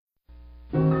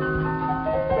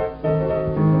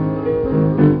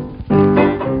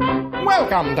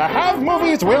Welcome to Have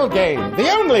Movies Will Game, the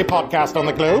only podcast on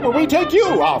the globe where we take you,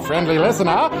 our friendly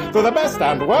listener, through the best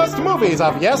and worst movies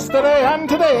of yesterday and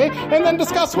today, and then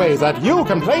discuss ways that you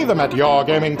can play them at your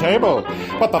gaming table.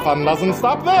 But the fun doesn't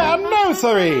stop there, no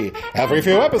siree. Every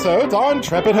few episodes, our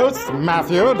intrepid hosts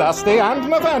Matthew, Dusty, and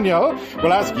Nathaniel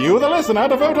will ask you, the listener,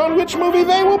 to vote on which movie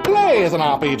they will play as an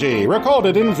RPG,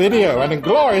 recorded in video and in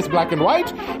glorious black and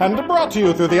white, and brought to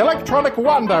you through the electronic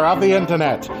wonder of the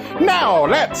internet. Now,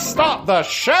 let's start the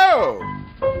show!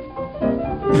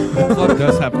 The club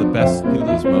does have the best,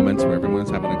 those moments where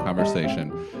everyone's having a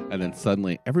conversation, and then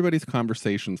suddenly everybody's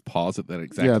conversations pause at that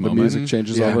exact moment. Yeah, the music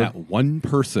changes over. And that one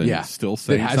person still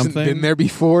saying that hasn't something. been there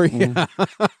before. Yeah.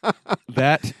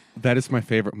 That is my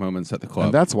favorite moments at the club.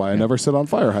 And that's why I never sit on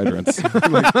fire hydrants.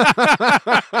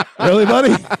 Really,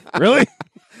 buddy? Really?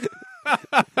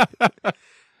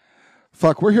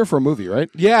 Fuck, we're here for a movie, right?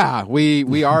 Yeah,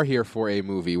 we are here for a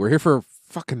movie. We're here for a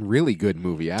fucking really good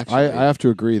movie, actually. I have to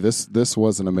agree. This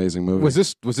was an amazing movie. Was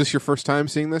this your first time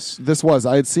seeing this? This was.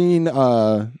 I had seen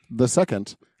the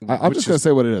second. I'm just going to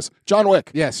say what it is. John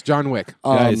Wick. Yes, John Wick.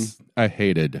 Guys, I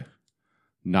hated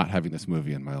not having this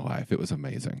movie in my life. It was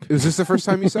amazing. Is this the first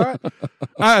time you saw it?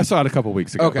 I saw it a couple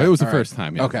weeks ago. Okay, It was the all right. first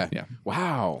time. Yeah. Okay. Yeah.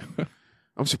 Wow.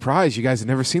 I'm surprised you guys have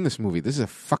never seen this movie. This is a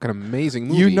fucking amazing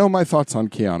movie. You know my thoughts on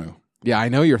Keanu. Yeah, I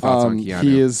know your thoughts on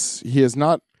Keanu. He is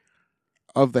not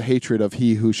of the hatred of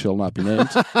he who shall not be named.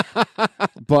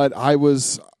 But I've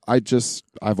always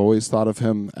thought of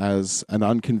him as an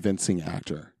unconvincing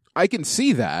actor. I can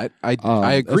see that. I agree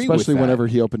with that. Especially whenever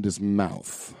he opened his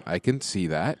mouth. I can see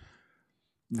that.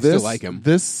 Still like him.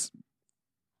 This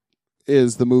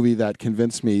is the movie that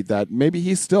convinced me that maybe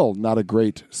he's still not a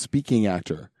great speaking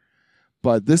actor.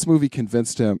 But this movie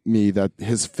convinced me that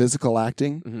his physical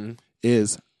acting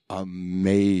is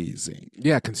amazing.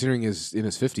 Yeah, considering he's in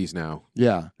his 50s now.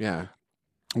 Yeah. Yeah.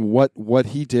 What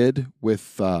he did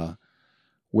with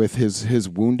his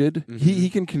wounded, he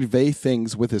can convey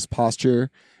things with his posture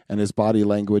and his body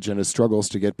language and his struggles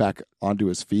to get back onto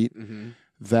his feet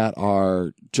that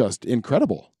are just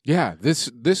incredible. Yeah,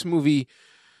 this movie.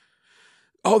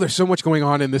 Oh, there's so much going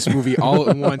on in this movie all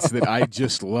at once that I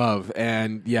just love,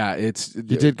 and yeah, You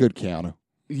did good, Keanu.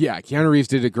 Yeah, Keanu Reeves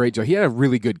did a great job. He had a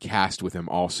really good cast with him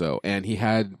also, and he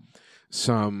had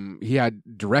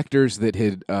directors that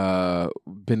had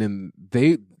been in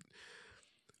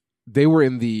they were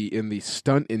in the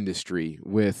stunt industry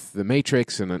with The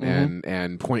Matrix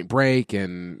and Point Break,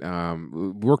 and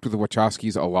worked with the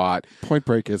Wachowskis a lot. Point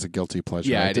Break is a guilty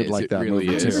pleasure. Yeah, I did like that really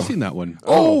movie is. too. I've never seen that one.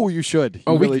 Oh, you should.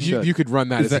 You really should. You could run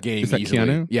that as a game is that easily.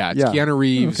 Keanu? Yeah, it's Keanu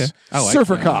Reeves. Okay. I like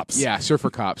Surfer that. Cops. Yeah,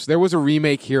 Surfer Cops. There was a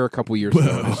remake here a couple years ago.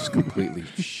 It was just completely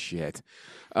shit.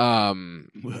 And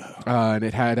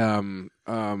it had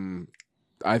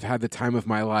I've had the time of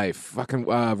my life. Fucking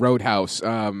Roadhouse,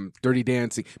 Dirty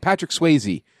Dancing. Patrick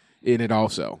Swayze in it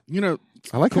also. You know,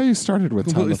 I like how you started with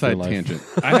completely Time of Your side Life. tangent.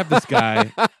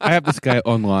 I have this guy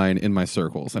online in my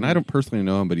circles, and I don't personally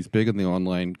know him, but he's big in the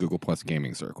online Google Plus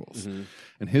gaming circles.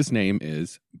 And his name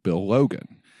is Bill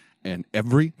Logan. And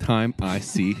every time I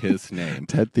see his name,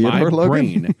 Ted Theodore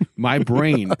Logan? my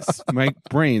brain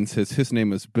says his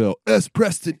name is Bill S.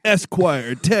 Preston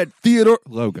Esquire Ted Theodore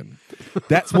Logan.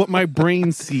 That's what my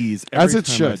brain sees every As it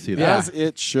time should. I see that. As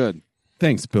it should.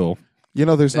 Thanks, Bill. You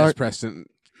know, there's That's not Preston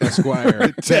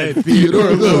Esquire. Ted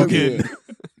Theodore Logan.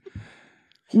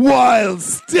 Wild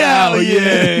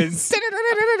Stallions.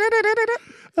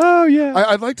 Oh yeah.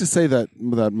 I'd like to say that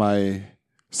my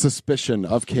suspicion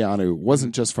of Keanu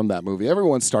wasn't just from that movie.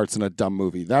 Everyone starts in a dumb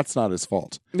movie. That's not his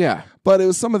fault. Yeah. But it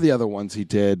was some of the other ones he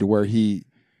did where he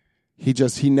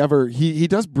does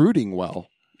brooding well.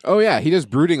 Oh yeah, he does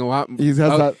brooding a lot. He has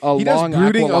that he long does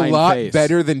brooding a aquiline lot face.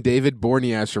 better than David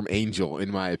Boreanaz from Angel,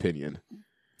 in my opinion.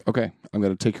 Okay, I'm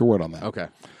going to take your word on that. Okay.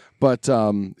 But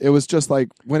it was just like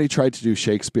when he tried to do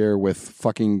Shakespeare with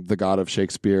fucking the god of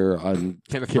Shakespeare on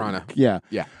Kenneth Branagh. Yeah.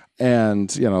 Yeah.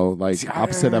 And, like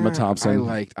opposite Emma Thompson.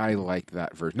 I liked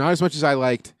that version. Not as much as I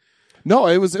liked. No,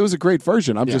 it was a great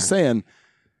version. I'm just saying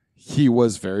he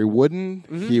was very wooden.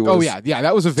 He was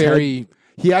that was a very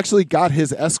he actually got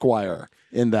his Esquire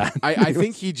in that. I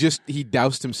think he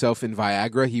doused himself in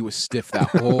Viagra. He was stiff that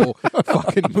whole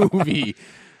fucking movie.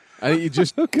 I think he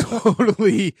just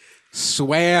totally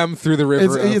swam through the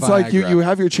river. It's like you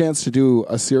have your chance to do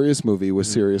a serious movie with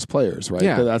serious players, right?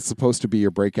 Yeah. That's supposed to be your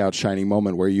breakout shining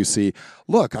moment where you see,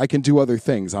 look, I can do other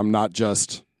things. I'm not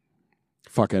just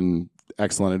fucking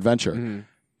excellent adventure.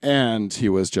 And he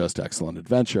was just excellent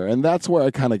adventure. And that's where I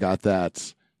kind of got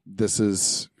that this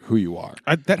is who you are.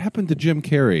 That happened to Jim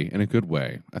Carrey in a good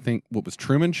way. I think, what was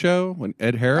Truman Show when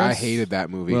Ed Harris? I hated that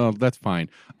movie. Well, that's fine.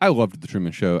 I loved the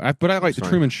Truman Show, but I liked the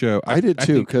Truman Show. I did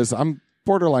too, think- because I'm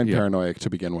borderline paranoid to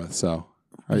begin with. So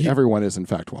everyone is in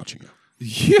fact watching you.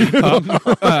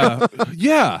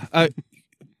 Yeah.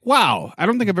 Wow. I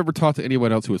don't think I've ever talked to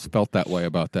anyone else who has felt that way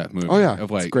about that movie. Oh, yeah. Of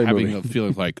It's a like great having movie. a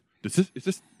feeling of like, is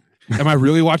this am I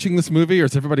really watching this movie, or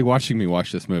is everybody watching me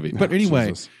watch this movie? But anyway,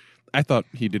 Jesus. I thought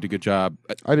he did a good job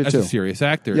I did as too. a serious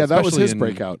actor. Yeah, that was especially his in-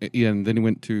 breakout. And then he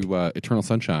went to Eternal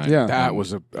Sunshine. Yeah. that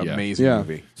was an amazing Yeah.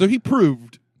 movie. So he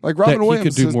proved Like Robin that he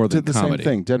Williams could do more than did the comedy.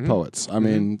 same thing. Dead Poets. I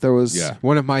mean, there was Yeah.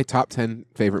 One of my top 10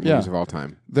 favorite movies of all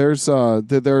time. there's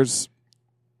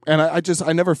and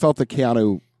I never felt that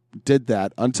Keanu did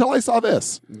that until I saw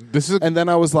this, This is and then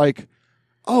I was like,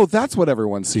 oh, that's what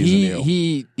everyone sees in you.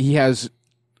 he has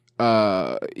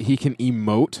he can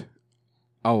emote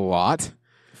a lot.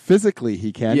 Physically,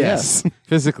 he can. Yes.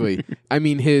 Physically. I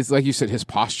mean, his, like you said, his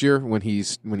posture when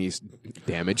he's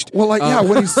damaged. Well, like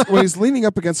when he's leaning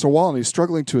up against a wall and he's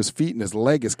struggling to his feet and his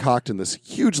leg is cocked in this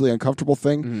hugely uncomfortable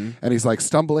thing, and he's like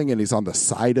stumbling and he's on the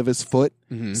side of his foot,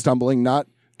 stumbling, not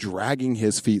dragging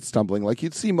his feet, stumbling like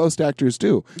you'd see most actors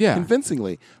do,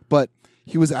 convincingly. But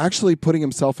he was actually putting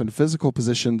himself in physical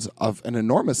positions of an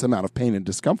enormous amount of pain and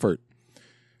discomfort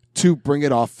to bring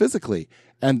it off physically.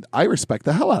 And I respect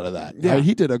the hell out of that. Yeah.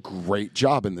 He did a great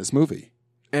job in this movie.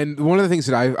 And one of the things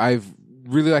that I've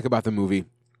really like about the movie,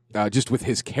 just with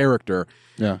his character,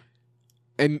 Yeah.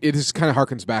 and it just kind of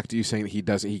harkens back to you saying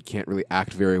that he can't really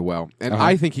act very well. And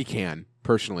I think he can,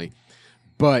 personally.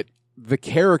 But the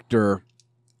character,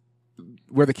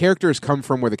 where the character has come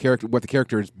from, what the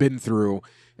character has been through,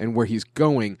 and where he's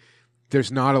going,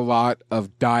 there's not a lot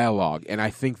of dialogue. And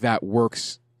I think that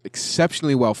works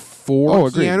exceptionally well for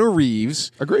agreed. Keanu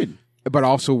Reeves, Agreed. but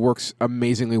also works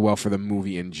amazingly well for the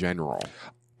movie in general.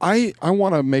 I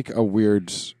want to make a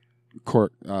weird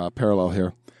parallel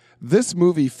here. This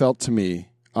movie felt to me,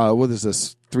 what is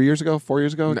this, 3 years ago, 4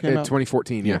 years ago it came out?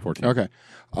 2014, yeah. 14. Okay.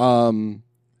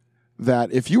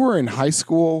 That if you were in high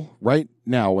school right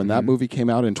now when that movie came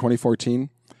out in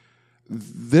 2014,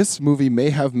 this movie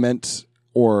may have meant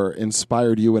or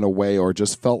inspired you in a way or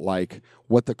just felt like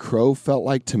what The Crow felt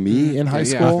like to me in high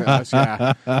school.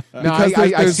 Yeah. No, Because I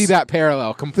there's- see that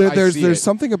parallel. There's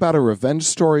something about a revenge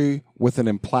story with an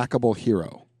implacable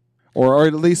hero. Or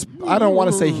at least, I don't want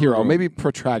to say hero, maybe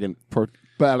protagonist.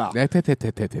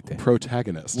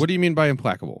 What do you mean by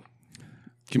implacable?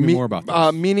 Give me more about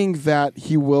that. Meaning that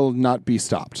he will not be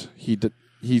stopped. He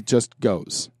just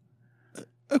goes.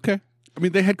 Okay. I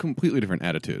mean, they had completely different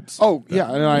attitudes. Oh, yeah,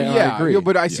 and I agree.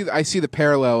 But I see the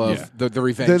parallel of the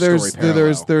revenge story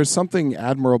parallel. There's something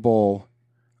admirable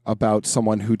about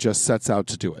someone who just sets out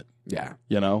to do it, yeah.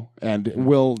 And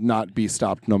will not be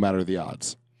stopped no matter the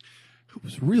odds. Who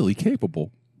was really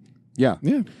capable. Yeah.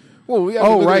 Yeah. Well, yeah,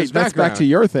 Oh, look at right. his That's back background. to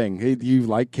your thing. You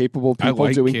like capable I people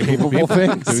like doing capable people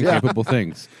things. Doing Yeah. capable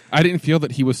things. I didn't feel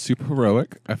that he was super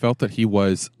heroic. I felt that he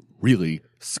was really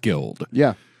skilled.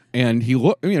 Yeah. And he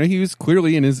was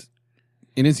clearly in his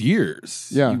years.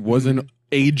 Yeah. He was an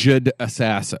aged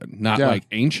assassin, not Yeah. like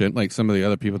ancient like some of the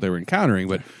other people they were encountering,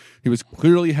 but he was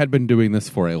clearly had been doing this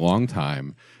for a long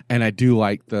time. And I do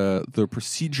like the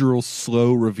procedural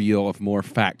slow reveal of more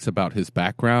facts about his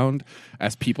background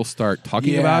as people start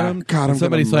talking about him. God, I'm and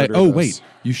somebody's gonna like, murder "Oh this." wait,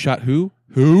 you shot who?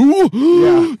 Who?"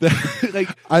 Yeah. like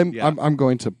I'm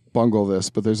going to bungle this,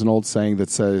 but there's an old saying that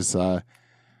says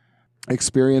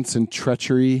experience and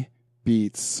treachery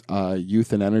beats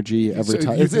youth and energy every So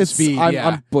time. youth and speed,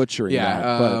 I'm butchering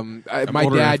Yeah, that. But my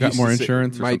older, dad I've got used more to say,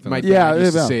 insurance or my, something my like dad that.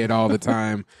 used Yeah. to say it all the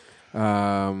time.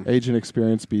 age and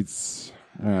experience beats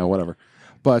whatever.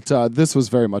 But this was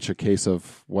very much a case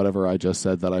of whatever I just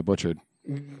said that I butchered.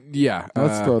 Yeah,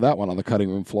 Let's throw that one on the cutting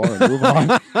room floor and move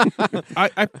on.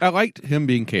 I liked him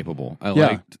being capable. I Yeah.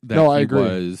 liked that No, I he agree.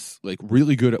 was like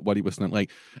really good at what he was doing. Like,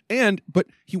 but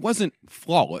he wasn't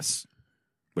flawless,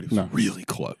 but he was really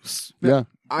close. Yeah.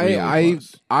 Really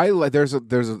close. I like. There's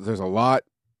a lot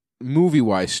movie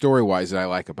wise, story wise that I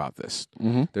like about this.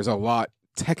 Mhm. There's a lot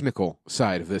technical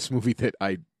side of this movie that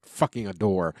I fucking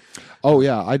adore. Oh,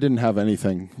 yeah. I didn't have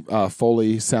anything.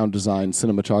 Foley, sound design,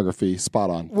 cinematography,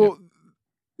 spot on. Well,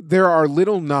 there are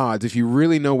little nods if you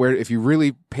really if you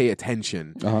really pay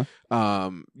attention.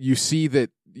 Uh-huh. You see that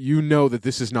that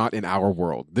this is not in our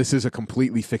world. This is a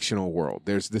completely fictional world.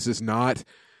 This is not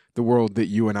the world that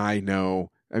you and I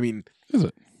know. I mean, Is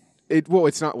it?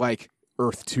 It's not like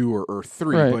Earth 2 or Earth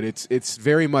 3, Right. but it's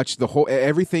very much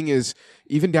everything is,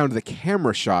 even down to the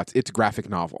camera shots, it's graphic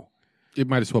novel. It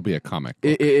might as well be a comic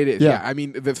book. It is. Yeah. Yeah. I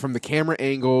mean, from the camera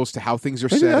angles to how things are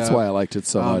Maybe set that's up. why I liked it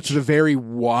so much. To the very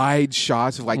wide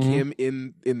shots of like him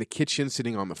in the kitchen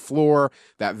sitting on the floor,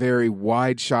 that very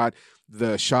wide shot,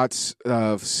 the shots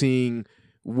of seeing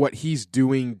what he's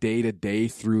doing day to day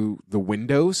through the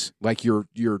windows, like you're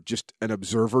just an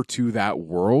observer to that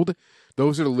world.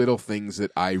 Those are the little things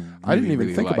that I didn't even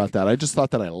really think like. about that. I just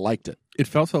thought that I liked it. It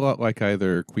felt a lot like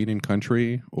either Queen and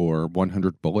Country or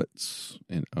 100 Bullets,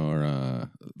 or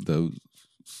those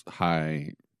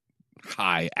high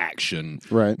action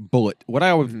Right. bullet. What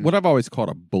I've always called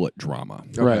a bullet drama.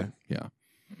 Okay. Right. Yeah.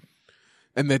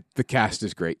 And the cast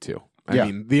is great too. I Yeah.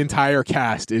 mean, the entire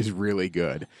cast is really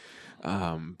good.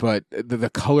 But the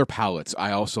color palettes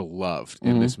I also loved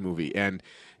in this movie, and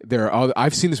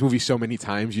I've seen this movie so many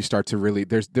times. You start to really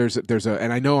there's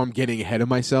and I know I'm getting ahead of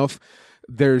myself.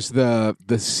 There's the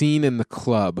scene in the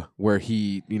club where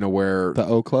he where The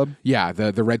O Club?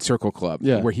 the Red Circle Club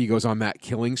where he goes on that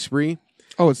killing spree.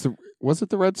 Oh, was it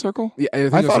the Red Circle? Yeah, I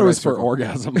thought it was for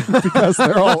orgasm because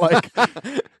they're all like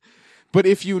But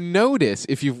if you notice,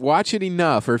 if you watch it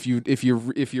enough, or if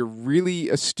you're really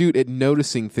astute at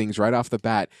noticing things right off the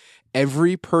bat,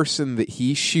 every person that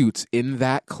he shoots in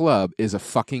that club is a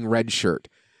fucking red shirt.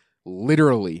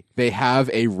 Literally, they have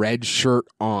a red shirt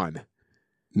on.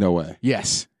 No way.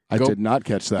 Yes. I did not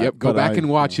catch that. Yep, go but back and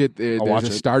watch it. There's watch a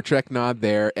it. Star Trek nod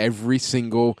there. Every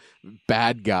single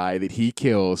bad guy that he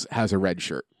kills has a red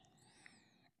shirt.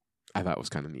 I thought it was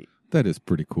kind of neat. That is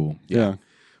pretty cool. Yeah.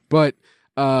 But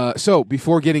so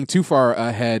before getting too far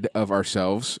ahead of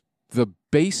ourselves, the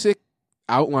basic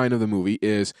outline of the movie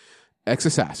is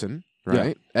ex-assassin,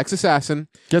 right? Ex-assassin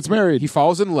Gets married He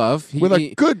falls in love with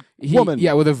a good woman.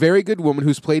 Yeah, with a very good woman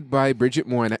who's played by Bridget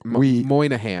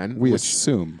Moynihan. We which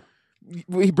assume.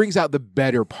 he brings out the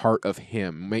better part of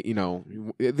him.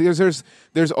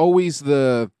 There's always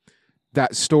that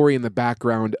story in the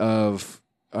background of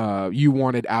you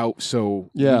wanted out, so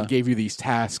we gave you these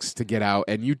tasks to get out,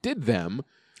 and you did them.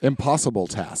 Impossible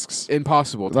tasks.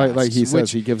 Impossible tasks. Like he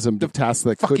says, he gives them the tasks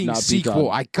that could not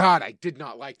sequel. be done. I did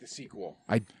not like the sequel.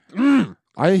 I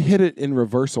hit it in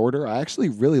reverse order. I actually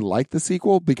really liked the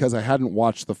sequel because I hadn't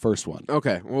watched the first one.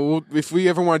 Okay, well, if we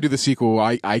ever want to do the sequel,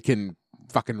 I can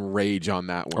fucking rage on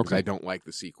that one because I don't like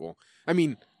the sequel. I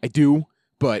mean, I do,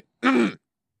 but I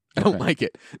don't like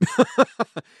it.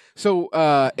 So,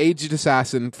 aged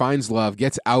assassin finds love,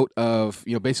 gets out of,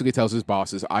 basically tells his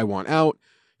bosses, I want out.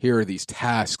 Here are these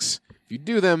tasks. If you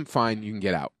do them, fine, you can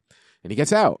get out. And he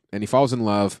gets out, and he falls in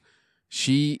love.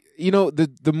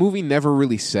 The movie never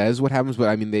really says what happens, but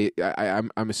I mean,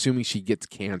 I'm assuming she gets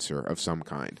cancer of some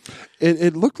kind.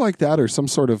 It looked like that, or some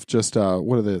sort of just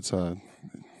what are they?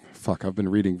 I've been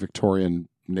reading Victorian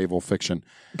naval fiction.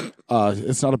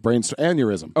 It's not a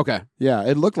aneurysm. Okay, yeah,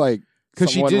 it looked like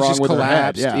because she did wrong just with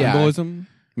collapse. Her head. Yeah. Embolism?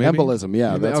 Maybe? Embolism.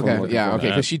 Yeah, that's what I'm okay, looking yeah, for. okay,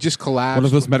 because she just collapsed. One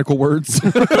of those medical words.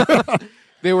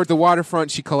 They were at the waterfront.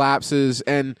 She collapses,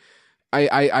 and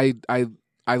I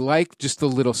like just the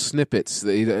little snippets.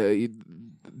 The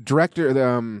director,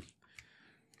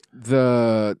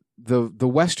 the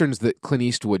westerns that Clint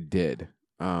Eastwood did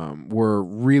were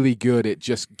really good at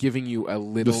just giving you a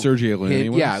little. The Sergio Leone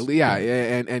hint. ones? Yeah,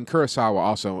 and Kurosawa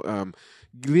also.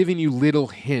 Giving you little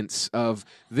hints of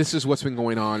this is what's been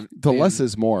going on. The less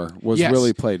is more was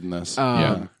really played in this.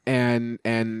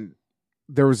 And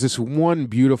there was this one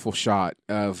beautiful shot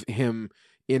of him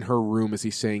in her room as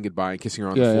he's saying goodbye and kissing her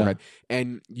on the forehead.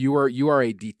 And you are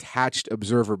a detached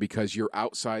observer because you're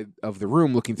outside of the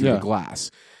room looking through the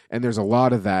glass. And there's a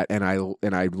lot of that, and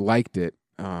I liked it.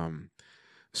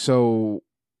 So,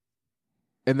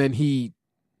 and then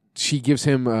she gives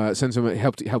him sends him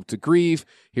help to grieve.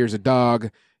 Here's a dog,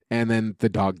 and then the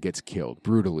dog gets killed,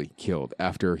 brutally killed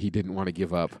after he didn't want to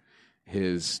give up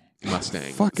his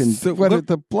Mustang. Fucking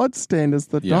the blood stain is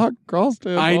the dog crawls to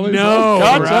him. I Always know,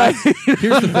 like, right?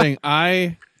 Here's the thing.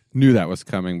 I knew that was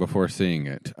coming before seeing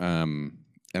it. And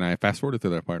I fast forwarded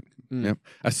through that part. Yep.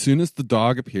 As soon as the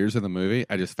dog appears in the movie,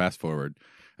 I just fast forward.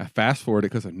 I fast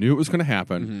forwarded because I knew it was going to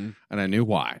happen, and I knew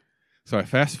why. So I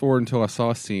fast forward until I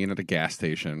saw a scene at a gas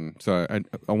station. So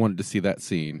I wanted to see that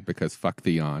scene because fuck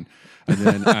Theon. And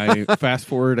then I fast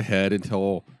forward ahead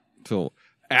until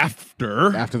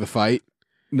after the fight.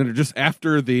 No, just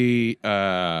after the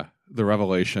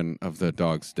revelation of the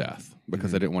dog's death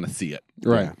because I didn't want to see it.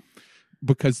 Right. Yeah.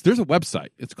 Because there's a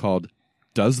website. It's called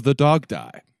Does the Dog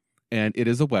Die? And it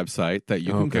is a website that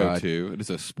you can go to. It is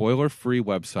a spoiler-free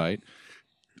website.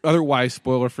 Otherwise,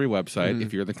 spoiler-free website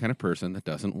if you're the kind of person that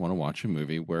doesn't want to watch a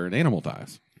movie where an animal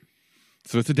dies.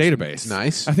 So it's a database.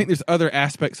 Nice. I think there's other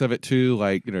aspects of it too,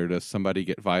 like, does somebody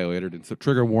get violated? And so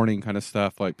trigger warning kind of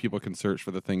stuff, like people can search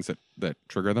for the things that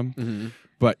trigger them. Mm-hmm.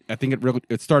 But I think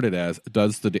it started as,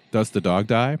 does the dog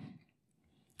die?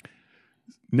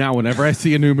 Now, whenever I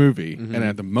see a new movie, and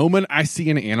at the moment I see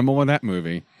an animal in that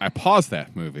movie, I pause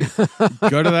that movie,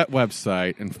 go to that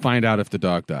website, and find out if the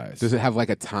dog dies. Does it have like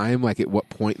a time, like at what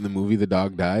point in the movie the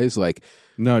dog dies? Like,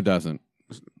 No, it doesn't.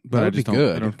 But That I would be just don't.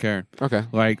 good. I don't care. okay,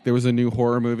 Like there was a new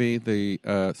horror movie, the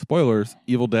spoilers,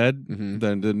 Evil Dead,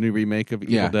 the new remake of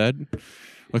Evil Yeah. Dead.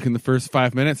 Like in the first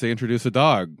 5 minutes, they introduce a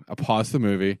dog. I pause the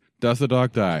movie. Does the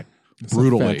dog die? It's a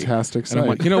Brutally. fantastic And I'm sight.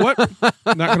 like, you know what?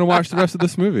 I'm not going to watch the rest of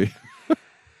this movie.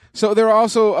 so there are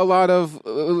also a lot of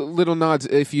little nods.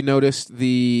 If you noticed,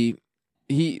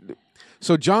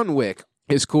 so John Wick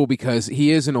is cool because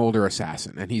he is an older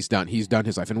assassin and he's done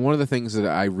his life. And one of the things that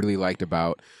I really liked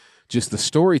about just the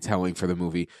storytelling for the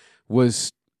movie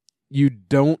was you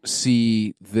don't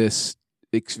see this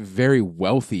very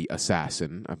wealthy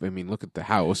assassin. I mean, look at the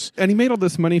house. And he made all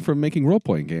this money from making role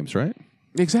playing games, right?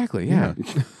 Exactly. Yeah.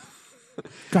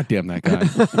 God damn that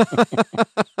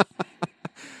guy.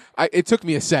 It took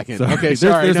me a second. Sorry. Okay,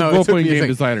 sorry. There's no, a it role took playing me a game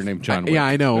second. designer named John Wick. Yeah,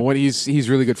 I know. When he's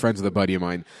really good friends with a buddy of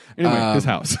mine. Anyway, his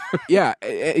house. Yeah,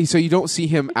 so you don't see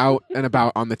him out and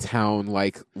about on the town,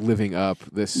 like living up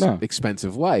this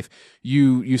expensive life.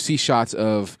 You see shots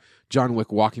of John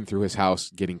Wick walking through his house,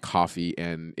 getting coffee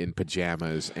and in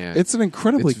pajamas, and It's an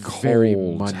incredibly it's very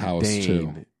cold house too.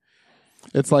 mundane.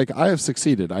 It's like, I have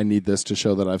succeeded. I need this to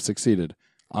show that I've succeeded.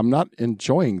 I'm not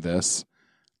enjoying this.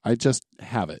 I just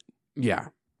have it. Yeah.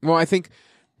 Well, I think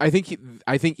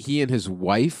he and his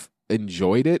wife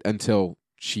enjoyed it until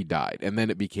she died, and then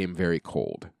it became very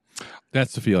cold.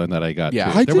 That's the feeling that I got.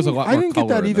 Yeah. too. There was a lot I more didn't get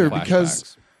color that in the either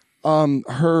because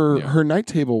flashbacks. her night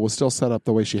table was still set up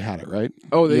the way she had it, right?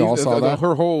 Oh, you all saw that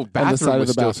her whole bathroom on the side was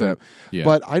of the still set bathroom. up. Yeah.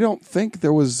 But I don't think it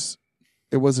was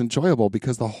enjoyable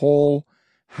because the whole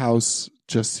house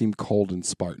just seemed cold and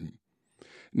Spartan.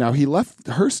 Now he left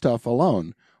her stuff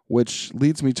alone, which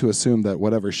leads me to assume that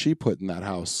whatever she put in that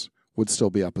house would still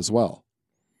be up as well.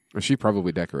 She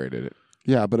probably decorated it.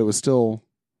 Yeah, but it was still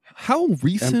How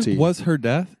recent empty. was her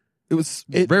death? It was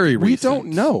very recent.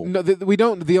 We don't know. No, we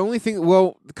don't. The only thing,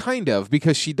 well, kind of,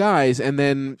 because she dies, and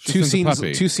then She sends a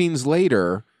puppy. two scenes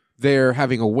later, they're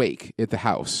having a wake at the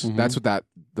house. Mm-hmm. That's what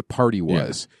the party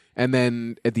was. And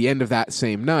then at the end of that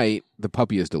same night, the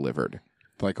puppy is delivered.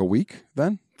 Like a week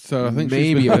then? So I think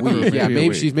Maybe she's a been dead for week. Yeah, maybe a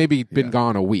week. she's been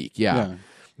gone a week. Yeah. Yeah.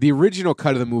 The original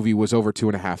cut of the movie was over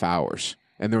 2.5 hours,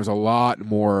 and there was a lot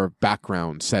more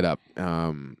background setup.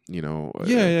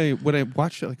 Yeah. When I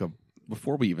watched it,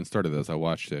 before we even started this, I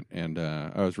watched it, and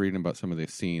I was reading about some of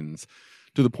these scenes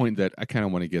to the point that I kind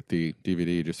of want to get the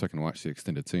DVD just so I can watch the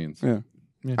extended scenes. Yeah.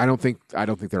 I don't think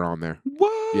they're on there.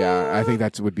 What? Yeah, I think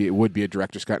would be a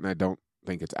director's cut, and I don't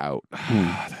think it's out.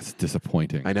 That's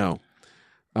disappointing. I know.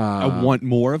 I want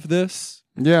more of this,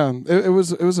 Yeah, it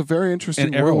was a very interesting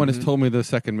and everyone world. has told me the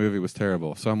second movie was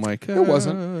terrible. So I'm like, It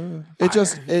wasn't. It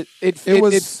just it It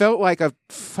was. it felt like a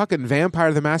fucking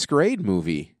Vampire the Masquerade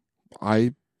movie.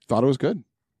 I thought it was good.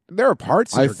 There are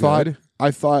parts that I are thought good.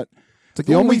 it's Like,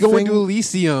 the only go thing. into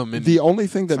Elysium, and The only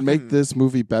thing that made fucking- this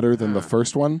movie better than the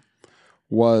first one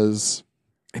was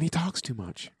he talks too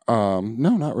much. no,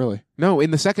 not really. No,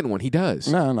 in the second one he does.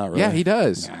 No, not really. Yeah, he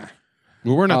does.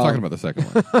 well, we're not talking about the second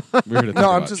one. We're here to talk No,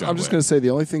 I'm about just John going Wick. to say the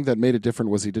only thing that made it different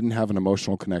was he didn't have an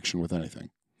emotional connection with anything.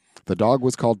 The dog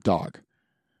was called Dog,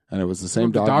 and it was the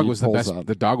same The dog. dog he was the pulls best. up.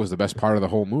 The dog was the best part of the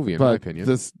whole movie, in but my opinion.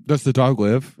 this, Does the dog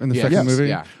live in the Yes. second Yes. movie?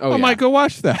 Yeah. Oh, I yeah. might go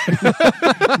watch that.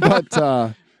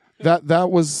 but that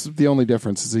was the only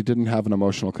difference is he didn't have an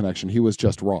emotional connection. He was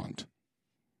just wronged,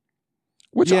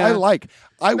 which Yeah. I like.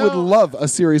 I would love a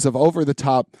series of over the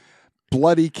top,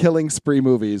 bloody killing spree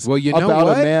movies. Well, you know about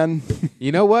what? a man.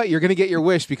 You know what? You're going to get your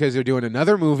wish because they're doing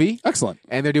another movie, Excellent,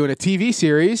 and they're doing a TV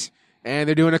series, and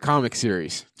they're doing a comic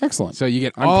series. excellent. So you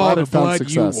get I'm all glad the it found blood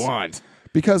success. you want.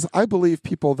 Because I believe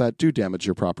people that do damage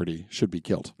your property should be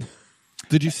killed.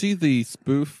 Did you see the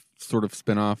spoof sort of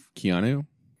spin-off Keanu?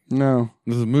 No.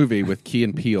 There's a movie with Key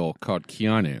and Peele called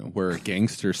Keanu, where a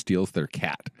gangster steals their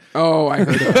cat. Oh, I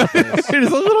heard about this. It is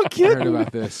a little I kid. heard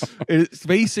about this. It's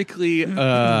basically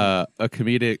a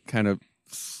comedic kind of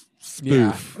spoof,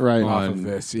 Yeah, right. Off on of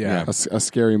this, yeah. A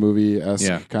scary movie-esque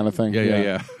Yeah. kind of thing.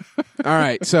 Yeah. All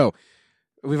right, so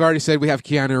we've already said we have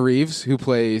Keanu Reeves, who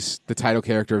plays the title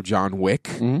character of John Wick.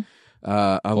 Mhm.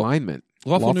 Alignment.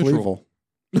 Lawful Lawful neutral.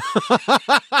 evil.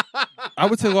 I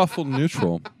would say lawful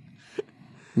neutral.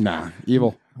 Nah,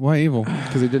 evil. Why evil?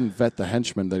 Because he didn't vet the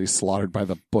henchman that he slaughtered by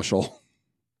the bushel.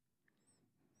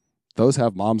 those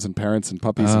have moms and parents and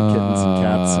puppies and kittens and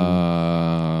cats.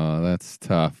 And... That's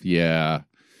tough. Yeah.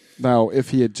 Now, if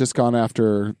he had just gone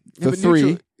after the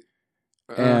three,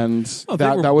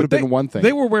 that would have been one thing.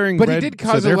 They were wearing but red, he did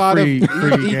cause so a lot free, of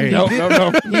free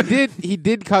game. he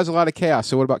did cause a lot of chaos.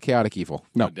 So what about chaotic evil?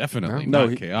 No, definitely No,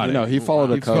 not chaotic. No, he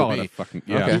followed a He code. followed a fucking,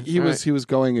 yeah. Okay. He was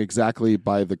going exactly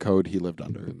by the code he lived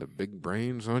under. The big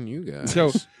brains on you guys.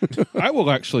 So I will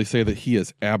actually say that he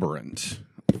is aberrant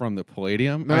from the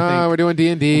Palladium. No, I think, we're doing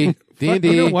D&D. D&D.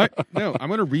 You know what? No, I'm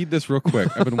going to read this real quick.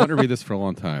 I've been wanting to read this for a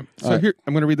long time. So here,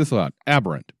 I'm going to read this aloud.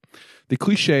 Aberrant. The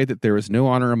cliche that there is no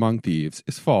honor among thieves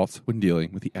is false when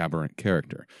dealing with the aberrant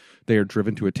character. They are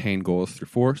driven to attain goals through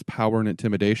force, power, and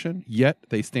intimidation, yet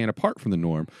they stand apart from the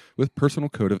norm with personal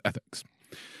code of ethics.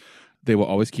 They will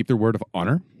always keep their word of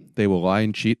honor. They will lie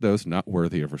and cheat those not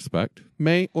worthy of respect,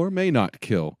 may or may not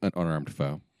kill an unarmed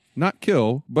foe. Not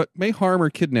kill, but may harm or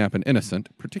kidnap an innocent,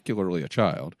 particularly a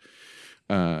child.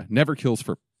 Never kills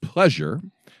for pleasure,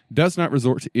 does not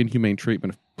resort to inhumane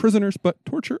treatment of prisoners, but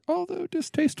torture, although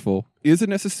distasteful, is a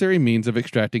necessary means of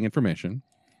extracting information.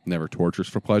 Never tortures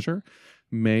for pleasure,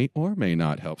 may or may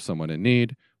not help someone in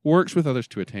need, works with others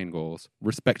to attain goals,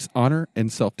 respects honor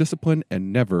and self-discipline,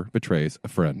 and never betrays a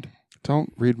friend.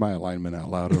 Don't read my alignment out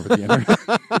loud over the internet.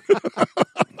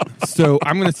 So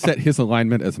I'm going to set his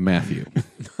alignment as Matthew.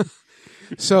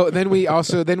 So then we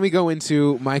go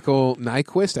into Michael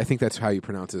Nyquist. I think that's how you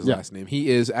pronounce his last name. He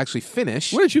is actually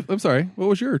Finnish. I'm sorry. What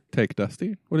was your take,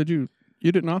 Dusty? You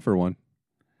didn't offer one.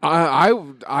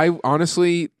 I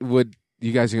honestly would.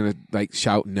 You guys are gonna like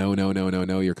shout no.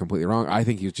 You're completely wrong. I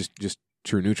think he was just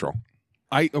true neutral.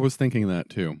 I was thinking that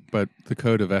too, but the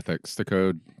code of ethics, the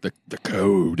code,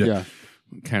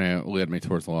 kind of led me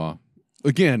towards law.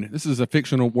 Again, this is a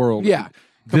fictional world. Yeah.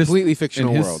 Completely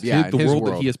fictional world. Yeah, the world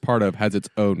that he is part of has its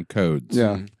own codes.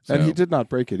 Yeah, So- and he did not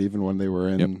break it even when they were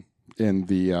in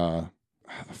the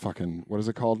fucking, what is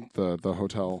it called? The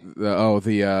hotel.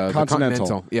 The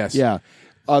Continental. Yes. Yeah.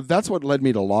 That's what led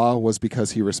me to law, was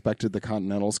because he respected the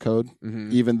Continental's code,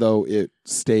 even though it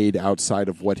stayed outside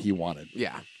of what he wanted.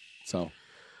 Yeah. So,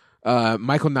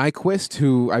 Michael Nyquist,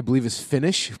 who I believe is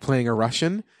Finnish, playing a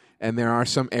Russian, and there are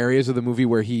some areas of the movie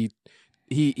where he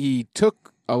took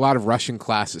a lot of Russian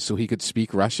classes so he could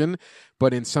speak Russian,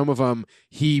 but in some of them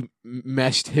he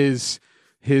meshed his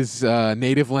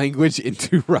native language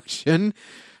into Russian,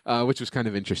 which was kind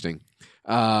of interesting.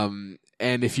 And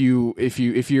if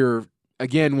you're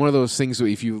again one of those things,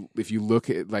 if you look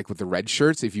at like with the red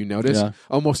shirts, if you notice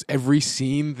almost every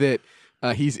scene that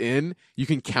he's in, you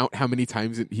can count how many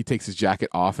times he takes his jacket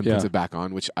off and puts it back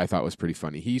on, which I thought was pretty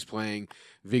funny. He's playing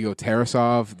Viggo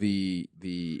Tarasov,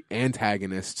 the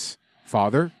antagonist's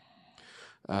father,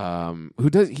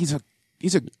 he's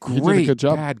a great good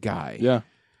job. bad guy. yeah.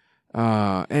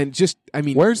 And just, I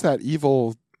mean, Where's that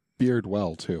evil beard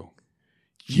well, too?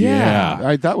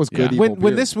 yeah. That was good. Yeah. Evil When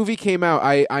beard. this movie came out,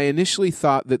 I initially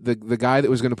thought that the guy that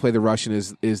was going to play the Russian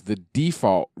is the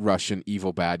default Russian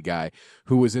evil bad guy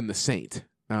who was in The Saint.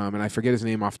 And I forget his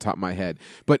name off the top of my head.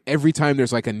 But every time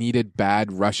there's like a needed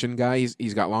bad Russian guy,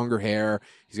 he's got longer hair,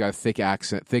 he's got a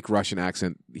thick Russian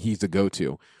accent, he's the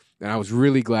go-to. And I was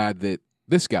really glad that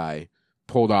this guy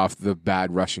pulled off the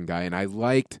bad Russian guy. And I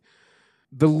liked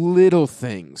the little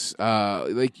things.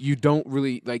 Like you don't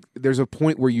really, like there's a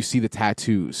point where you see the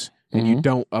tattoos. And you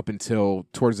don't up until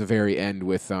towards the very end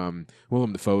with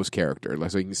Willem Dafoe's character.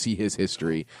 So you can see his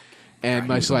history. And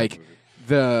much like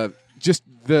the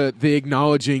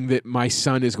acknowledging that my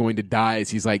son is going to die as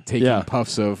he's like taking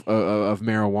puffs of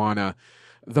marijuana.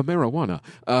 The marijuana.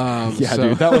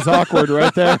 Dude, that was awkward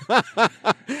right there.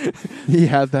 He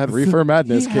had that reefer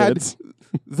madness, kids.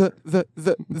 The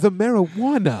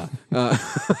marijuana.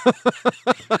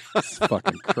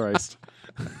 Fucking Christ.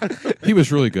 He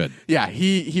was really good. Yeah,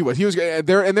 he was good.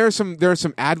 There are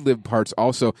some ad-lib parts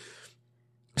also.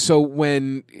 So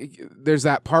when there's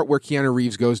that part where Keanu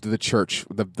Reeves goes to the church,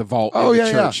 the vault in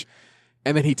the church,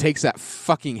 and then he takes that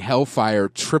fucking Hellfire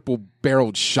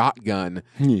triple-barreled shotgun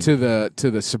to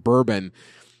the Suburban.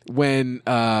 When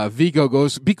Viggo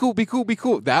goes, be cool, be cool, be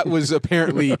cool. That was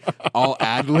apparently all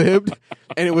ad-libbed,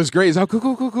 and it was great. It's all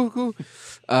cool.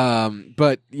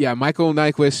 But yeah, Michael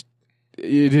Nyquist,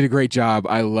 you did a great job.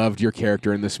 I loved your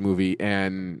character in this movie,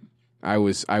 and I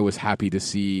was happy to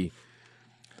see.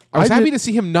 I was happy to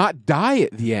see him not die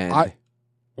at the end.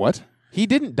 What? He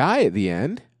didn't die at the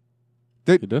end.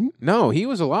 He didn't? No, he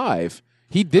was alive.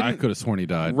 He didn't. I could have sworn he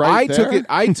died. Right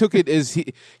I took it as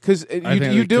he, because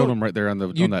you killed him right there on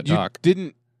that dock. You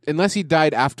didn't, unless he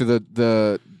died after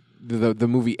the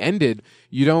movie ended.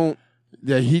 You don't.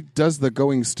 Yeah, he does the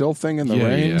going still thing in the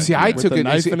rain. Yeah. See, I with took the it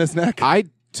knife in his neck. I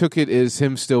took it as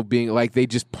him still being like they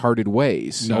just parted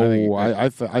ways. No, I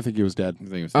think he was dead. I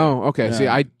think it was Oh, okay.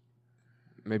 Yeah. See,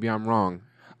 maybe I'm wrong.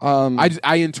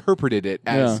 I interpreted it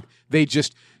as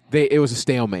it was a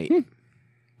stalemate.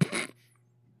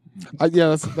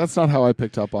 Yeah, that's not how I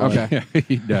picked up on it.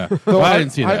 Okay. yeah. Though Well, I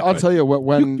didn't see that. I'll but- tell you what.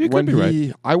 When You could be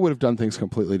right. I would have done things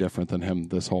completely different than him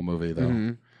this whole movie, though.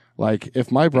 Mhm. Like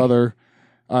if my brother,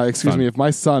 if my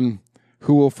son,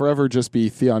 who will forever just be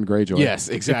Theon Greyjoy. Yes,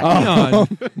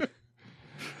 exactly.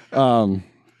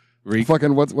 Reek.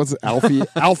 Fucking what's it? Alfie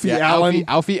Allen.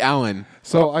 Alfie Allen.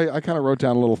 So I kind of wrote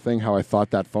down a little thing how I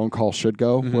thought that phone call should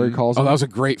go. Where he calls Oh, him. that was a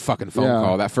great fucking phone Yeah.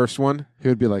 call. That first one. He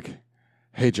would be like,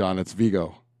 "Hey, John, it's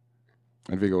Vigo,"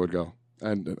 and Vigo would go,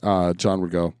 and John would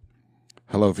go,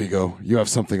 "Hello, Vigo. You have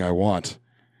something I want.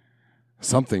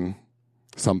 Some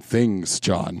things,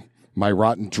 John. My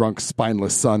rotten, drunk,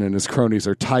 spineless son and his cronies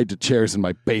are tied to chairs in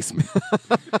my basement."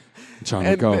 John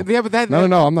would go, yeah, but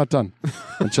No, I'm not done.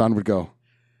 And John would go,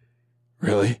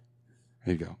 "Really?"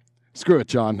 He'd go, "Screw it,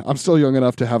 John. I'm still young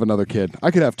enough to have another kid.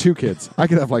 I could have 2 kids. I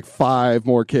could have like 5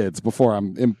 more kids before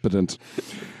I'm impotent.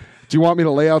 Do you want me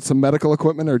to lay out some medical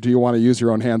equipment or do you want to use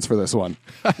your own hands for this one?"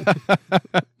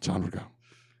 John would go,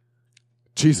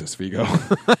 "Jesus, Vigo."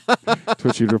 To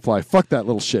which he'd reply, "Fuck that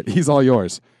little shit. He's all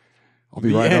yours. I'll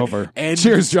be right over."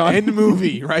 Cheers, John. End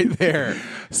movie right there.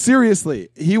 Seriously,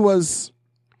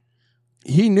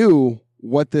 he knew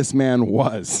what this man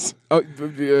was. Oh,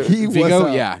 He Vigo,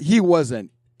 was yeah. he was an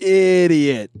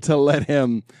idiot to let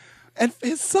him, and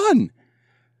his son,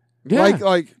 Yeah.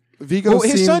 like Vigo. Well,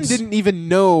 his son seems- didn't even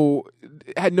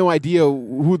had no idea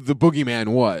who the boogeyman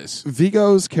was.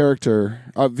 Vigo's character,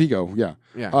 Vigo,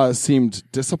 Yeah. seemed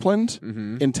disciplined,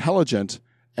 intelligent,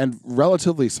 and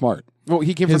relatively smart. Well,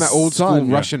 he came from His that old school son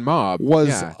Russian mob. Was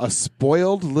Yeah. a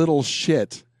spoiled little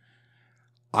shit.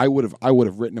 I would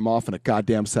have written him off in a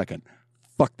goddamn second.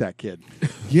 Fuck that kid.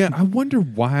 Yeah, I wonder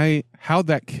how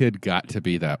that kid got to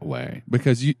be that way.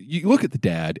 Because you look at the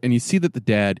dad and you see that the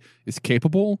dad is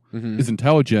capable, is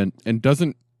intelligent, and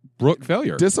doesn't brook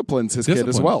failure. Disciplines his kid as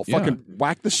Discipline, well. yeah. Fucking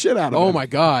whack the shit out of him. Oh my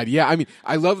god! Yeah, I mean,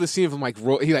 I love the scene of him like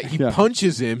he Yeah.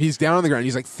 punches him. He's down on the ground.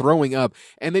 He's like throwing up,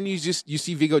 and then you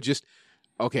see Vigo just.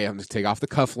 Okay, I'm going to take off the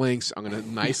cufflinks. I'm going to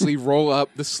nicely roll up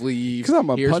the sleeves. 'Cause I'm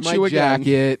gonna Here's punch my you again.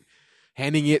 jacket.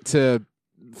 Handing it to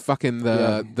fucking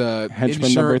the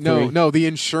Henchman number 3. No, the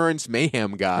insurance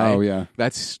mayhem guy. Oh, yeah.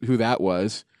 That's who that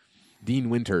was.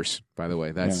 Dean Winters, by the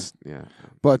way. That's yeah.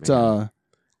 But Man.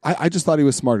 I just thought he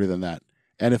was smarter than that.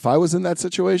 And if I was in that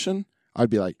situation, I'd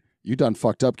be like, "You done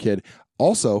fucked up, kid.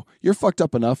 Also, you're fucked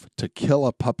up enough to kill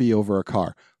a puppy over a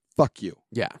car. Fuck you."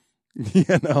 Yeah, You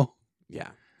know? yeah.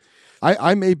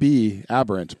 I may be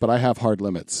aberrant, but I have hard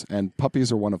limits, and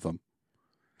puppies are one of them.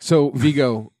 So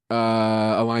Vigo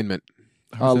alignment.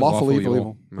 How's it Lawful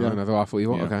evil. No, Yeah. Another lawful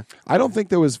evil. Yeah. Okay. I don't think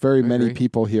there was very many agree.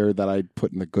 people here that I'd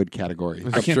put in the good category. I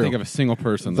That's can't true. think of a single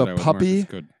person The that I would mark puppy- as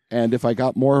good. And if I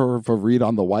got more of a read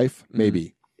on the wife,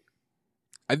 maybe.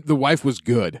 The wife was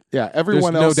good. Yeah, There's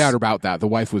everyone no else. doubt about that. The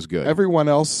wife was good. Everyone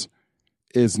else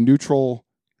is neutral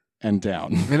and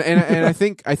down. and I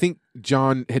think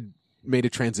John had made a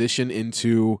transition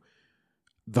into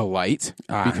the light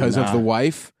because of nah. the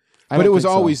wife, I but don't it was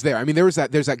think so. always there. I mean, there's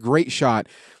that great shot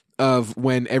of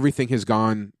when everything has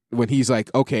gone, when he's like,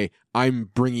 "Okay, I'm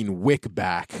bringing Wick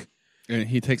back." And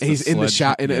he takes And he's in the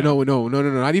shower. Yeah. No,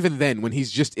 not even then. When he's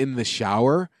just in the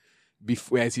shower,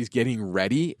 before as he's getting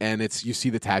ready, and you see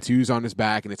the tattoos on his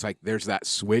back, and it's like there's that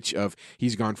switch of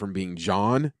he's gone from being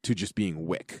John to just being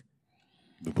Wick.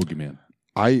 The boogeyman.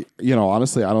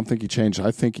 Honestly, I don't think he changed.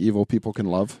 I think evil people can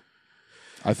love.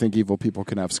 I think evil people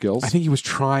can have skills. I think he was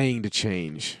trying to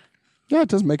change. Yeah, it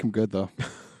doesn't make him good, though.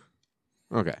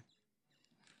 Okay.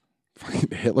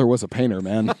 Fucking Hitler was a painter,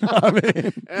 man. I mean,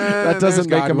 that There's doesn't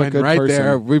make him a Godwin good right person.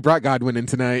 there. We brought Godwin in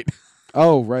tonight.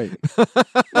 Oh, right.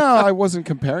 No, I wasn't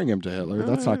comparing him to Hitler.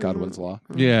 That's not Godwin's law.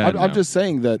 Yeah, I'm no. just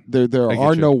saying that there I get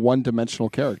are you. no one-dimensional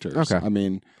characters. Okay. I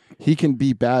mean, he can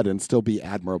be bad and still be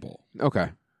admirable. Okay.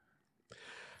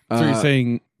 So you're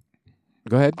saying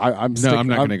Go ahead. I'm I'm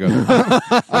not going to go there.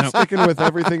 I'm sticking with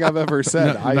everything I've ever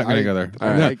said. No, I'm not going to go there.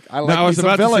 I No. like No, I was me some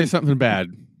about to villain. say something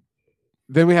bad.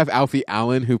 Then we have Alfie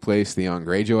Allen, who plays Theon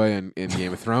Greyjoy in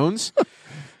Game of Thrones.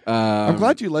 I'm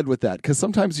glad you led with that because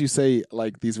sometimes you say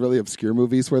like these really obscure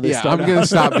movies where they Yeah, start I'm going to out-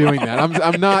 stop doing that.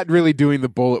 I'm not really doing the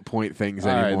bullet point things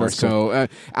All right, anymore. that's cool. So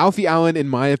Alfie Allen, in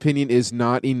my opinion, is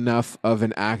not enough of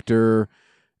an actor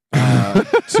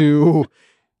to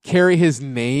carry his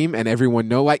name and everyone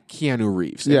know, like Keanu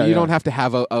Reeves. And you don't have to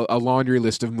have a laundry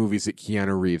list of movies that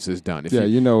Keanu Reeves has done. If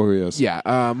you know who he is.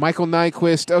 Yeah, Michael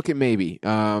Nyquist. Okay, maybe.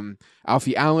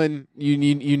 Alfie Allen. You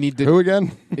need to who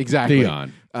again? Exactly.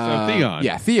 Theon. Theon.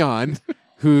 Yeah, Theon,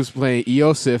 who's playing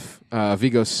Eosif,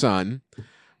 Vigo's son.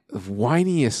 The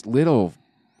whiniest little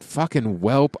fucking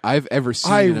whelp I've ever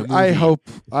seen in a movie.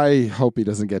 I hope he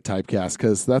doesn't get typecast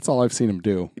because that's all I've seen him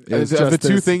do. The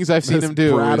two things I've seen him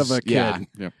do brat is of a kid.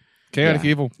 Yeah. Chaotic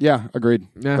evil. Yeah, agreed.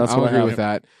 Yeah, that's I'll what agree with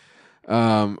that.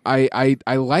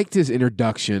 I liked his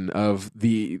introduction of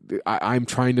I'm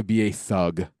trying to be a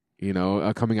thug.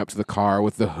 Coming up to the car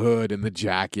with the hood and the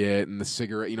jacket and the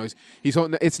cigarette. He's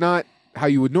holding. It's not how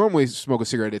you would normally smoke a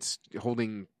cigarette. It's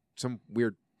holding some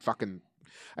weird fucking.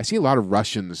 I see a lot of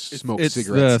Russians smoke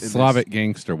cigarettes. It's the Slavic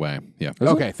gangster way. Yeah.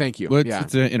 Okay, thank you. Well,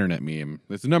 it's an internet meme.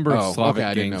 There's a number of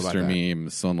Slavic gangster that.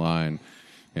 memes online.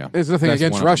 Yeah. There's nothing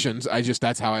against Russians.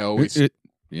 That's how I always.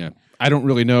 Yeah. I don't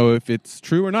really know if it's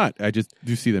true or not. I just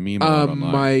do see the meme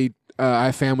online. I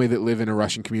have family that live in a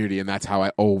Russian community, and that's how I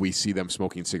always see them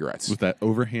smoking cigarettes. With that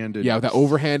overhanded? Yeah, with that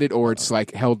overhanded, or it's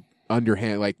like held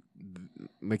underhand, like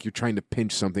you're trying to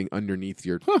pinch something underneath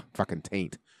your fucking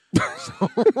taint.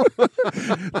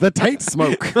 The taint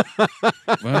smoke.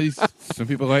 Well, some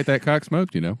people like that cock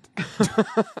smoked, Oh,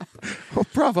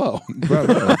 bravo.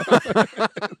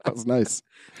 That was nice.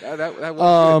 That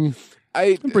was good.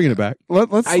 I'm bringing it back.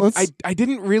 I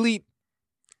didn't really.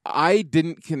 I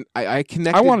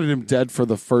connected. I wanted him dead for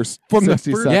the first 60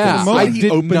 seconds. Yeah, I he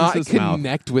did opens not his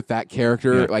connect with that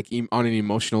character on an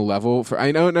emotional level.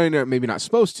 I know, maybe not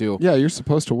supposed to. Yeah, you're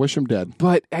supposed to wish him dead.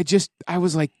 But I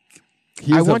was like,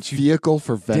 he's a vehicle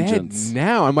for vengeance. Dead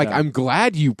now, I'm like, I'm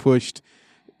glad you pushed.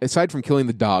 Aside from killing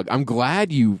the dog, I'm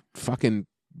glad you fucking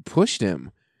pushed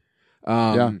him.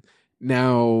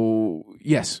 Now,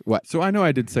 yes. What? So I know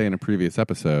I did say in a previous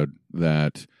episode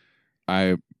that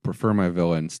I prefer my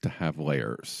villains to have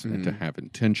layers and to have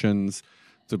intentions,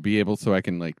 to be able so I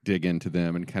can dig into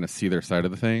them and kind of see their side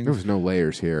of the thing. There was no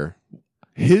layers here.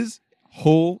 His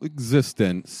whole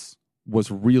existence was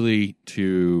really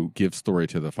to give story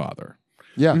to the father.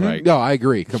 Yeah. Right? No, I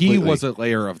agree completely. He was a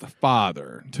layer of the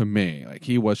father to me.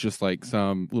 He was just like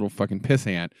some little fucking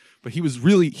pissant, but he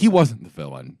wasn't the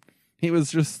villain. He was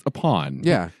just a pawn.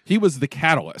 Yeah. He was the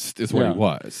catalyst is what he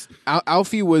was.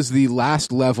 Alfie was the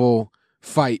last level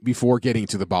fight before getting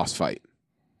to the boss fight.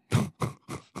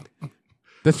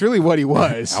 That's really what he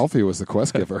was. Alfie was the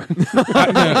quest giver. He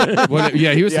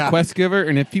was the quest giver,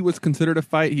 and if he was considered a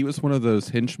fight, he was one of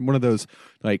those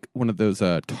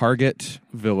target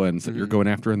villains that you're going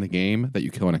after in the game that you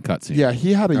kill in a cutscene. Yeah,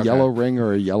 he had a yellow ring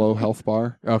or a yellow health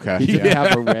bar. Okay, he didn't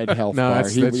have a red health bar.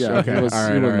 That's okay. All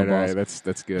right.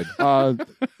 That's good.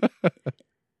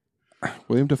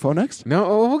 William Dafoe next?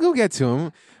 No, we'll go get to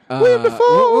him. William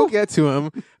Dafoe. We'll get to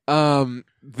him.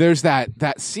 There's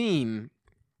that scene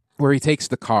where he takes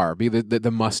the car,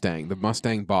 the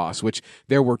Mustang boss, which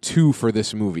there were two for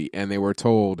this movie, and they were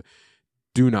told,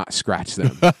 do not scratch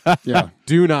them.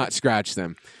 Do not scratch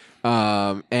them.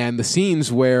 And the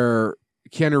scenes where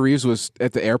Keanu Reeves was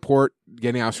at the airport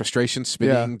getting out of frustration,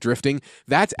 spinning, drifting,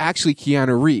 that's actually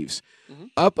Keanu Reeves.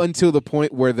 Up until the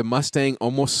point where the Mustang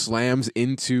almost slams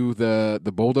into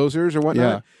the bulldozers or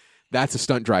whatnot, that's a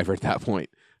stunt driver at that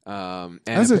point.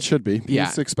 As it should be.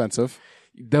 It's expensive.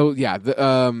 Though,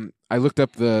 I looked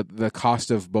up the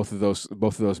cost of both of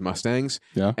those Mustangs,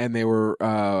 and they were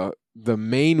the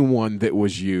main one that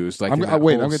was used. I'm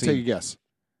going to take a guess.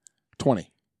 20.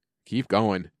 Keep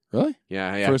going. Really?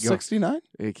 Yeah. For 69?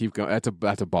 Keep going.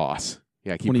 That's a boss.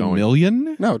 Yeah, keep 20 going.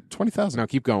 million? No, 20,000. No,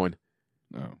 keep going.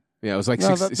 No. Yeah, it was like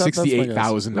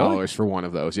 $68,000 for one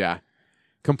of those. Yeah,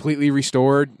 completely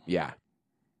restored. Yeah,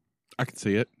 I could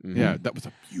see it. Mm-hmm. Yeah, that was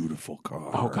a beautiful car.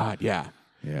 Oh God, yeah.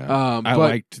 I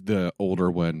liked the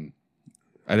older one.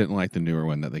 I didn't like the newer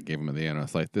one that they gave him at the end. I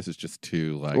was like, this is just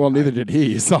too neither did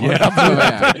he. So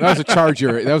that was a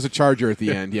Charger. That was a Charger at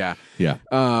the end. Yeah.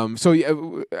 So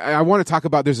I want to talk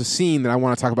about. There's a scene that I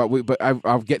want to talk about, but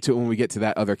I'll get to it when we get to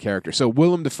that other character. So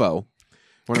Willem Dafoe.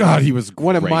 He was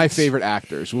one of my favorite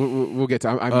actors. We'll get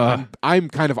to. I'm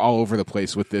kind of all over the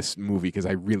place with this movie because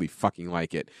I really fucking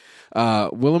like it.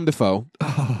 Willem Dafoe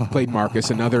played Marcus,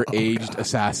 another aged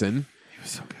assassin. He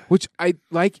was so good. Which I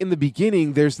like in the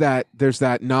beginning. There's that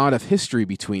nod of history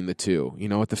between the two.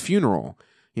 At the funeral.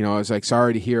 I was like,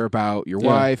 sorry to hear about your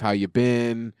wife. How you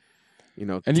been?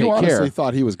 And take you honestly care.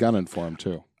 thought he was gunning for him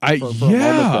too. For a moment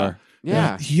there.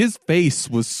 Yeah, his face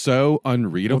was so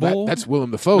unreadable. That's Willem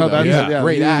Dafoe. No,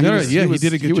 great actor. He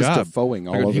did a good job. He was Dafoeing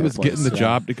all over He was the place. getting the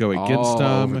job to go against all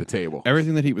over the table.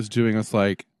 Everything that he was doing, I was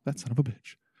like, that son of a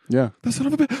bitch. Yeah. The son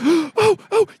of a bitch.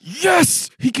 Oh, yes!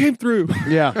 He came through.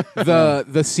 Yeah.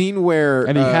 The scene where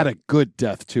And he had a good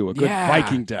death, too. A good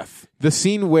Viking death. The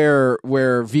scene where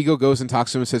Vigo goes and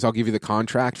talks to him and says, "I'll give you the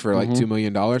contract for like $2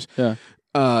 million." Yeah.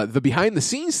 The behind the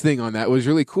scenes thing on that was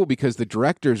really cool because the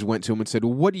directors went to him and said,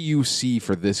 "What do you see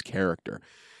for this character?"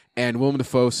 And Willem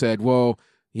Dafoe said, "Well,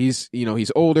 he's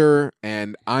older,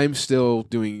 and I'm still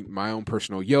doing my own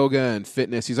personal yoga and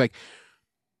fitness." He's like,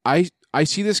 I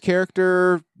see this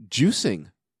character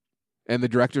juicing. And the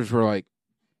directors were like,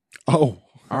 "Oh,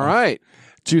 all right."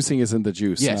 Juicing is in the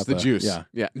juice. Yes, not the juice.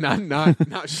 Yeah.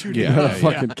 Not shooting. Yeah.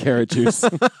 Fucking carrot juice.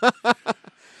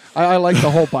 I like the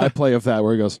whole byplay of that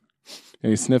where he goes and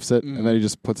he sniffs it and then he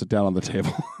just puts it down on the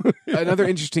table. Another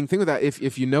interesting thing with that,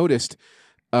 if you noticed,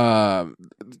 some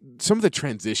of the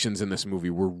transitions in this movie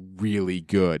were really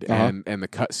good and the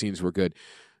cut scenes were good.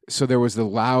 So there was the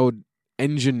loud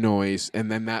engine noise,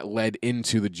 and then that led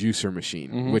into the juicer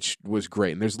machine, which was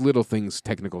great. And there's little things,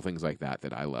 technical things like that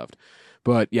I loved.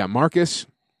 But yeah, Marcus,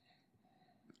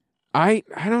 I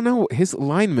don't know, his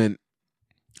alignment.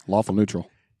 Lawful neutral.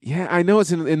 Yeah, I know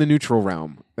it's in the neutral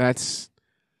realm. I'd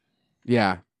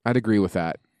agree with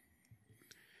that.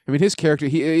 I mean, his character,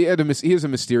 he is a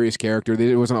mysterious character.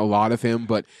 There wasn't a lot of him,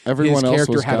 but Everyone his else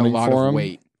character was had a gunning lot for of him.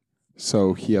 weight.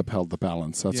 So he upheld the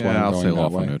balance. That's why I'm I'll going say that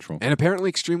lawful way. neutral. And apparently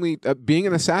extremely, being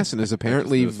an assassin is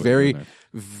apparently That's what very, I'm doing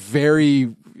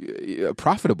very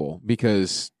profitable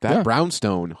because that Yeah.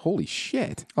 brownstone, holy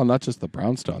shit. Oh, not just the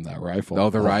brownstone, that rifle. Oh,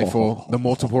 the rifle, the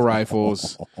multiple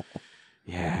rifles.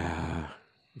 Yeah.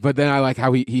 But then I like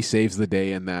how he saves the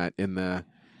day in the.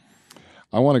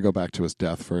 I want to go back to his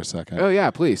death for a second. Oh yeah,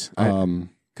 please.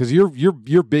 Because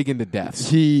you're big into deaths.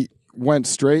 He went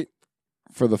straight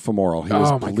for the femoral. He was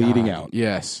my bleeding God. out.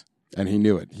 Yes. And he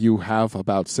knew it. You have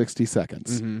about 60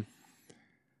 seconds. Mm-hmm.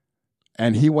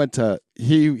 And he went to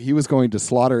he was going to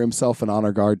slaughter himself in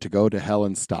honor guard to go to hell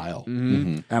in style.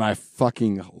 Mm-hmm. And I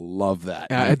fucking love that.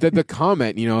 The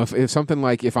comment, if something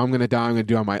like, if I'm going to die, I'm going to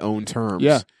do it on my own terms.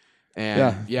 Yeah.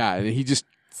 And and he just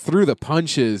threw the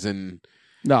punches and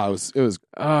No, it was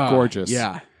gorgeous.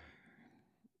 Yeah.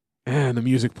 And the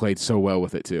music played so well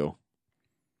with it too.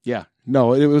 Yeah.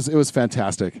 No, it was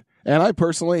fantastic. And I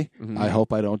personally, I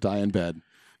hope I don't die in bed.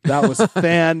 That was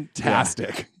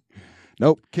fantastic.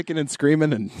 Nope, kicking and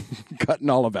screaming and cutting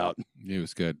all about. It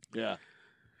was good. Yeah.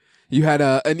 You had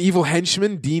an evil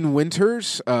henchman, Dean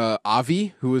Winters,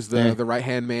 Avi, who was the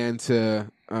right-hand man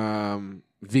to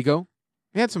Vigo.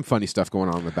 He had some funny stuff going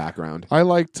on in the background. I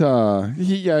liked,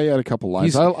 he had a couple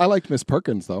lines. I liked Miss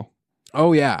Perkins, though.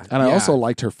 Oh, yeah. And I also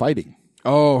liked her fighting.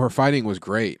 Oh, her fighting was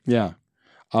great. Yeah.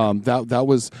 That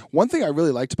was one thing I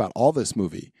really liked about all this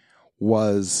movie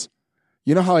was,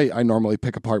 you know how I normally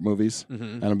pick apart movies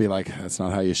and I'll be like, that's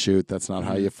not how you shoot. That's not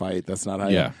how you fight. That's not how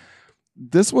you.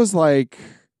 This was like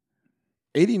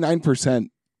 89%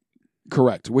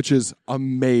 correct, which is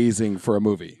amazing for a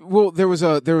movie. Well, there was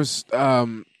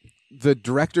the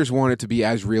directors wanted it to be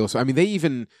as real. So, I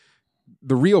mean,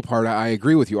 the real part, I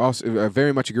agree with you. Also, I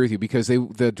very much agree with you because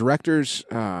the directors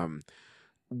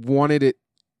wanted it.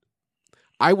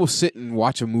 I will sit and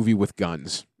watch a movie with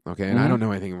guns, okay? And I don't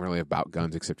know anything really about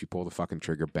guns except you pull the fucking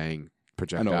trigger, bang,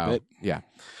 projectile. I know a bit. Yeah.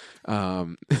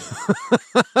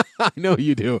 I know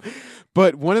you do.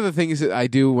 But one of the things that I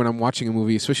do when I'm watching a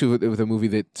movie, especially with a movie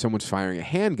that someone's firing a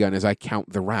handgun, is I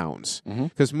count the rounds.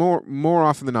 Because more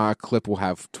often than not, a clip will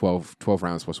have 12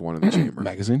 rounds plus one in the chamber.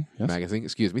 Magazine? Yes. Magazine,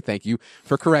 excuse me. Thank you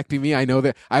for correcting me. I know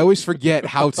that I always forget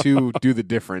how to do the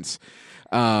difference.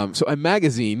 So a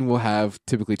magazine will have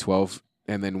typically 12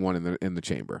 and then one in the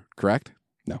chamber, correct?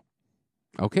 No.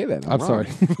 Okay, then. I'm wrong. sorry.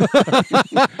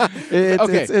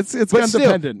 Okay. It's But gun still-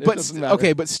 dependent. It But doesn't matter.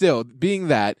 okay, but still, being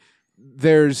that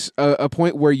there's a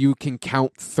point where you can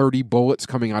count 30 bullets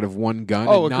coming out of one gun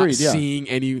Oh, and agreed, not yeah. seeing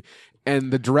any.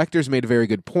 And the directors made a very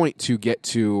good point to get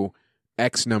to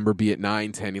X number, be it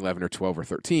 9, 10, 11, or 12, or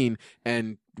 13,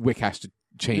 and Wick has to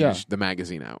change the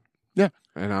magazine out. Yeah.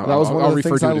 And That was one I'll of the refer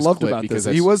things to I it as loved clip about because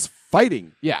this. He was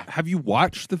fighting. Yeah. Have you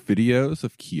watched the videos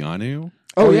of Keanu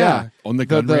Oh, yeah. on the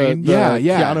gun range? Yeah.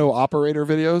 Keanu operator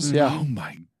videos. Yeah. Oh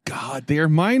my God, they are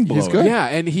mind blowing. He's good. Yeah,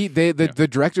 and the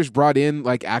directors brought in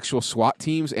like actual SWAT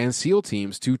teams and SEAL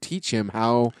teams to teach him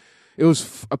how. It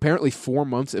was apparently 4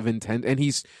 months of intent, and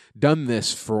he's done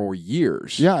this for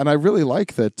years. Yeah, and I really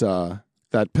like that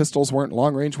that pistols weren't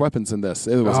long range weapons in this.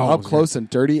 It was up close and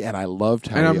dirty, and I loved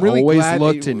how And I'm he really always glad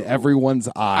looked in everyone's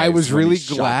eyes. I was when he really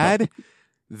shot glad them.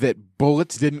 that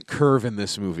bullets didn't curve in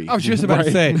this movie. I was just about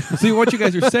to say. See, what you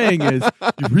guys are saying is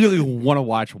you really want to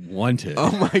watch Wanted.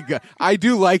 Oh my God. I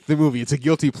do like the movie. It's a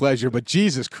guilty pleasure, but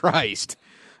Jesus Christ.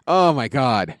 Oh my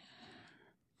God.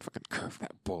 Fucking curve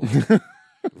that bullet.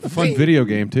 Fun video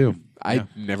game too. I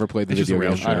never played the It's just a video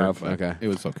rail game. shooter. I have. but Okay. It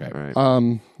was okay. All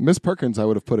right. Miss Perkins, I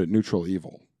would have put it neutral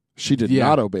evil. She did Yeah.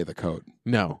 not obey the code.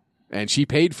 No. And she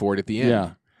paid for it at the end. Yeah.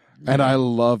 And I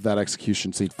love that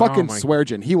execution scene. Fucking my-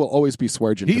 Sweargen. He will always be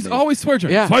Sweargen. He's to me. always Sweargen.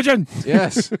 Yeah. Sweargen.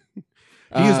 Yes.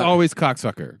 He is always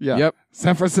cocksucker. Yeah. Yep.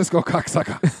 San Francisco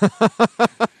cocksucker.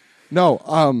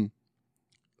 No,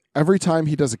 every time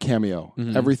he does a cameo,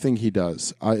 everything he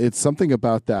does, it's something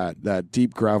about that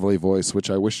deep gravelly voice, which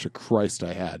I wish to Christ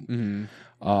I had.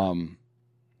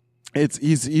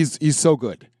 He's so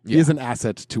good. He is an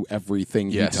asset to everything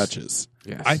Yes. he touches.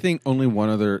 Yes. I think there's only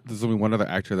one other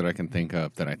actor that I can think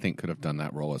of that I think could have done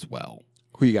that role as well.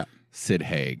 Who you got? Sid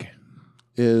Haig.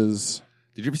 Is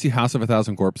Did you ever see House of a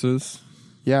Thousand Corpses?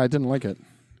 I didn't like it.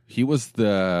 He was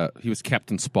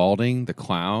Captain Spaulding, the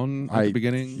clown at the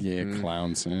beginning. Yeah,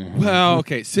 clowns. Well,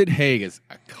 okay. Sid Haig is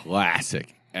a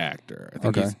classic actor. I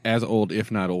think Okay. he's as old,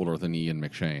 if not older, than Ian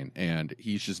McShane, and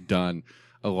he's just done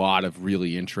a lot of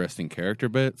really interesting character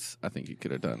bits. I think he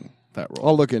could have done that role.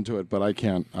 I'll look into it, but I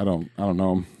can't. I don't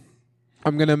know him.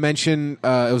 I'm going to mention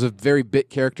it was a very bit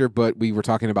character, but we were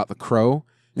talking about The Crow.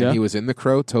 And Yeah. he was in The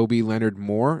Crow. Toby Leonard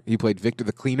Moore. He played Victor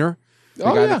the Cleaner. The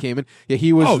Oh, guy yeah. that came in. Yeah,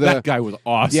 he was that guy was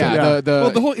awesome. Yeah,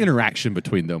 the whole interaction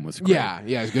between them was great. Yeah,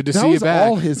 it's good to That see you was back.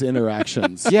 all his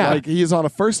interactions. Yeah. Like he's on a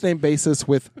first name basis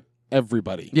with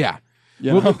everybody. Yeah.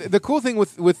 You Well, know? the cool thing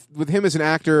with him as an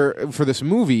actor for this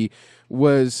movie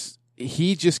was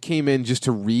he just came in just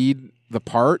to read the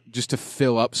part, just to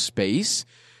fill up space,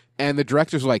 and the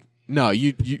director's like, "No,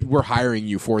 we're hiring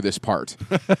you for this part."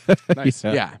 Nice.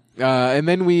 Yeah. And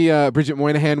then we Bridget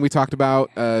Moynihan we talked about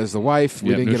as the wife. We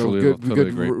Yeah, didn't get a Neutral good Evil,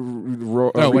 totally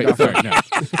good. Oh wait, sorry, no.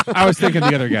 I was thinking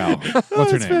the other gal.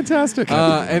 What's her name? Fantastic.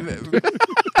 And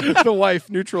The wife,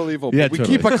 neutral evil. Yeah, we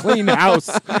totally. keep a clean house.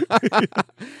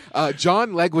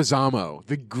 John Leguizamo,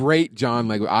 the great John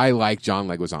Leguizamo. I like John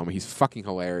Leguizamo. He's fucking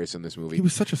hilarious in this movie. He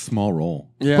was such a small role.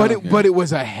 Yeah. but it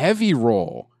was a heavy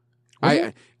role.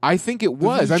 I think it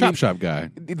was. The I chop mean, shop guy.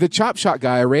 the chop shot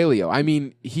guy Aurelio. I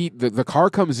mean, the car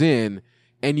comes in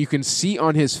and you can see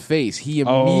on his face he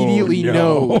immediately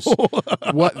knows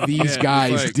what these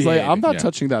guys like- did. Like, I'm not Yeah.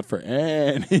 touching that for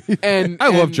any. and I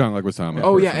love and- John Leguizamo.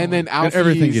 Oh yeah, personally. and then Alfie's,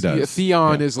 everything he does.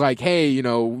 Theon is like, hey,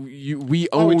 we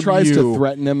own he tries you. to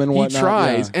threaten him and whatnot. He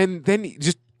tries, Yeah. and then he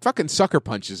just fucking sucker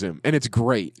punches him, and it's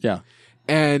great. Yeah.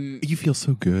 And You feel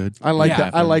so good. I like Yeah.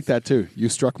 that. I like that too. You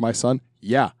struck my son.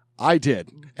 Yeah, I did.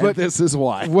 And But this is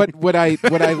why. what I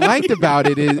liked about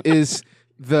it is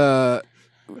the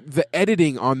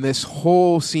editing on this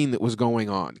whole scene that was going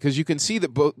on, because you can see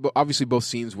that obviously both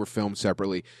scenes were filmed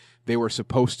separately. They were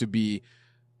supposed to be.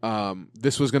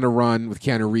 This was going to run with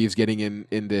Keanu Reeves getting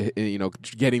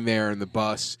getting there in the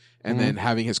bus and then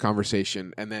having his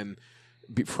conversation, and then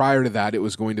prior to that, it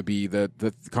was going to be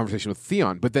the conversation with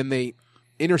Theon. But then they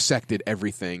intersected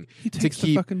everything He takes to the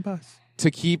keep fucking bus. to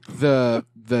keep the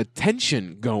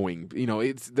tension going.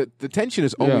 It's the tension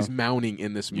is always mounting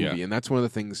in this movie, Yeah. and that's one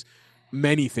of the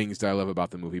many things that I love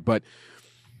about the movie. But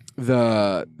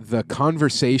the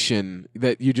conversation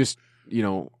that you just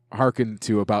hearken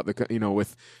to about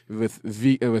with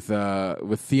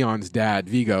Theon's dad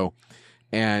Vigo,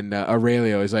 and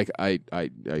Aurelio is like, I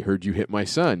heard you hit my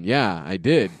son. Yeah, I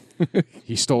did.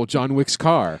 He stole John Wick's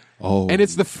car. Oh, And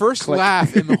it's the first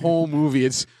laugh in the whole movie.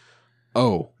 It's,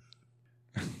 oh.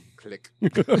 Click.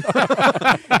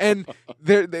 And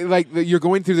you're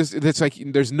going through this. It's like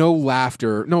there's no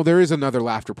laughter. No, there is another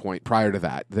laughter point prior to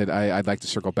that I'd like to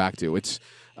circle back to. It's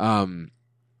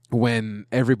when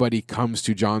everybody comes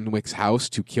to John Wick's house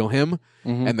to kill him,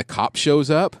 and the cop shows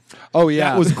up. Oh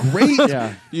yeah, that was great.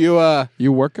 yeah.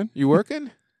 You working? You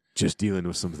working? Just dealing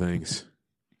with some things.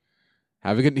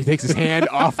 Have a good. He takes his hand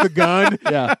off the gun.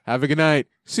 Yeah. Have a good night.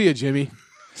 See ya, Jimmy.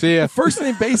 See ya. First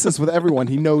name basis with everyone.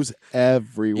 He knows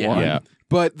everyone. Yeah.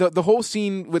 But the whole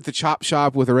scene with the chop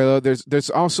shop with Aurelio, there's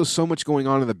also so much going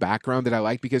on in the background that I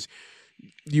like, because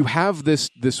you have this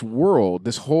world,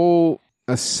 this whole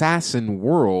assassin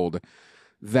world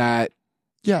that.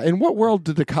 Yeah. In what world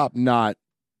did the cop not?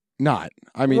 I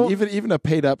mean, Well- even a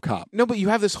paid up cop. No, but you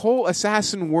have this whole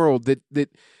assassin world that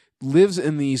lives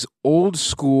in this old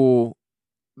school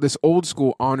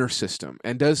honor system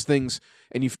and does things,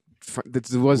 and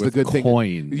this was With the good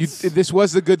coins. thing. This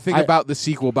was the good thing about the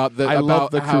sequel, about I love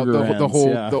the how the Krugerrands, whole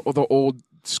yeah. the old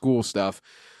school stuff.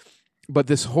 But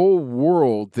this whole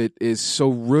world that is so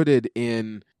rooted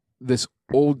in this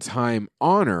old time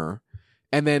honor,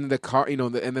 and then the car,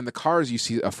 and then the cars. You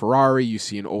see a Ferrari, you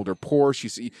see an older Porsche. You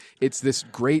see it's this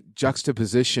great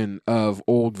juxtaposition of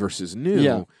old versus new.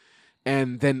 Yeah.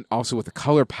 And then also with the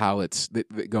color palettes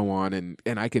that go on,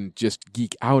 and I can just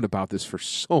geek out about this for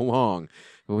so long,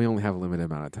 but we only have a limited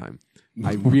amount of time.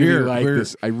 I really like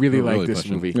this. I really like this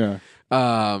pushing. movie. Yeah.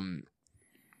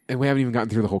 And we haven't even gotten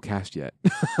through the whole cast yet.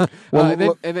 Well,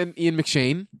 and then Ian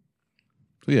McShane.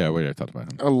 Yeah, we already talked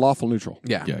about him. A lawful neutral.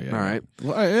 Yeah. Yeah. All right.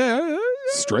 Well,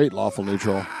 Straight lawful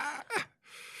neutral.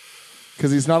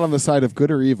 Because he's not on the side of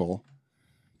good or evil.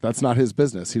 That's not his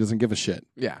business. He doesn't give a shit.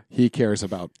 Yeah. He cares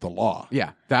about the law.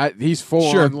 Yeah. That he's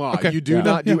full Sure. on law. Okay. You do Yeah.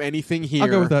 not do Yeah. anything here. I'll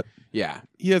go with that. Yeah.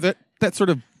 Yeah, that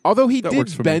sort of. Although he That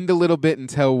works did for me. bend a little bit and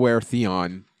tell where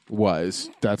Theon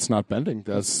was. That's not bending.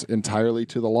 That's entirely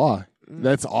to the law.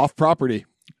 That's off property.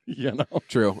 You know?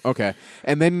 True. Okay.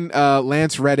 And then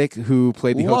Lance Reddick, who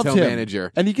played the Loved hotel him.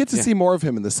 manager. And you get to see more of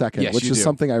him in the second, Yes, which you is do.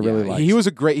 something I really like. He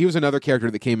was another character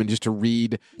that came in just to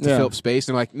read to Yeah. fill up space.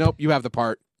 And they're like, nope, you have the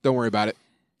part. Don't worry about it.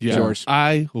 Yeah, Yours.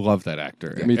 I love that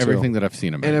actor. Me too. Everything that I've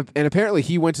seen him in. And apparently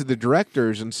he went to the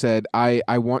directors and said, I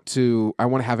want to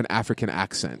have an African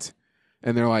accent.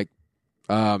 And they're like,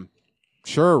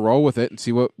 sure, roll with it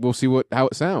and we'll see how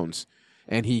it sounds.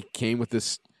 And he came with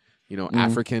this,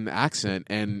 African accent,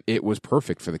 and it was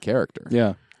perfect for the character.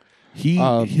 Yeah.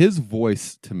 His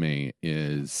voice to me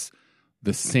is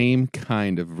the same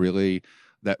kind of really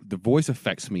that the voice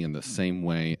affects me in the same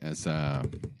way as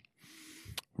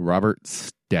Robert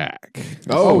Stack.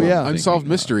 Oh, yeah. Unsolved Thinking,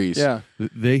 Mysteries. Yeah.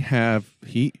 They have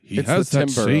he It's has the that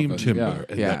timbre same of it, timbre yeah.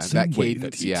 and Yeah, that same that way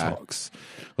cadence, that he yeah. talks.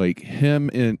 Like him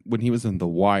when he was in The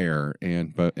Wire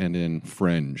and in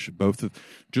Fringe, both of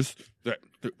just that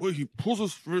way he pulls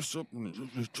his fist up and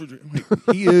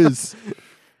like,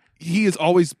 he is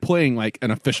always playing like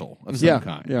an official of some Yeah,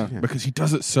 kind. yeah. Because he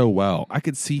does it so well. I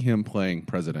could see him playing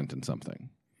president in something.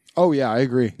 Oh, yeah, I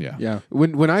agree. Yeah. Yeah.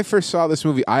 When I first saw this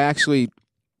movie, I actually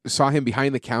saw him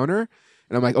behind the counter,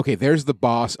 and I'm like, okay, there's the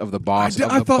boss of the boss of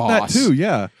the I thought boss. that too,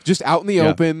 yeah. Just out in the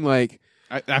open, like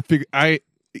I figured I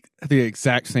had the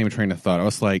exact same train of thought. I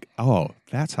was like, oh,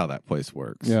 that's how that place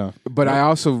works. Yeah. But I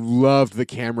also loved the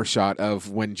camera shot of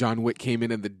when John Wick came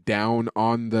in and the down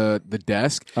on the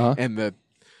desk and the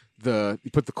you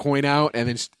put the coin out and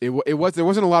then there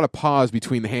wasn't a lot of pause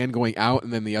between the hand going out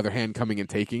and then the other hand coming and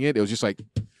taking it. It was just like,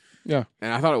 Yeah.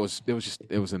 and I thought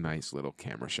it was a nice little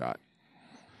camera shot.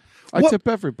 I tip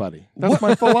everybody. That's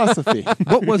my philosophy.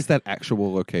 What was that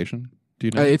actual location? Do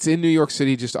you know? It's in New York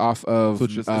City, just off of. So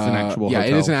it's an actual yeah,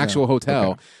 hotel? it is an actual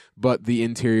hotel, Okay. but the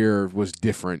interior was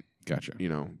different. Gotcha.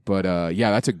 But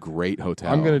yeah, that's a great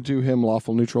hotel. I'm going to do him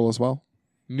lawful neutral as well.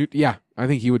 Yeah, I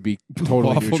think he would be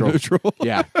totally Lawful neutral.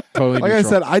 Yeah, totally. Like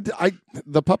neutral. I said,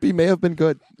 the puppy may have been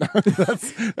good.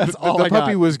 that's all the I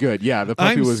puppy got. was good. Yeah, the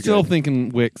puppy I'm was still good. thinking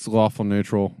Wick's lawful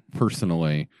neutral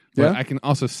personally, but Yeah? I can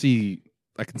also see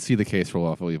the case for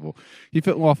lawful evil. He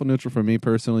fit lawful neutral for me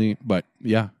personally, but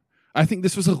yeah, I think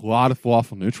this was a lot of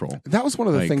lawful neutral. That was one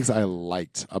of the Like- things I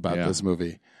liked about Yeah. this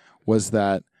movie was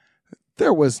that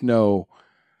there was no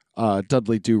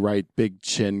Dudley Do Right, big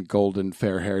chin, golden,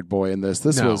 fair-haired boy in this.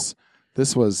 This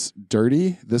was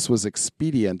dirty. This was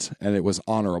expedient, and it was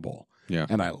honorable. Yeah.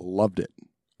 And I loved it.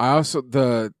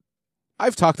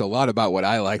 I've talked a lot about what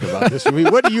I like about this movie.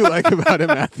 What do you like about it,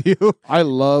 Matthew? I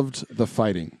loved the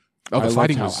fighting. Oh, the I loved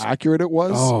fighting how was- accurate it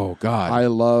was. Oh God, I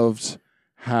loved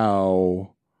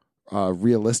how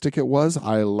realistic it was.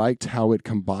 I liked how it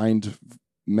combined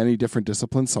many different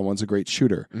disciplines. Someone's a great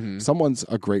shooter. Mm-hmm. Someone's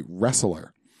a great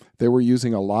wrestler. They were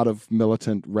using a lot of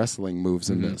militant wrestling moves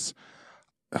in this.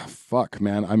 Fuck,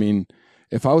 man. I mean,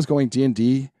 if I was going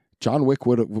D&D, John Wick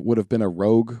would have been a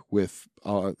rogue with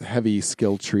a heavy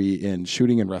skill tree in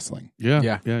shooting and wrestling.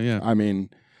 Yeah. I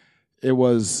mean, it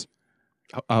was...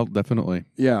 I'll definitely.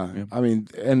 Yeah. I mean,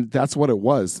 and that's what it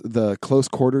was. The close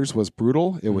quarters was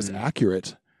brutal. It was Mm-hmm.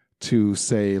 accurate to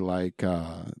say, like,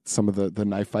 some of the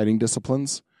knife fighting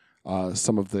disciplines,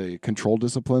 some of the control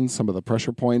disciplines, some of the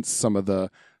pressure points, some of the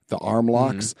arm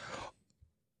locks.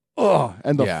 Oh,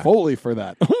 and the Yeah. Foley for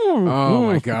that. oh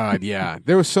my God, yeah.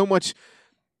 There was so much.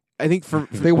 I think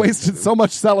They wasted so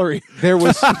much celery. there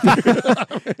was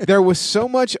so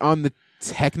much on the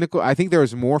technical. I think there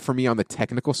was more for me on the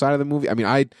technical side of the movie. I mean,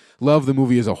 I love the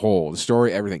movie as a whole, the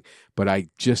story, everything, but I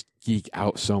just geek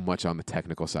out so much on the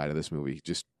technical side of this movie.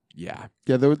 Just yeah.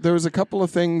 Yeah, there was a couple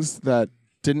of things that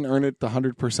didn't earn it the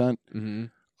 100%. Mm-hmm.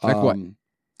 Like what?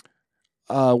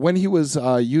 When he was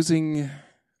using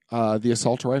the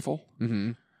assault rifle.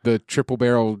 Mm-hmm. The triple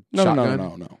barrel shotgun.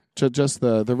 No. Just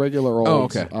the regular old. Oh,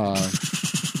 okay.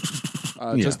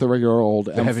 Just the regular old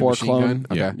The heavy M4 machine clone. gun?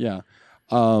 Okay. Yeah.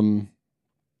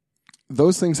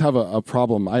 Those things have a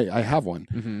problem. I have one.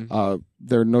 Mm-hmm.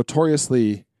 They're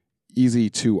notoriously easy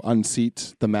to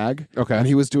unseat the mag. Okay. And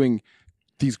he was doing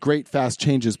these great fast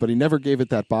changes, but he never gave it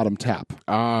that bottom tap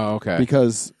Oh, okay.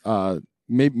 because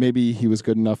maybe he was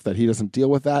good enough that he doesn't deal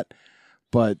with that.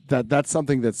 But that's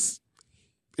something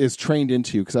is trained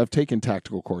into you because I've taken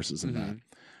tactical courses in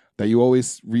that you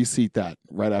always reseat that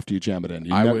right after you jam it in.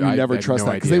 You never trust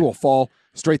that because they will fall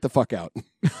straight the fuck out.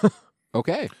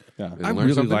 Okay. Yeah. I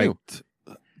really liked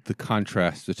the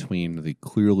contrast between the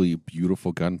clearly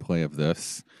beautiful gunplay of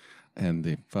this and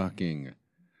the fucking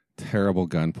terrible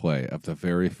gunplay of the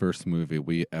very first movie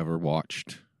we ever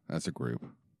watched as a group,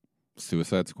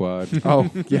 Suicide Squad. Oh,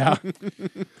 yeah.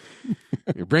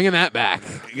 You're bringing that back.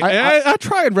 I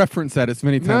try and reference that as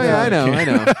many times. No, yeah, I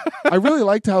know. I really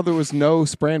liked how there was no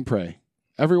spray and pray.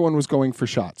 Everyone was going for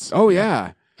shots. Oh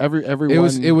yeah. Everyone.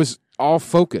 It was all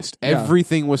focused. Yeah.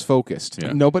 Everything was focused.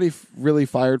 Yeah. Nobody really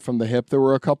fired from the hip. There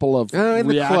were a couple of In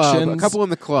the club. reactions. A couple in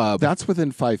the club. That's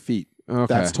within 5 feet. Okay.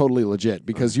 That's totally legit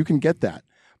because you can get that.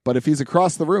 But if he's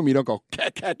across the room, you don't go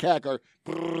cack, cack, cack, or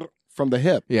brrr from the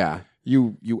hip. Yeah.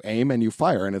 You aim and you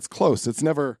fire, and it's close. It's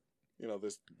never,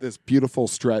 this beautiful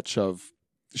stretch of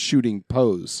shooting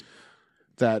pose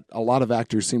that a lot of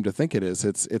actors seem to think it is.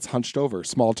 It's hunched over,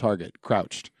 small target,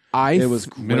 crouched. It was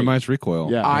great. Minimize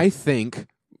recoil. Yeah. I think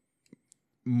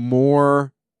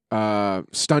more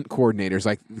stunt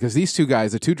coordinators, because these two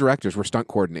guys, the two directors, were stunt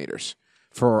coordinators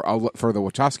for the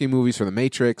Wachowski movies, for The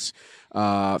Matrix,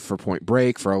 for Point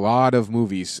Break, for a lot of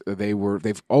movies.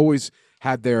 They've always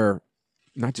had their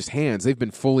not just hands; they've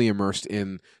been fully immersed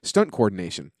in stunt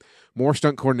coordination. More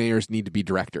stunt coordinators need to be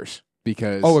directors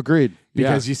because agreed.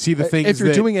 Because you see the things if you're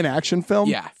that- doing an action film,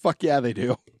 Yeah. fuck yeah, they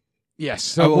do. Yes,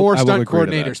 so more stunt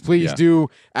coordinators, please do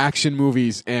action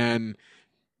movies and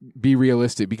be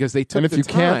realistic because they took And if the you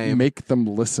time. can't make them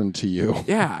listen to you,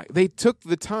 Yeah, they took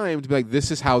the time to be like, this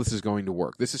is how this is going to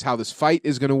work. This is how this fight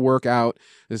is going to work out.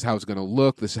 This is how it's going to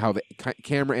look. This is how the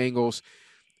camera angles.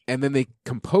 And then they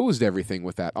composed everything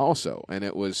with that also. And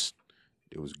it was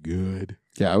good.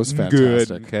 yeah, it was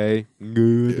fantastic. Okay.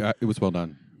 Good. Yeah, it was well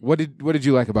done. What did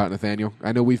you like about it, Nathaniel?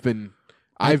 I know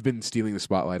I've been stealing the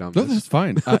spotlight on No, this. that's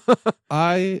fine.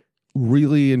 I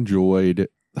really enjoyed.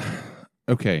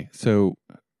 Okay, so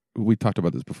we talked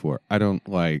about this before. I don't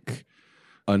like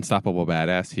unstoppable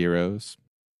badass heroes.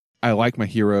 I like my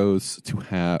heroes to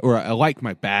have, or I like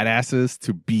my badasses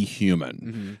to be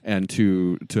human and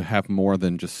to have more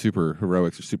than just super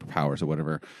heroics or superpowers or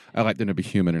whatever. I like them to be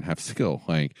human and have skill.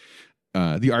 Like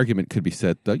the argument could be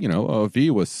said that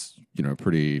V was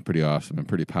pretty awesome and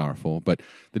pretty powerful, but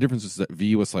the difference is that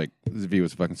V was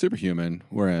fucking superhuman,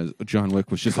 whereas John Wick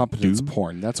was just Competence a dude.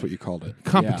 porn. That's what you called it.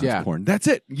 Competence Yeah. porn. That's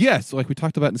it. Yes, like we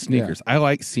talked about in Sneakers. I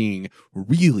like seeing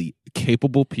really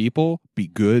capable people be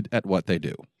good at what they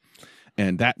do.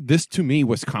 And this to me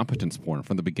was competence porn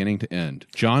from the beginning to end.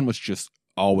 John was just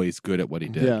always good at what he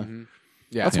did. Yeah.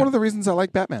 Yeah. That's one of the reasons I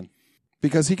like Batman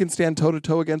because he can stand toe to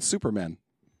toe against Superman,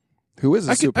 who is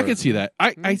a I can see that.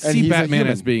 I see he's a Batman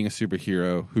human. as being a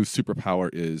superhero whose superpower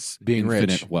is Being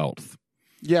infinite rich. wealth.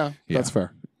 Yeah, that's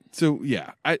fair. So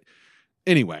yeah,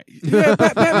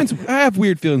 Batman's. I have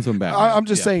weird feelings on Batman. I'm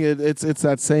just saying it's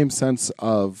that same sense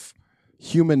of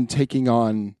human taking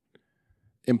on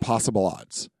impossible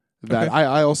odds that Okay.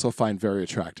 I also find very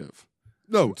attractive.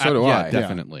 No, So do I.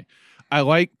 definitely. I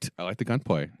liked the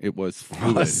gunplay. It was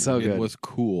fluid. That's so good. It was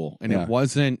cool, and Yeah. it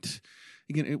wasn't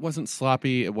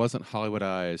sloppy. It wasn't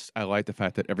Hollywoodized. I liked the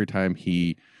fact that every time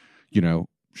he,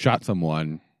 shot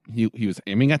someone, he was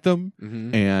aiming at them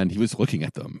and he was looking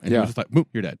at them, and he Yeah. was just like, "Boom,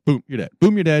 you're dead. Boom, you're dead.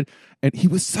 Boom, you're dead." And he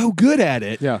was so good at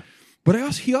it. Yeah. But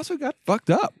he also got fucked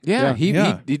up. Yeah,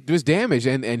 Yeah. he was damaged,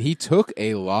 and he took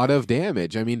a lot of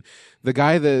damage. I mean, the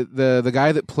guy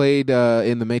that played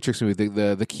in the Matrix movie,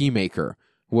 the Keymaker,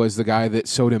 was the guy that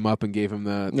sewed him up and gave him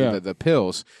the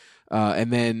pills.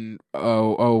 And then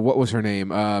what was her name?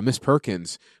 Miss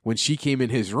Perkins. When she came in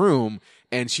his room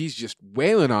and she's just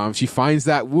wailing on him, she finds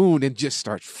that wound and just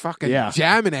starts fucking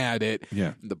jamming at it.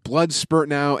 Yeah. The blood's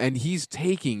spurting out, and he's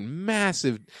taking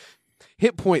massive.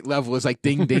 Hit point level is like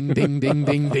ding, ding, ding, ding,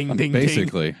 ding, ding, ding.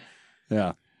 Basically.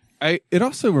 Yeah. It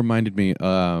also reminded me, in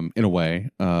a way,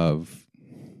 of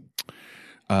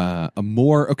a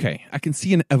more I can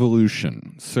see an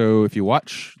evolution. So if you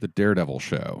watch the Daredevil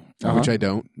show, Which I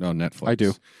don't. on Netflix, I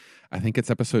do. I think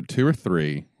it's episode 2 or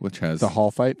 3, which has The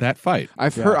hall fight. that fight.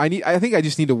 I've heard. I think I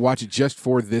just need to watch it just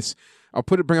for this. I'll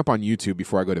bring up on YouTube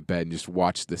before I go to bed and just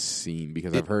watch this scene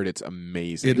because I've heard it's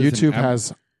amazing. It is YouTube an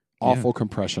has awful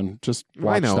compression. Just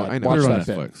watch I know. Put Watch it on that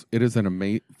bit. Netflix. It is an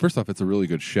amazing. First off, it's a really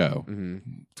good show.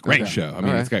 It's a great Okay. show. I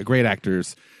mean, All it's got great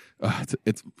actors.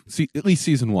 It's at least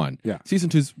season 1. Yeah. Season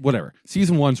 2's whatever.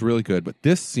 Season 1's really good, but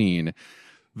this scene,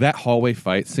 that hallway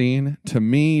fight scene, to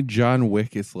me, John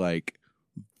Wick is like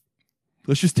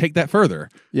let's just take that further.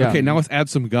 Yeah. Okay, now let's add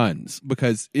some guns,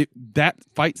 because that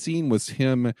fight scene was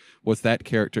that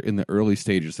character in the early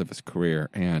stages of his career,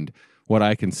 and what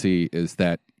I can see is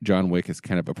that John Wick is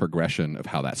kind of a progression of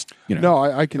how that's, No,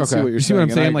 I can see what you're you see saying. what I'm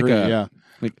and saying? I agree, Like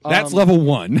like that's level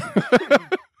 1.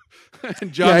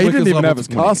 And John he Wick didn't is even level have his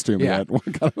 20. costume Yeah. yet. What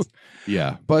kind of-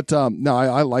 Yeah. But no,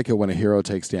 I like it when a hero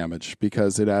takes damage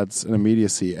because it adds an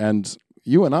immediacy. And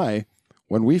you and I,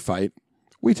 when we fight,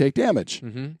 we take damage.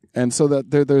 And so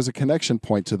that there's a connection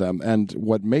point to them. And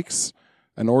what makes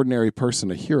an ordinary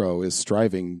person a hero is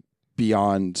striving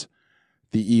beyond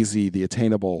the easy, the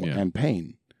attainable, and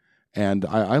pain. And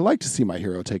I like to see my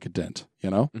hero take a dent,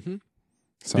 you know?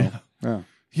 So, yeah.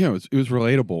 Yeah, it was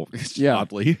relatable. Yeah.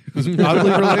 Oddly. It was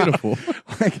oddly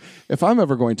relatable. Like, if I'm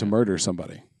ever going to murder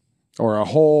somebody or a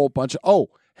whole bunch of, oh,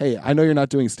 hey, I know you're not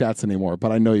doing stats anymore,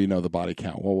 but I know you know the body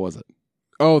count. What was it?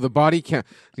 Oh, the body count.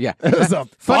 Yeah. was a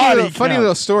funny body count.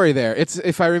 little story there. It's,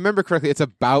 if I remember correctly, it's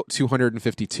about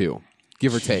 252,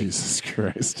 give or take. Jesus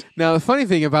Christ. Now, the funny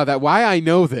thing about that, why I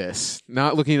know this,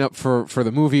 not looking up for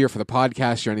the movie or for the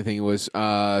podcast or anything, was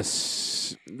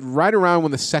right around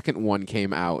when the second one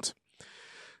came out.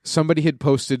 Somebody had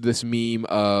posted this meme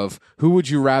of who would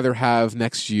you rather have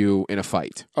next to you in a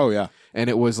fight? Oh, yeah. And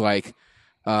it was like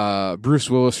Bruce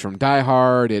Willis from Die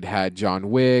Hard. It had John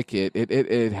Wick.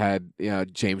 It had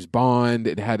James Bond.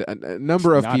 It had a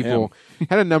number of Not people.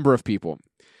 Had a number of people.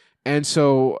 And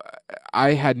so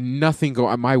I had nothing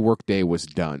go. My work day was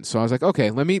done. So I was like,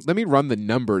 okay, let me run the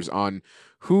numbers on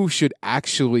who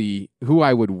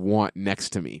I would want next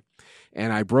to me.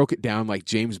 And I broke it down like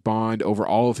James Bond over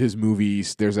all of his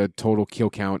movies. There's a total kill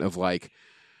count of like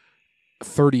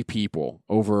 30 people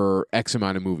over X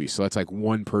amount of movies. So that's like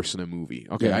one person a movie.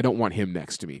 Okay, Yeah. I don't want him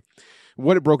next to me.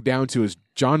 What it broke down to is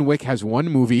John Wick has one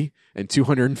movie and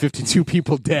 252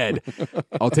 people dead.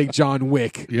 I'll take John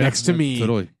Wick next to me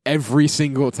totally. every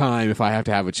single time if I have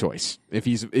to have a choice. If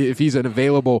he's an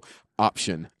available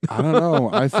option. I don't know.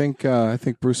 I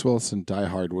think Bruce Willis in Die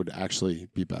Hard would actually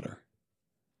be better.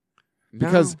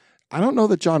 Because I don't know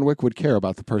that John Wick would care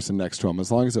about the person next to him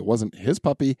as long as it wasn't his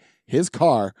puppy, his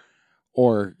car,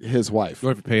 or his wife.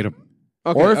 Or if you paid him.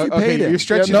 Or if you paid him. You're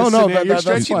stretching Yeah, no, you're that's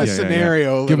stretching fine. the Yeah,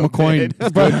 scenario. Give him a coin.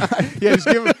 But Yeah, just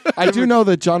give him. I do know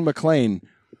that John McClane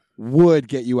would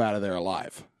get you out of there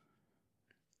alive.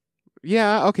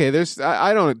 Yeah, okay.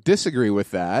 I don't disagree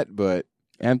with that, but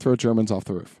And throw Germans off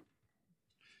the roof.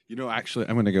 Actually,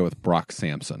 I'm going to go with Brock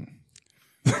Sampson.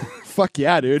 Fuck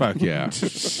yeah, dude. Fuck yeah.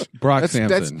 Brock that's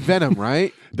Sampson. Venom,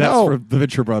 right? That's No. from the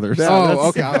Venture Brothers. Yeah, Oh, that's-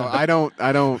 okay. I don't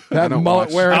That mullet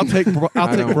watch. wearing- I'll take Brock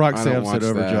I don't Sampson watch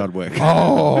over that. John Wick. I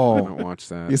Oh. don't watch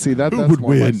that. You see, that's Who would more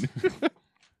win? like-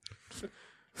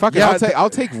 Fuck it. Yeah, I'll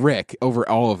take Rick over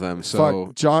all of them.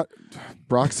 So Fuck,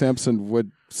 Brock Sampson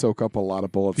would soak up a lot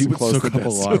of bullets He and would close soak the up a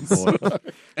lot of distance. bullets.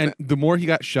 And the more he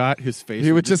got shot, his face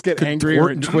He would just get angrier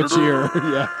and twitchier.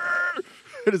 Yeah.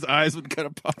 and his eyes would kind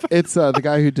of pop out. It's the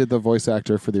guy who did the voice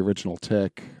actor for the original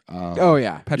Tick. oh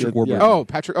yeah, Patrick Yeah, Warburton. yeah. Oh,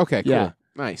 Patrick. Okay, cool. Yeah.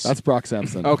 Nice. That's Brock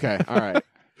Sampson. okay. All right.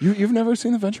 You've never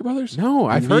seen the Venture Brothers? No,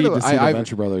 I've You heard need of to see the I've,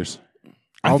 Venture Brothers.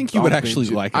 I think you would I'll actually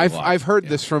binge it. like it a lot. I've heard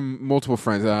Yeah. this from multiple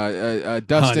friends. Dustin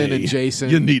Honey, and Jason.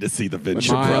 You need to see the and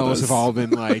Venture Miles Brothers. have all been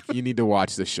like, you need to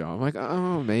watch this show. I'm like,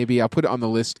 oh, maybe I'll put it on the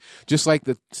list, just like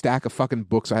the stack of fucking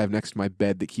books I have next to my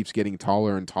bed that keeps getting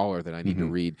taller and taller that I need to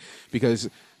read, because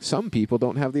some people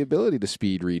don't have the ability to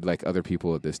speed read like other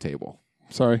people at this table.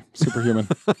 Sorry, superhuman.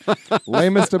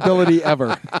 Lamest ability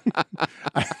ever.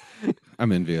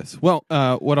 I'm envious. Well,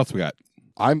 what else we got?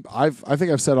 I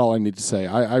think I've said all I need to say.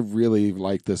 I really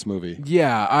like this movie.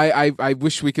 Yeah, I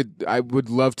wish we could. I would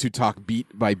love to talk beat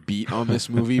by beat on this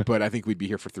movie, but I think we'd be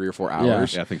here for 3 or 4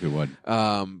 hours. Yeah, I think we would.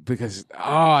 Because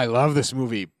I love this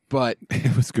movie, but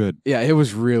It was good. yeah, it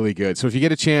was really good. So if you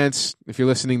get a chance, if you're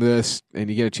listening to this and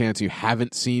you get a chance, you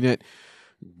haven't seen it,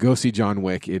 go see John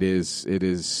Wick.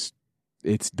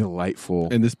 It's delightful.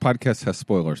 And this podcast has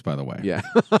spoilers, by the way. Yeah.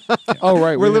 Oh,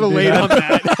 right. We're a little didn't do late on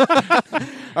that.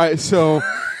 All right, so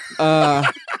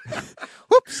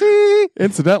whoopsie.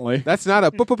 Incidentally. That's not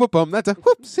a bum. That's a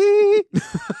whoopsie.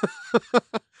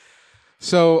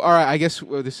 So, all right, I guess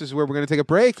this is where we're going to take a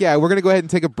break. Yeah, we're going to go ahead and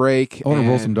take a break. I want to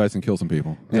roll and- some dice and kill some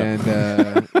people. and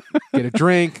get a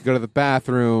drink, go to the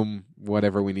bathroom,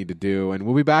 whatever we need to do, and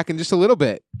we'll be back in just a little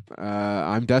bit.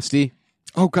 I'm Dusty.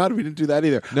 Oh, God, we didn't do that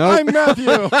either. No. I'm Matthew.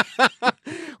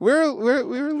 We were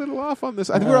a little off on this.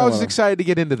 I think we're all just excited to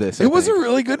get into this. I It was a think.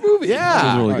 really good movie. It was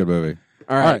Yeah. a really good movie.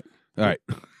 All All right. right. All right.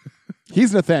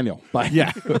 He's Nathaniel. Bye.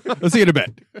 Yeah. Let's see you in a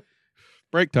bit.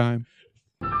 Break time.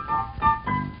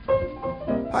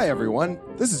 Hi, everyone.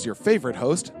 This is your favorite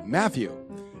host, Matthew.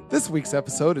 This week's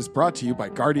episode is brought to you by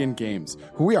Guardian Games,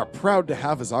 who we are proud to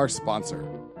have as our sponsor.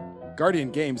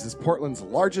 Guardian Games is Portland's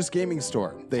largest gaming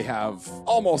store. They have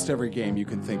almost every game you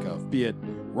can think of, be it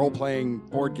role-playing,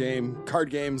 board game, card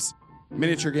games,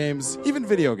 miniature games, even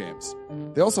video games.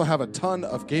 They also have a ton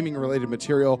of gaming-related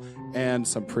material and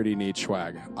some pretty neat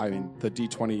swag. I mean, the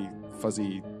D20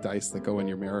 fuzzy dice that go in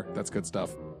your mirror, that's good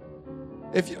stuff.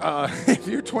 If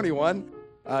you're 21,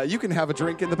 you can have a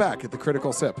drink in the back at the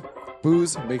Critical Sip.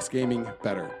 Booze makes gaming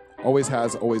better. Always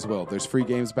has, always will. There's free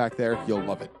games back there. You'll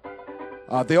love it.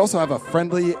 They also have a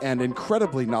friendly and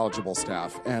incredibly knowledgeable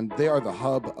staff, and they are the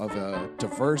hub of a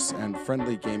diverse and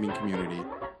friendly gaming community.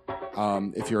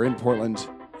 If you're in Portland,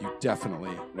 you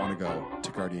definitely want to go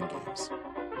to Guardian Games.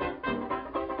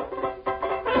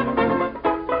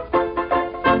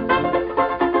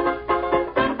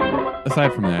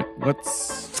 Aside from that,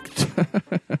 let's...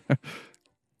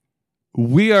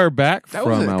 We are back That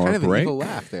from was our kind of an break. evil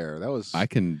laugh there. That was. I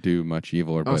can do much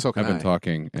eviler, but so can I've been I.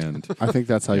 talking, and I think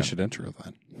that's how you should enter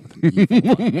that.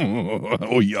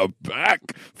 we are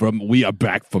back from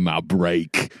our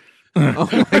break.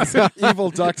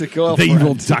 Evil Dr. Girlfriend. The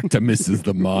evil doctor misses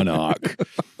the monarch.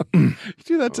 You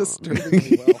do that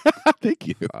disturbingly well. Thank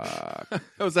you. That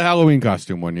was a Halloween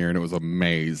costume one year, and it was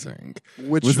amazing.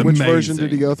 Which was version did amazing.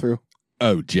 he go through?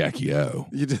 Oh, Jackie O.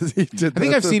 You did I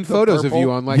think I've seen photos of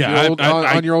you on like Yeah, your old,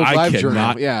 on your old live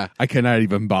journal. Yeah. I cannot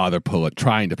even bother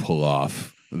trying to pull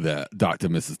off the Dr.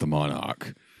 Mrs. the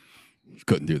Monarch.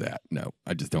 Couldn't do that. No,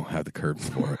 I just don't have the curves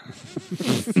for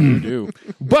it. You do.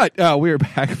 But we are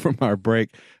back from our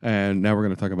break, and now we're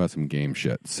going to talk about some game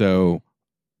shit. So,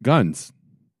 guns.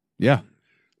 Yeah,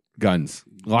 guns.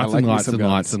 Lots like and me lots some and guns.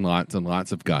 lots and lots and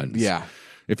lots of guns. Yeah.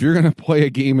 If you're going to play a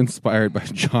game inspired by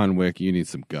John Wick, you need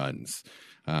some guns.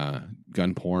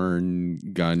 Gun porn,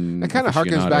 gun. That kind of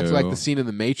harkens back to like the aficionado. scene in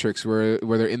The Matrix where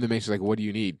they're in the Matrix, like, what do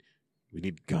you need? We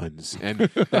need guns. And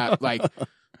that like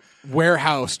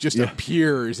warehouse just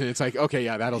appears, and it's like, okay,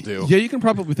 yeah, that'll do. Yeah, you can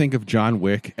probably think of John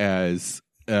Wick as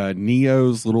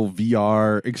Neo's little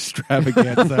VR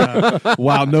extravaganza.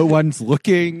 While no one's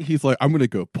looking, he's like, I'm going to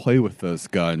go play with those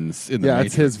guns in the Yeah,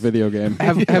 Matrix. it's his video game.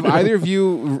 Have either of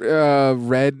you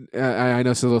read? I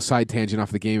know it's a little side tangent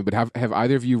off the game, but have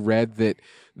either of you read that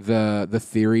the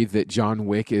theory that John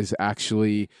Wick is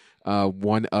actually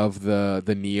one of the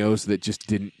Neos that just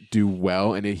didn't do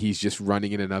well, and he's just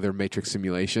running in another Matrix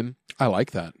simulation? I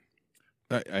like that.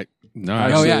 No, I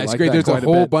Oh actually yeah, it's like great. that There's a quite a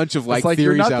whole bit. bunch of like It's like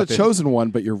theories you're not out the there. chosen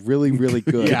one, but you're really, really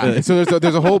good. Yeah, so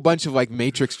there's a whole bunch of like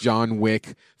Matrix John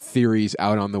Wick theories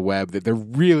out on the web that they're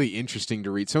really interesting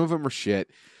to read. Some of them are shit,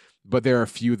 but there are a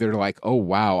few that are like, oh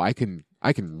wow, I can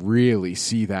really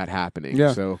see that happening.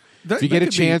 Yeah. So That- if you get that a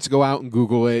could be- chance, go out and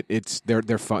Google it. They're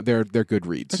fun. They're good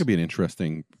reads. That could be an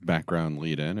interesting background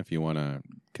lead in if you want to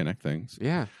connect things.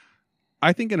 Yeah.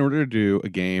 I think in order to do a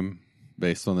game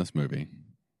based on this movie,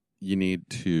 you need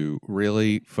to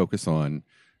really focus on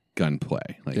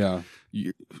gunplay. Like Yeah.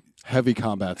 you, Heavy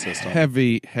combat system.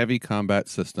 heavy combat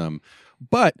system.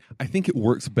 But I think it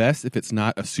works best if it's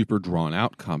not a super drawn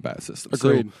out combat system.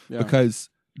 Agreed. So, Yeah.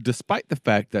 because despite the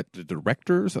fact that the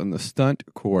directors and the stunt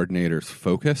coordinators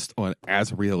focused on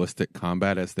as realistic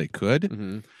combat as they could,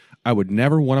 Mm-hmm. I would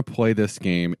never want to play this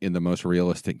game in the most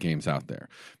realistic games out there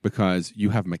because you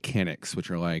have mechanics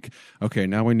which are like, okay,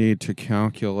 now we need to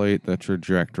calculate the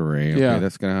trajectory. Okay, Yeah.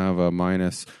 that's going to have a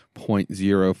minus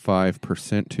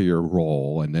 0.05% to your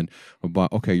roll. And then,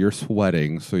 okay, you're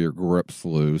sweating, so your grip's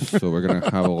loose. So we're going to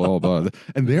have a little bit.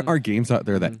 And there are games out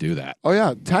there that do that. Oh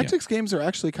yeah, tactics games are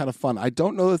actually kind of fun. I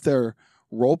don't know that they're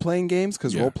role-playing games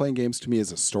because Yeah. role-playing games to me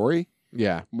is a story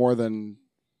Yeah. more than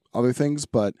other things,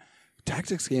 but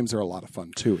tactics games are a lot of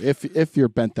fun too if you're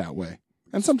bent that way.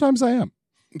 And sometimes I am.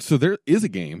 So there is a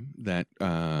game that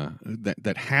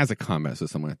that has a combat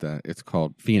system like that. It's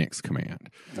called Phoenix Command.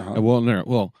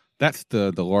 Well, that's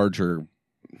the larger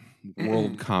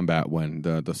world combat one.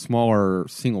 The smaller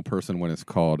single person one is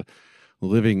called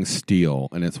Living Steel,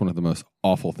 and it's one of the most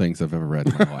awful things I've ever read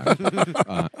in my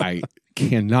life. I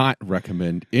cannot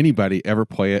recommend anybody ever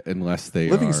play it unless they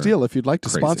Living are Steel, if you'd like to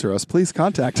crazy. sponsor us, please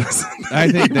contact us.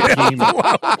 I think that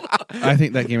game. I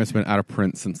think that game has been out of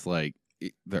print since like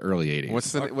the early '80s.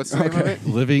 What's the name of it?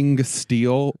 Living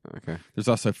Steel? Okay. There's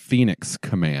also Phoenix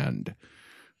Command.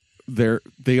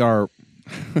 They are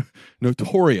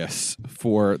notorious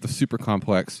for the super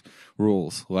complex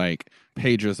rules, like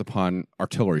pages upon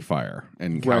artillery fire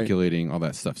and Right. calculating all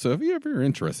that stuff. So if you're ever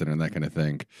interested in that kind of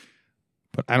thing,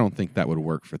 but I don't think that would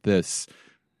work for this.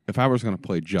 if I was going to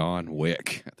play John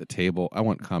Wick at the table, I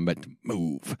want combat to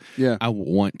move. Yeah. I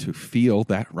want to feel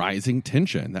that rising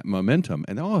tension, that momentum,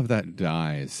 and all of that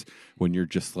dies when you're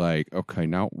just like, okay,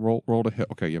 now roll to hit.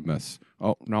 Okay, you miss.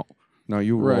 Oh no,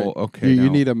 you roll. Okay, you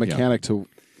now, need a mechanic to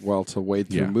wade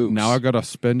through moves. Now I got to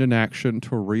spend an action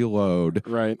to reload.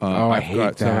 Right. I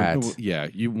hate that. Yeah,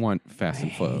 you want fast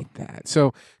and flow. That.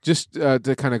 So just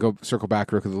to kind of circle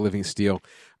back, Rook of the Living Steel,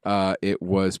 it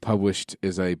was published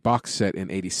as a box set in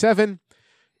 87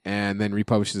 and then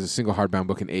republished as a single hardbound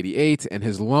book in 88 and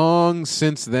has long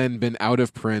since then been out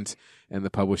of print and the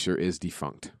publisher is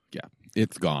defunct. Yeah,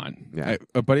 it's gone. Yeah.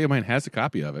 A buddy of mine has a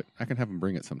copy of it. I can have him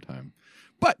bring it sometime.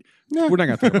 But we're not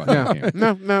going to talk about that.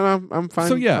 Yeah. No, I'm fine.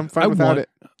 So yeah, I'm fine without it.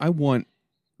 I want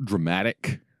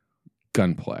dramatic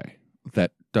gunplay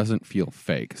that doesn't feel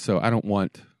fake. So I don't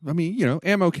want. I mean,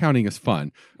 ammo counting is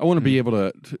fun. I want to be able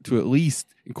to at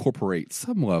least incorporate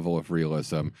some level of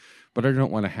realism, but I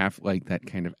don't want to have like that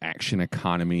kind of action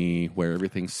economy where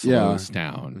everything slows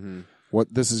down. Mm-hmm.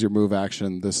 This is your move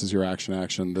action. This is your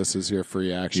action. This is your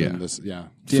free action. Yeah.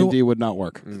 D&D would not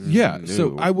work. Yeah. No.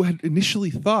 So I had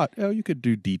initially thought, you could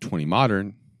do D20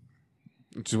 Modern.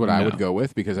 Which is what I would go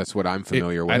with because that's what I'm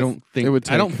familiar with. I don't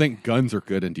think guns are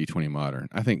good in D20 Modern.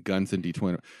 I think guns in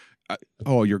D20.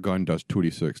 Your gun does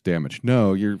 2d6 damage.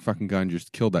 No, your fucking gun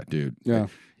just killed that dude. Yeah.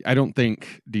 I don't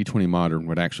think D20 Modern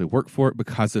would actually work for it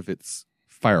because of its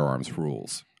firearms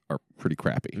rules are pretty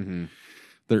crappy. Mm-hmm.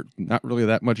 They're not really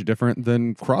that much different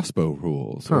than crossbow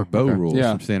rules or bow rules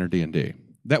from standard D&D.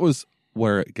 That was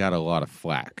where it got a lot of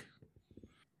flack.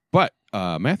 But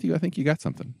Matthew, I think you got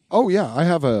something. Oh yeah, I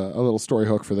have a little story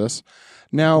hook for this.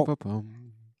 Now,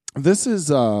 this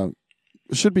is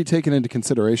should be taken into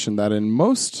consideration that in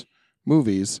most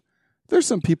movies, there's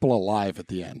some people alive at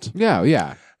the end.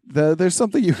 Yeah. There's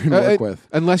something you can work with,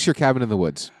 unless you're Cabin in the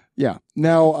Woods. Yeah.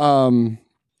 Now,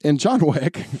 in John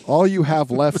Wick, all you have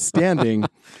left standing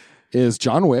is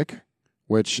John Wick,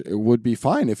 which would be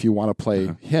fine if you want to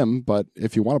play him, but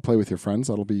if you want to play with your friends,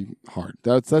 that'll be hard.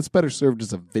 That's better served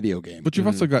as a video game. But you've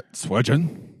also got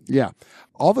Swedgen. Yeah.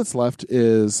 All that's left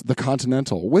is the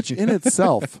Continental, which in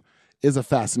itself is a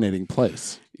fascinating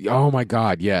place. Oh my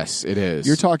God, yes, it is.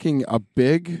 You're talking a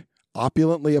big,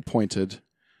 opulently appointed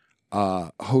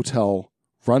hotel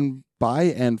run by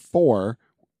and for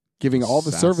giving all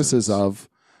the services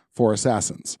for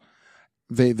assassins.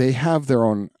 They have their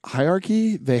own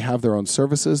hierarchy, they have their own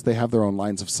services, they have their own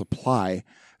lines of supply.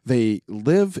 They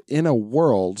live in a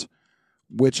world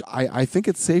which I think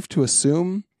it's safe to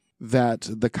assume that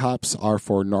the cops are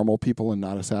for normal people and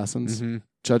not assassins,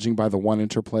 judging by the one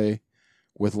interplay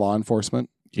with law enforcement.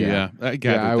 Yeah, I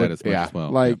gathered that as much as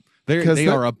well. Like, they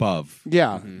are above.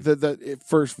 Yeah,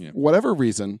 for whatever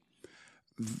reason,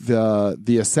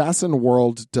 the assassin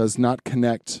world does not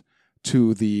connect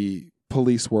to the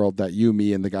police world that you,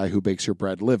 me, and the guy who bakes your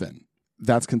bread live in.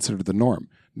 That's considered the norm.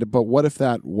 But what if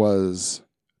that was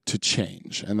to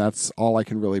change? And that's all I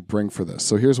can really bring for this.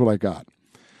 So here's what I got.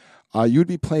 You'd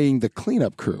be playing the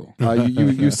cleanup crew.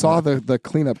 You saw the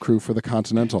cleanup crew for the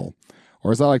Continental,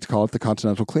 or as I like to call it, the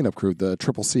Continental Cleanup Crew, the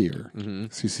Triple C or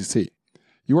CCC.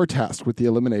 You are tasked with the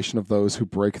elimination of those who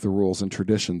break the rules and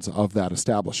traditions of that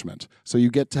establishment. So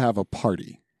you get to have a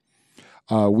party.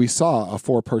 We saw a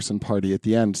 4-person party at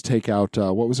the end take out,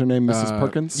 what was her name, Mrs.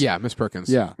 Perkins? Yeah, Miss Perkins.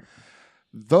 Yeah.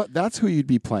 That's who you'd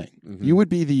be playing. You would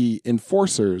be the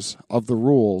enforcers of the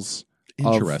rules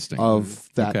of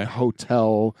that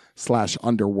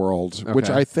hotel/underworld, which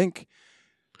I think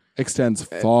extends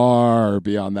far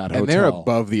beyond that hotel. And they're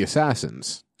above the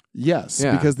assassins. Yes,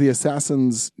 because the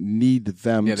assassins need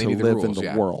them to live in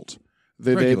the world.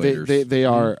 They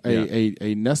are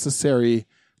a necessary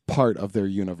part of their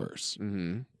universe.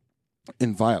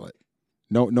 Inviolate.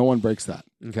 No one breaks that.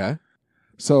 Okay.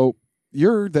 So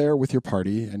you're there with your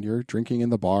party and you're drinking in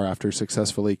the bar after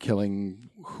successfully killing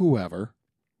whoever,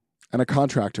 and a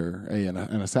contractor,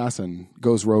 an assassin,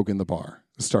 goes rogue in the bar,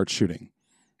 starts shooting.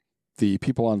 The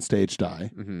people on stage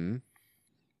die.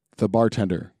 The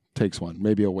bartender takes one,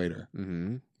 maybe a waiter,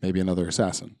 maybe another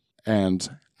assassin. And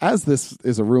as this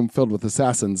is a room filled with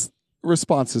assassins,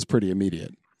 response is pretty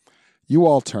immediate. You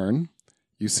all turn,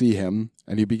 you see him,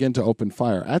 and you begin to open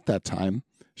fire. At that time,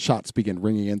 shots begin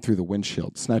ringing in through the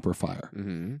windshield, sniper fire.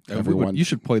 Everyone, you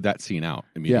should play that scene out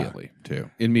immediately, too.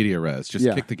 In media res. Just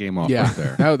kick the game off right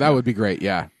there. That would be great,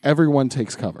 yeah. Everyone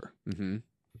takes cover.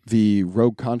 The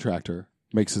rogue contractor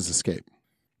makes his escape.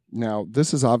 Now,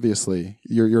 this is obviously,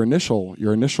 your initial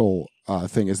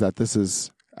thing is that this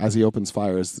is, as he opens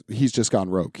fire, he's just gone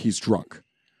rogue. He's drunk.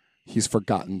 He's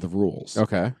forgotten the rules.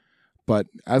 Okay. But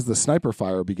as the sniper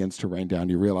fire begins to rain down,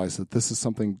 you realize that this is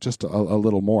something just a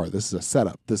little more. This is a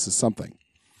setup. This is something.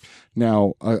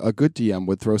 Now, a good DM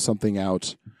would throw something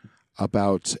out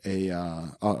about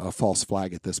a false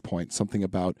flag at this point, something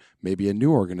about maybe a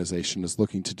new organization is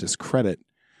looking to discredit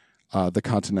the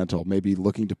Continental, maybe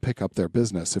looking to pick up their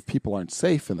business. If people aren't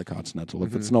safe in the Continental,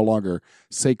 if it's no longer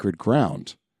sacred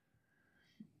ground,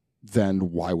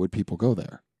 then why would people go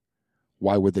there?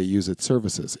 Why would they use its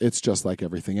services? It's just like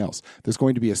everything else. There's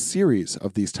going to be a series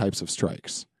of these types of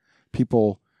strikes.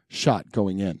 People shot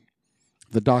going in.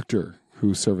 The doctor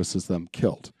who services them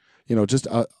killed. Just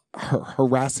a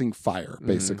harassing fire,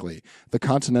 basically. The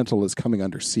Continental is coming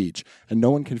under siege, and no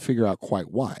one can figure out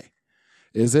quite why.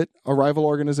 Is it a rival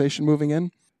organization moving in?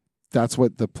 That's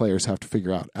what the players have to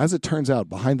figure out. As it turns out,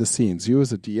 behind the scenes, you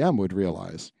as a DM would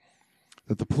realize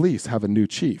that the police have a new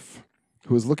chief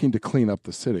who is looking to clean up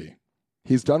the city.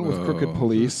 He's done with crooked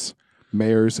police,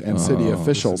 mayors, and city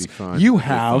officials. You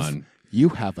have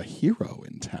a hero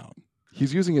in town.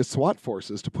 He's using his SWAT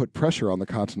forces to put pressure on the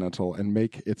Continental and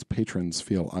make its patrons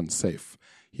feel unsafe.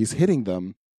 He's hitting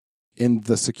them in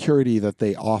the security that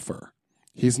they offer.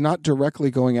 He's not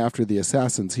directly going after the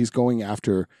assassins. He's going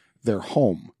after their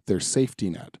home, their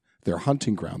safety net, their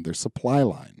hunting ground, their supply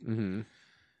line. Mm-hmm.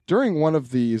 During one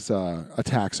of these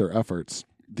attacks or efforts,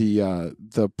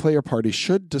 the player party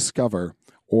should discover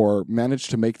or manage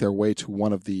to make their way to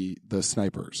one of the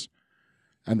snipers.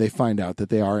 And they find out that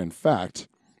they are, in fact,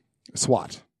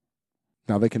 SWAT.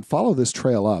 Now, they can follow this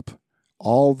trail up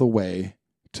all the way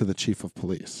to the chief of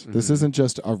police. Mm-hmm. This isn't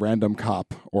just a random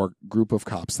cop or group of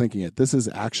cops thinking it. This is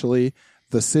actually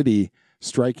the city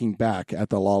striking back at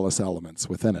the lawless elements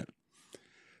within it.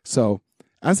 So,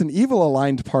 as an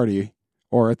evil-aligned party,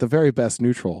 or at the very best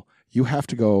neutral, you have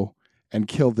to go and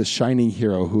kill this shining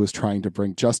hero who is trying to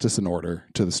bring justice and order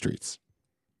to the streets.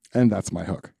 And that's my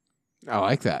hook. I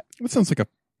like that. It sounds like a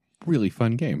really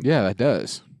fun game. Yeah, that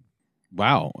does.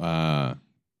 Wow.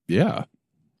 Yeah.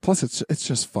 Plus, it's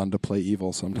just fun to play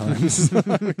evil sometimes.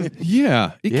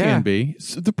 Yeah, it can be.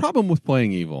 So the problem with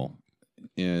playing evil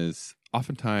is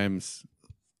oftentimes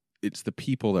it's the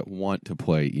people that want to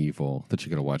play evil that you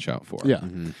got to watch out for. Yeah.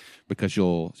 Mm-hmm. Because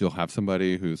you'll have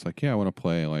somebody who's like, yeah, I want to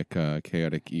play like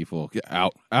chaotic evil. Get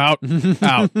out.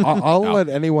 I'll let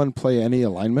anyone play any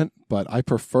alignment, but I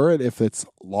prefer it if it's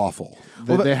lawful.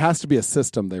 There has to be a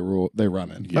system they run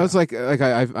in. Yeah. That was like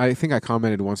I think I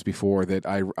commented once before that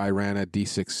I ran a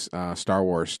D6 Star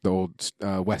Wars, the old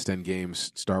West End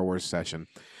Games Star Wars session,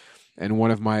 and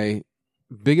one of my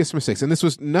biggest mistakes, and this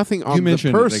was nothing on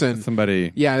the person. Like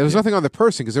somebody, there was nothing on the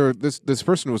person because this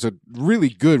person was a really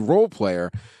good role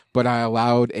player, but I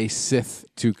allowed a Sith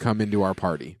to come into our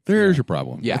party. There's your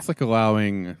problem. Yeah, it's like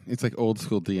old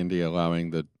school D&D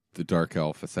allowing the Dark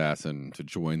Elf assassin to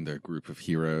join the group of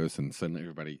heroes, and suddenly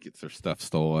everybody gets their stuff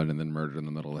stolen and then murdered in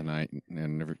the middle of the night,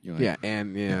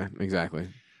 exactly.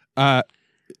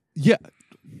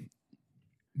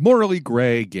 Morally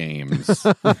gray games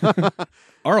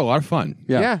are a lot of fun.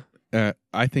 Yeah.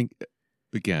 I think,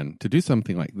 again, to do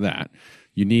something like that,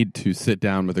 you need to sit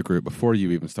down with a group before you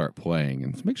even start playing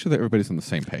and make sure that everybody's on the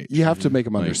same page. You have to make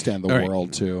them understand the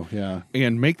world, too. Yeah.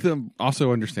 And make them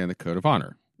also understand the code of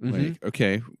honor. Mm-hmm. Like,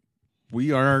 okay,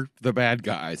 we are the bad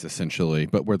guys, essentially,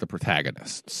 but we're the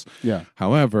protagonists. Yeah.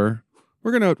 However,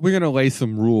 we're gonna lay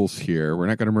some rules here. We're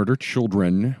not gonna murder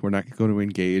children. We're not going to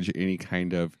engage in any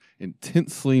kind of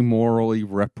intensely morally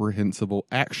reprehensible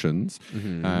actions.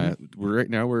 Mm-hmm. We're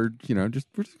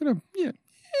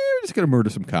just gonna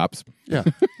murder some cops. Yeah,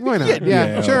 why not?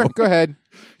 Yeah, sure. Go ahead.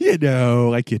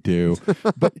 Like you do.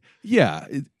 But yeah,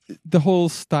 the whole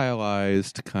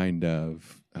stylized kind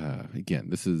of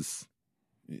again, this is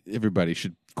everybody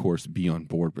should, of course, be on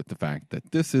board with the fact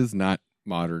that this is not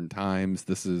modern times.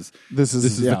 This is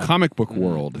the comic book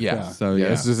world. Yeah. So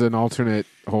this is an alternate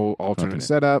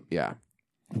setup. Yeah.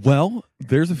 Well,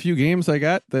 there's a few games I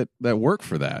got that work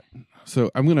for that.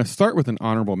 So I'm going to start with an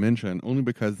honorable mention only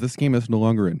because this game is no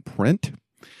longer in print.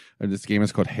 This game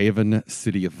is called Haven: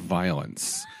 City of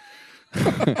Violence.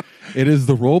 It is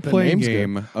the role-playing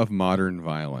game of modern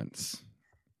violence.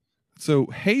 So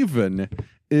Haven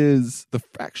is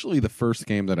actually the first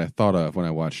game that I thought of when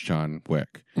I watched John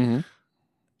Wick. Mm-hmm.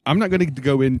 I'm not going to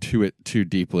go into it too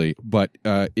deeply, but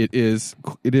it is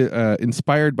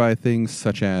inspired by things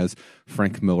such as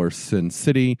Frank Miller's Sin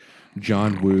City,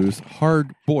 John Woo's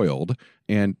Hard Boiled,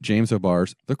 and James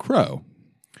O'Barr's The Crow.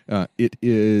 It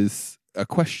is a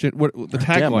question. What the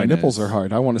tagline? My nipples are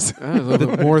hard. I want to say a little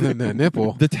bit more than the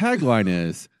nipple. The tagline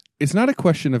is: it's not a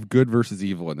question of good versus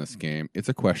evil in this game. It's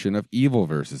a question of evil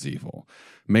versus evil.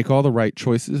 Make all the right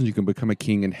choices, and you can become a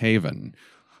king in Haven.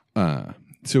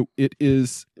 So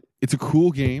it's a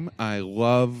cool game. I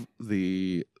love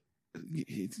the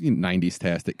 90s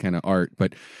tastic kind of art,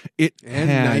 but it has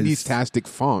 90s tastic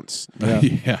fonts.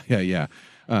 Yeah.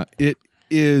 It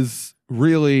is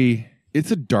really,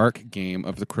 it's a dark game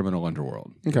of the criminal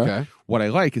underworld. Okay. What I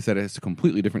like is that it has a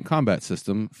completely different combat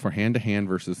system for hand-to-hand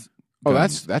versus Oh,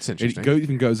 guns. that's interesting. It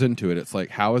even goes into it. It's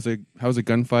like, how is a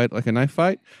gunfight like a knife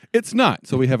fight? It's not.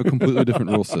 So we have a completely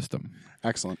different rule system.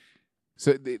 Excellent.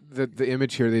 So the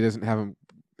image here, he doesn't have him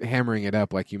hammering it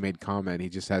up like you made comment. He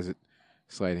just has it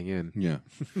sliding in. Yeah.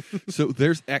 So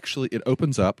there's actually, it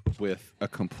opens up with a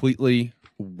completely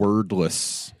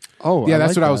wordless. Oh, Yeah, I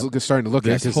that's like what I was that. starting to look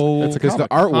at. This whole Because the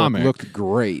artwork looked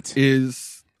great.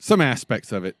 is some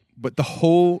aspects of it, but the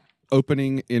whole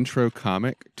opening intro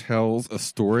comic tells a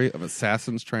story of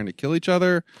assassins trying to kill each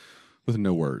other with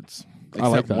no words. Except I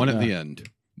like that, one at yeah. the end.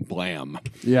 Blam.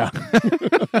 Yeah.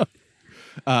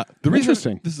 The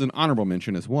Interesting. reason this is an honorable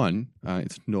mention is one,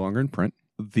 it's no longer in print.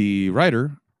 The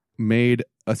writer made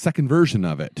a second version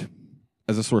of it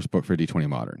as a source book for D20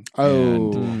 Modern.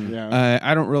 Oh, And, yeah.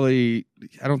 I don't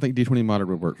think D20 Modern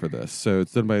would work for this. So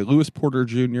it's done by Lewis Porter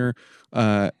Jr.,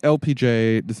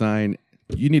 LPJ Design.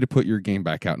 You need to put your game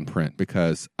back out in print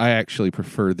because I actually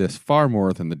prefer this far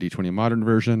more than the D20 Modern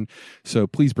version. So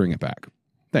please bring it back.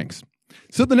 Thanks.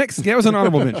 So that was an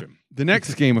honorable mention. The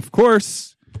next game, of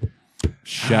course,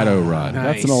 Shadowrun. Nice.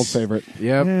 That's an old favorite.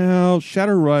 Yep. Well,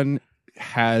 Shadowrun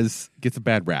gets a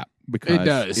bad rap because It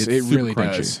does. it's It super really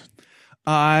crunchy. does.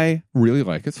 I really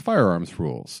like its firearms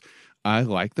rules. I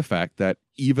like the fact that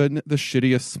even the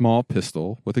shittiest small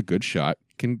pistol with a good shot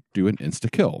can do an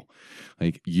insta-kill.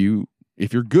 Like,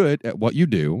 if you're good at what you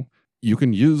do, you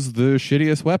can use the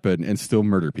shittiest weapon and still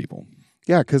murder people.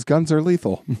 Yeah, because guns are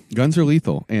lethal. Guns are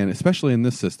lethal, and especially in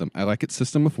this system. I like its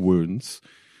system of wounds.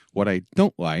 What I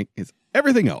don't like is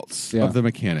everything else Yeah. of the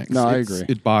mechanics. No, I agree.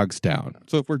 It bogs down.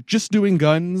 So if we're just doing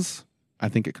guns, I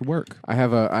think it could work. I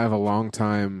have a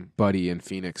longtime buddy in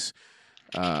Phoenix,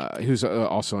 who's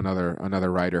also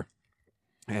another writer,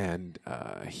 and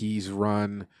he's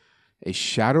run a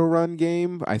Shadowrun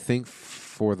game. I think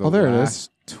for the there it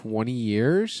last 20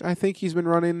 years. I think he's been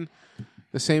running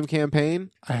the same campaign.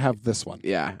 I have this one.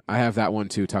 Yeah, I have that one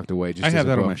too, tucked away. Just I as have a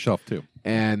that on book. my shelf too.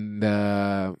 And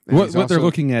What they're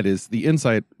looking at is the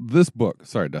inside. This book,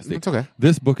 sorry, Dusty. It's okay.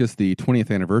 This book is the 20th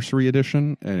anniversary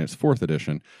edition, and it's 4th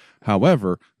edition.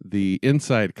 However, the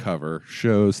inside cover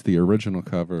shows the original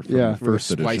cover from Yeah. the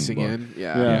first edition splicing book. in.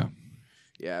 Yeah.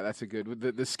 Yeah, that's a good.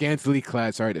 The scantily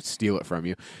clad. Sorry to steal it from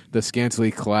you. The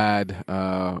scantily clad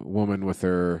woman with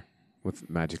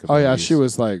magic. Oh, yeah, abilities. she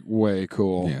was like way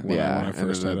cool Yeah. when I and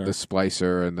first then met the her.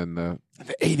 splicer, and then the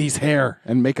 80s hair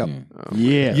and makeup. Oh,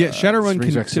 Yeah. Yeah, Shadowrun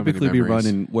brings can back so many typically be run memories.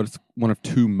 in what's one of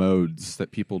two modes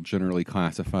that people generally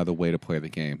classify the way to play the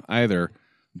game. Either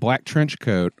black trench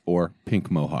coat or pink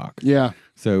mohawk. Yeah.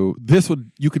 So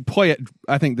you could play it.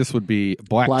 I think this would be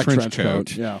black trench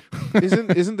coat. Yeah.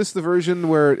 isn't this the version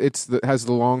where has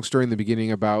the long story in the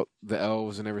beginning about the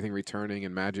elves and everything returning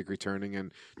and magic returning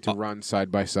and to run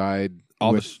side by side?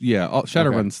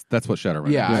 Shadowrun's. That's what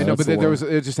Shadowrun. Yeah, is. I know, that's but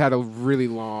the it just had a really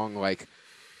long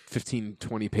 15,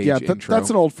 20 page Yeah, intro. that's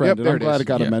an old friend, Yep, and there I'm it glad is. it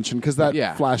got a mention because that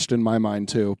Yeah. flashed in my mind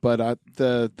too. But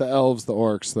the elves, the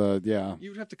orcs, You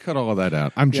would have to cut all of that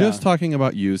out. I'm just talking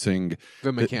about using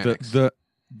The mechanics.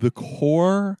 the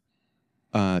core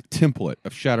template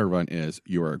of Shadowrun is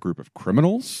you are a group of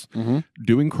criminals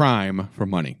doing crime for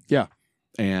money. Yeah.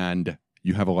 And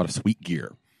you have a lot of sweet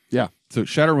gear. Yeah. So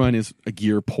Shadowrun is a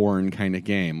gear porn kind of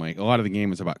game. Like a lot of the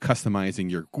game is about customizing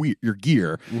your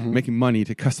gear, making money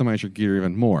to customize your gear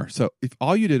even more. So if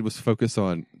all you did was focus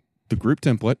on the group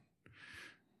template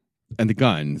and the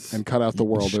guns and cut out the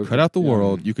world. cut out the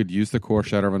world, you could use the core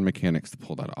Shadowrun mechanics to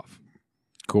pull that off.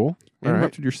 Cool. I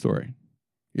interrupted your story.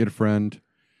 You had a friend.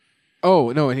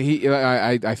 Oh no, and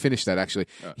I finished that actually.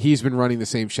 Oh. He's been running the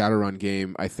same Shadowrun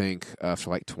game, I think,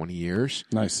 for 20 years.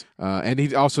 Nice. And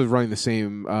he's also running the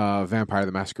same Vampire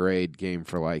the Masquerade game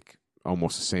for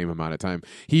almost the same amount of time.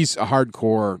 He's a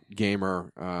hardcore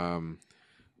gamer.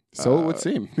 So it would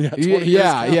seem. Yeah. 20 years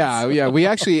Yeah. We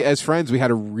actually, as friends, we had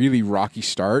a really rocky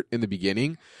start in the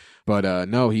beginning. But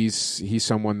no, he's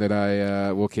someone that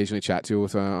I will occasionally chat to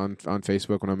with on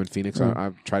Facebook when I'm in Phoenix.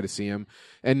 I've tried to see him,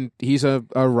 and he's a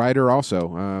writer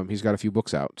also. He's got a few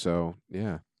books out. So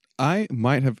yeah, I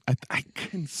might have. I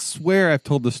can swear I've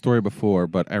told this story before,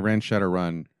 but I ran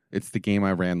Shadowrun. It's the game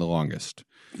I ran the longest.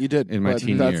 You did. In my but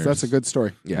teen that's, years. That's a good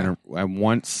story. yeah. And I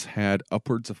once had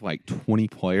upwards of 20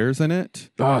 players in it.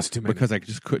 Oh, it's too many. Because I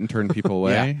just couldn't turn people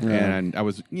away. Yeah. And I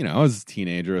was a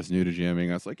teenager. I was new to jamming.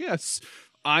 I was like, yes,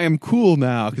 I am cool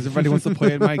now because everybody wants to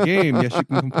play in my game. Yes, you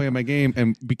can come play in my game,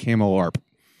 and became a LARP.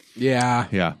 Yeah.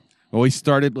 Yeah. Well, we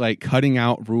started like cutting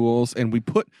out rules, and we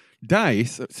put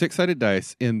dice, 6-sided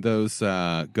dice, in those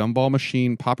gumball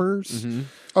machine poppers. Mm-hmm.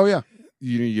 Oh yeah.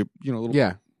 You know,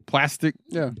 little plastic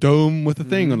dome with a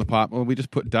thing on the pop. Well, we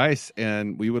just put dice,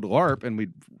 and we would LARP, and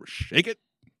we'd shake it,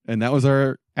 and that was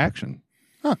our action.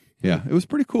 Huh. Yeah, it was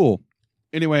pretty cool.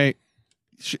 Anyway,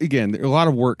 again, a lot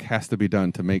of work has to be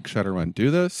done to make Shadowrun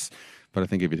do this, but I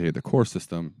think if you take the core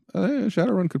system,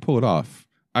 Shadowrun could pull it off.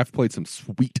 I've played some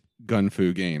sweet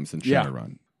Gun-Fu games in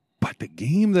Shadowrun. But the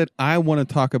game that I want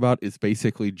to talk about is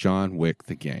basically John Wick,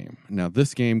 the game. Now,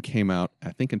 this game came out,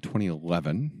 I think, in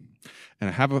 2011, and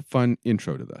I have a fun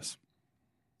intro to this.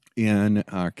 In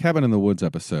our Cabin in the Woods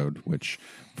episode, which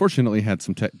fortunately had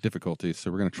some difficulties, so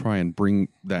we're going to try and bring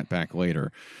that back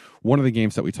later. One of the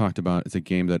games that we talked about is a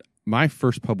game that my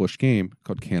first published game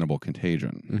called Cannibal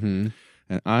Contagion. Mm-hmm.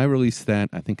 And I released that,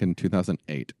 I think, in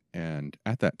 2008. And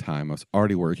at that time, I was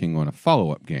already working on a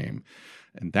follow-up game.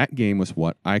 And that game was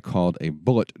what I called a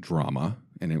bullet drama,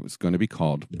 and it was going to be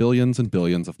called Billions and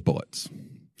Billions of Bullets.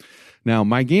 Now,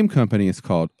 my game company is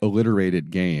called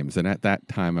Alliterated Games, and at that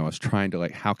time, I was trying to,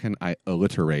 how can I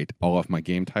alliterate all of my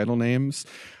game title names?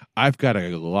 I've got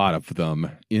a lot of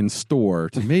them in store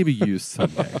to maybe use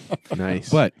someday. Nice.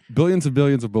 But Billions and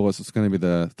Billions of Bullets is going to be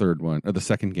the third one, or the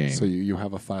second game. So you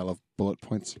have a file of bullet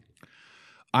points?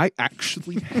 I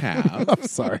actually have. I'm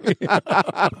sorry.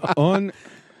 On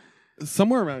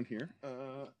somewhere around here.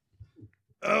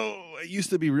 I used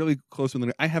to be really close with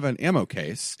it. I have an ammo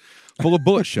case full of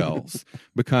bullet shells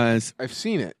because I've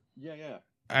seen it. Yeah.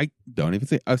 I don't even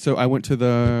say. So I went to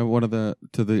the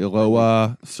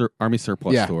Aloha Army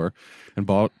surplus store and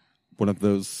bought one of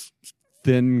those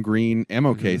thin green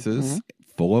ammo cases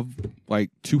full of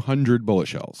 200 bullet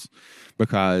shells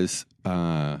because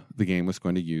the game was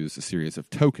going to use a series of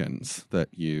tokens that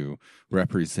you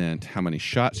represent how many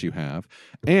shots you have.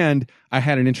 And I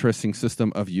had an interesting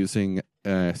system of using,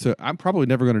 so I'm probably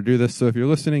never going to do this, so if you're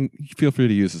listening, feel free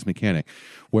to use this mechanic,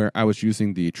 where I was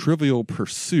using the Trivial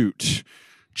Pursuit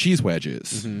cheese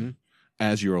wedges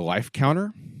as your life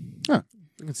counter. Huh.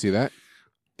 I can see that.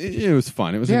 It was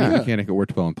fun. It was a neat mechanic. It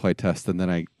worked well in playtest, and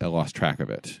then I lost track of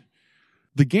it.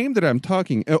 The game that I'm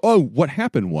talking... what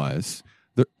happened was...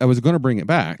 I was going to bring it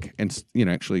back and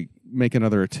actually make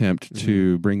another attempt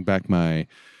to bring back my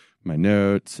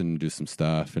notes and do some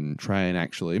stuff and try and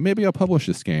actually maybe I'll publish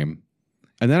this game.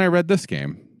 And then I read this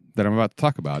game that I'm about to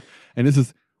talk about, and this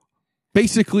is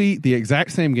basically the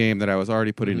exact same game that I was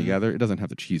already putting together. It doesn't have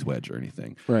the cheese wedge or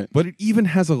anything, right? But it even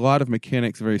has a lot of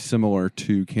mechanics very similar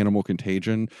to Cannibal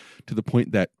Contagion, to the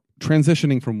point that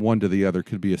transitioning from one to the other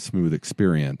could be a smooth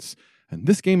experience. And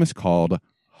this game is called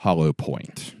Hollow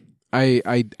Point.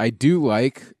 I do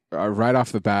like right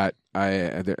off the bat.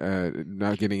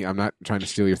 I'm not trying to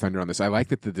steal your thunder on this. I like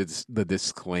that the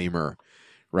disclaimer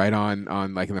right on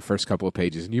in the first couple of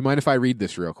pages. And you mind if I read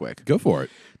this real quick? Go for it.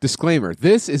 Disclaimer: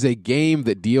 this is a game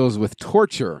that deals with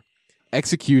torture,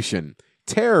 execution,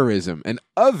 terrorism, and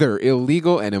other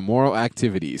illegal and immoral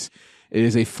activities. It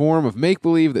is a form of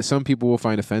make-believe that some people will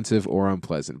find offensive or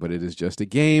unpleasant, but it is just a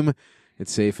game.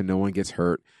 It's safe and no one gets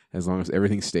hurt as long as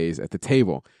everything stays at the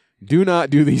table. Do not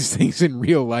do these things in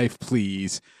real life,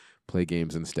 please. Play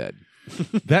games instead.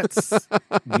 That's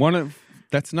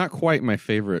not quite my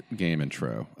favorite game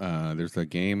intro. There's a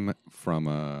game from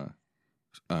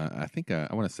I think I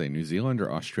want to say New Zealand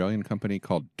or Australian company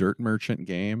called Dirt Merchant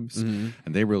Games, and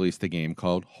they released a game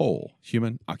called Hole,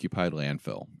 Human Occupied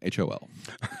Landfill, HOL.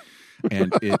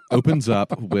 And it opens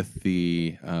up with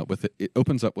it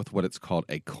opens up with what it's called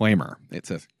a claimer. It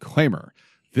says, "Claimer,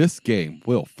 this game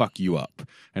will fuck you up."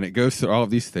 And it goes through all of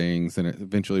these things, and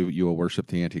eventually you will worship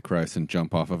the Antichrist and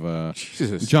jump off of a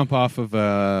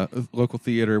local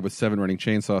theater with 7 running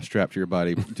chainsaws strapped to your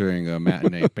body during a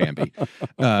matinee Bambi.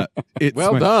 It's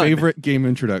well my done. favorite game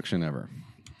introduction ever.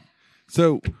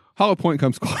 So Hollow Point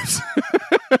comes close.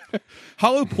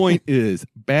 Hollow Point is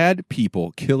bad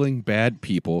people killing bad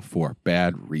people for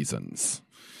bad reasons.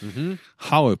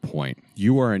 Hollow Point,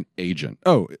 you are an agent.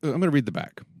 Oh, I'm going to read the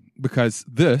back, because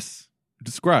this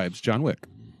describes John Wick.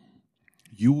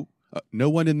 No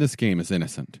one in this game is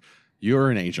innocent. You're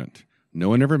an agent. No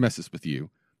one ever messes with you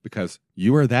because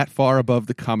you are that far above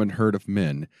the common herd of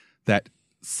men that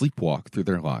sleepwalk through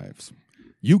their lives.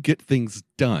 You get things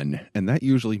done, and that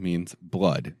usually means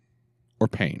blood or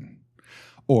pain.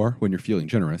 Or, when you're feeling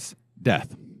generous,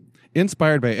 death.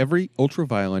 Inspired by every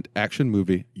ultra-violent action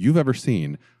movie you've ever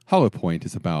seen, Hollow Point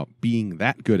is about being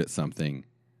that good at something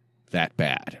that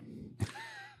bad.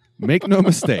 Make no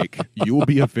mistake, you will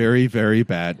be a very, very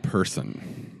bad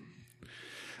person.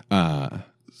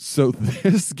 So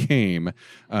this game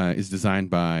is designed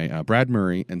by Brad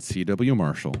Murray and C.W.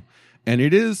 Marshall, and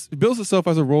it bills itself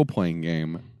as a role-playing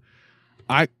game.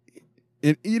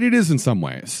 It is in some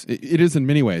ways. It is in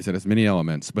many ways. It has many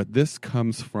elements, but this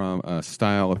comes from a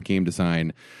style of game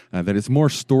design that is more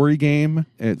story game.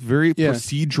 It's very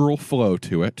procedural flow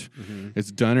to it. Mm-hmm.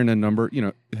 It's done in a number,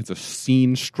 it's a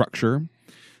scene structure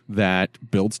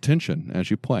that builds tension as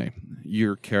you play.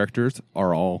 Your characters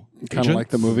are all kind of like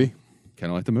the movie.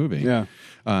 Yeah.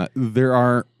 There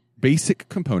are basic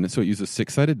components, so it uses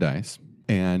 6-sided dice.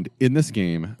 And in this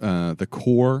game, the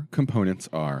core components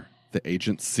are the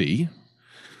Agent C,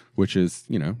 which is,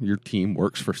 your team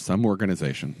works for some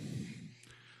organization.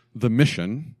 The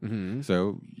mission,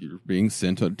 so you're being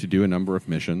sent to do a number of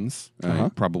missions,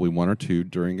 probably 1 or 2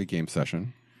 during a game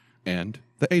session, and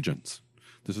the agents.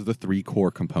 These are the 3 core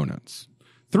components.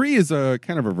 3 is a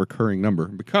kind of a recurring number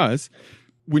because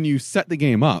when you set the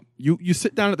game up, you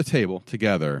sit down at the table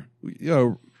together. What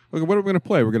are we going to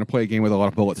play? We're going to play a game with a lot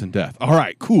of bullets and death. All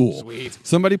right, cool. Sweet.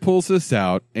 Somebody pulls this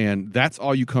out, and that's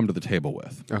all you come to the table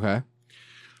with. Okay.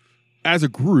 As a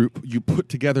group, you put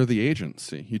together the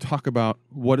agency. You talk about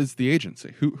what is the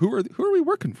agency? Who are we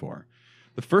working for?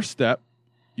 The first step,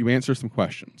 you answer some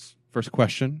questions. First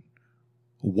question,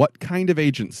 what kind of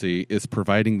agency is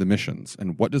providing the missions,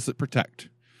 and what does it protect?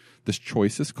 This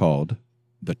choice is called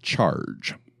the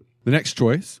charge. The next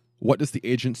choice, what does the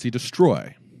agency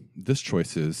destroy? This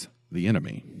choice is the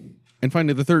enemy. And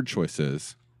finally, the third choice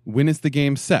is, when is the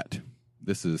game set?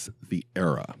 This is the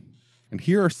era. And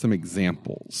here are some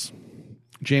examples.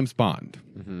 James Bond.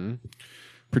 Mm-hmm.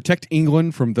 Protect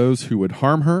England from those who would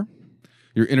harm her.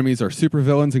 Your enemies are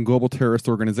supervillains and global terrorist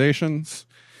organizations.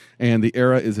 And the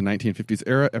era is a 1950s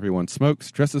era. Everyone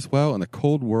smokes, dresses well, and the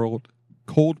Cold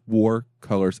War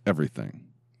colors everything.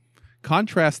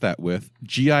 Contrast that with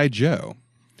G.I. Joe.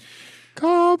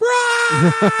 Cobra!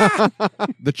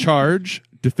 The charge,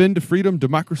 defend freedom,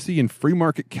 democracy, and free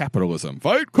market capitalism.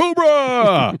 Fight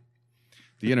Cobra!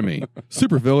 The enemy,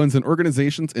 supervillains and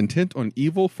organizations intent on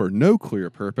evil for no clear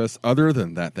purpose other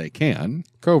than that they can.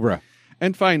 Cobra.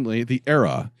 And finally, the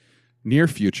era, near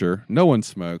future, no one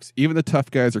smokes, even the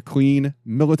tough guys are clean,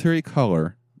 military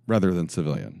color rather than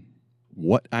civilian.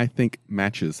 What I think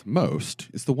matches most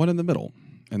is the one in the middle,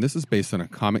 and this is based on a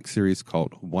comic series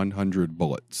called 100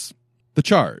 Bullets. The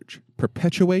charge,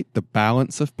 perpetuate the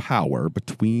balance of power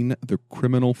between the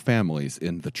criminal families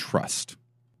in the trust.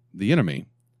 The enemy,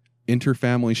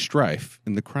 interfamily strife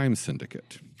in the crime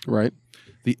syndicate. Right.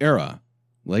 The era,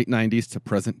 late 90s to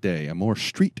present day, a more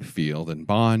street feel than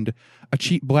Bond, a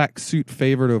cheap black suit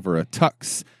favored over a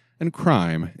tux, and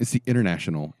crime is the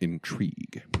international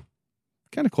intrigue.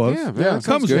 Kind of close. Yeah, it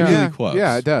comes really close.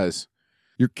 Yeah, it does.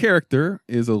 Your character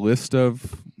is a list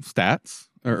of stats,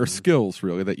 or skills,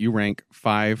 really, that you rank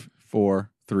 5, 4,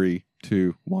 3,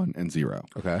 2, 1, and 0.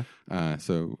 Okay.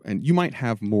 And you might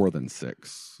have more than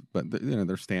 6, but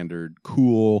they're standard: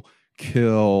 cool,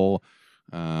 kill,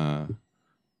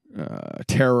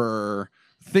 terror,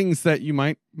 things that you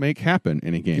might make happen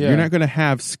in a game. Yeah. You're not going to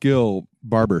have skill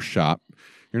barbershop.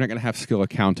 You're not going to have skill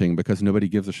accounting because nobody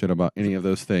gives a shit about any of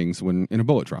those things when in a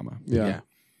bullet drama. Yeah.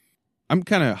 I'm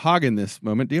kind of hogging this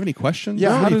moment. Do you have any questions?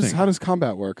 Yeah. How Does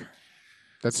combat work?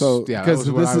 That's because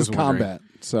this is combat.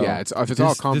 So yeah, it's all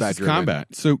combat. This is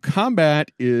combat. So combat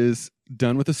is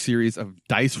done with a series of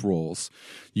dice rolls.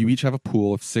 You each have a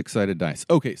pool of 6-sided dice.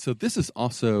 Okay, so this is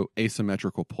also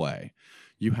asymmetrical play.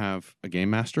 You have a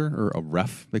game master, or a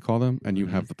ref, they call them, and you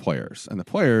have the players. And the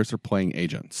players are playing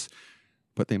agents.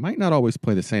 But they might not always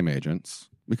play the same agents,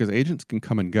 because agents can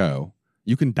come and go.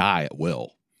 You can die at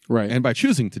will. Right. And by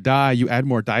choosing to die, you add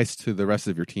more dice to the rest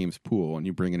of your team's pool, and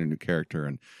you bring in a new character,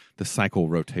 and the cycle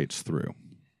rotates through.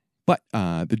 But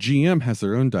the GM has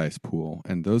their own dice pool,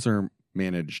 and those are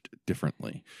managed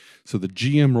differently. So the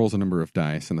GM rolls a number of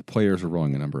dice, and the players are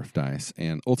rolling a number of dice,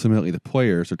 and ultimately the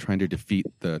players are trying to defeat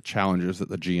the challenges that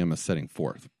the GM is setting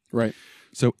forth. Right.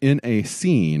 So in a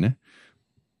scene,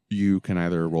 you can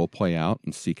either role play out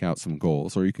and seek out some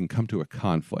goals, or you can come to a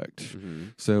conflict. Mm-hmm.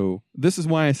 So this is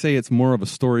why I say it's more of a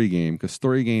story game, because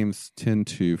story games tend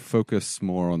to focus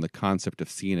more on the concept of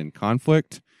scene and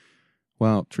conflict,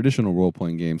 while traditional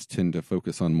role-playing games tend to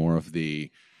focus on more of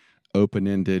the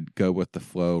open-ended, go with the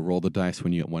flow, roll the dice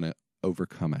when you want to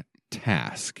overcome a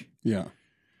task. Yeah.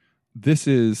 This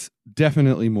is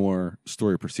definitely more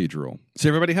story procedural. So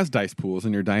everybody has dice pools,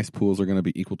 and your dice pools are going to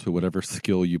be equal to whatever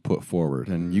skill you put forward.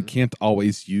 And you can't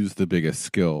always use the biggest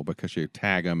skill because you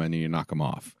tag them and you knock them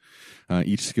off.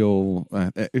 Each skill,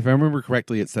 if I remember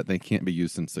correctly, it's that they can't be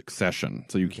used in succession.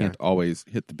 So you can't always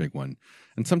hit the big one.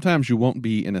 And sometimes you won't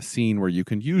be in a scene where you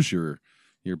can use your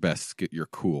your best, your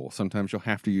cool. Sometimes you'll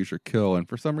have to use your kill, and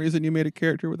for some reason you made a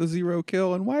character with a 0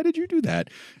 kill, and why did you do that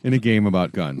in a game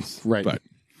about guns? Right. But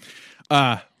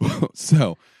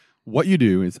so what you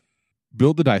do is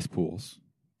build the dice pools,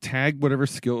 tag whatever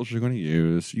skills you're going to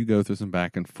use. You go through some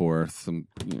back and forth,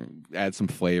 add some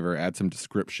flavor, add some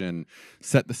description,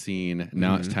 set the scene.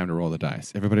 Now it's time to roll the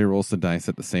dice. Everybody rolls the dice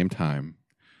at the same time.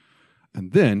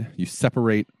 And then you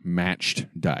separate matched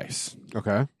dice.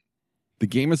 Okay. The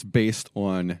game is based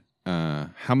on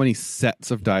how many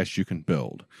sets of dice you can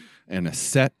build. And a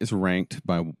set is ranked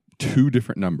by 2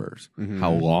 different numbers.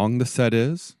 How long the set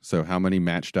is, so how many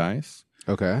matched dice.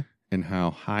 Okay. And how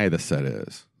high the set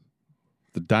is.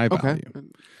 The die value.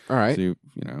 All right. So,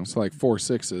 It's like 4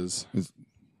 6s.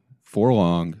 4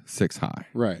 long, 6 high.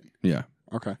 Right. Yeah.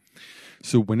 Okay.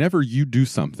 So whenever you do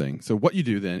something, so what you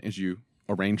do then is you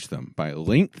arrange them by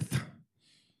length,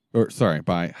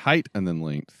 by height and then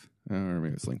length. Or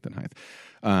maybe it's length and height.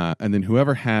 And then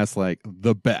whoever has like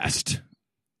the best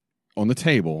on the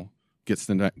table gets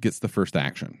the first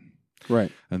action.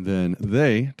 Right. And then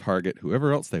they target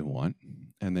whoever else they want.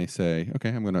 And they say, okay,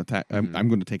 I'm going to attack. I'm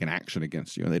going to take an action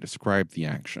against you. And they describe the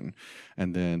action.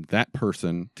 And then that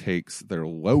person takes their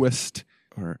lowest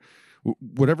or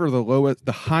whatever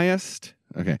the highest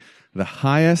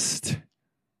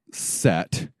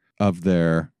set of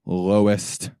their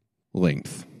lowest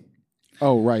length.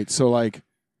 Oh, right. So like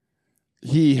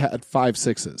he had 5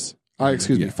 6s.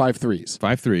 Excuse me, 5 3s.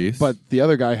 5 3s. But the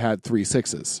other guy had 3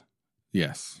 6s.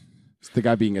 Yes. The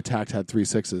guy being attacked had 3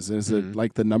 6s. Is it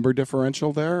like the number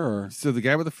differential there, or so the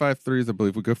guy with the 5 3s, I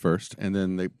believe, would go first, and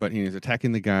then but he's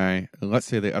attacking the guy. Let's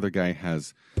say the other guy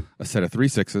has a set of 3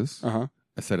 6s,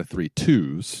 a set of 3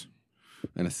 2s,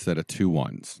 and a set of 2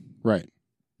 1s. Right.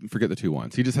 Forget the 2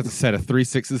 1s. He just has a set of 3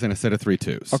 6s and a set of 3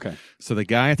 2s. Okay. So the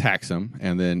guy attacks him,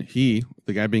 and then the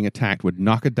guy being attacked, would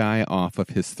knock a die off of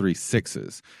his 3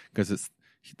 6s because it's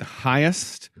the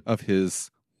highest of his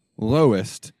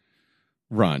lowest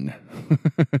run.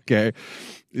 Okay.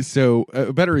 So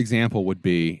a better example would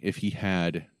be if he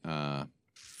had 4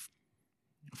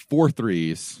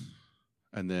 3s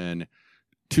and then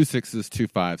 2 6s, 2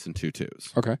 5s, and 2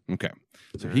 2s. Okay.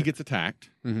 So he gets attacked.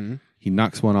 He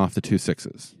knocks one off the 2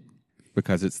 6s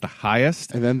because it's the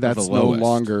highest. And then that's no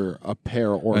longer a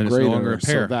pair or and greater. It's no longer a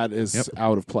pair. So that is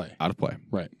out of play. Out of play.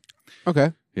 Right.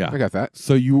 Okay. Yeah. I got that.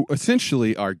 So you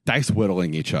essentially are dice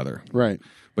whittling each other. Right.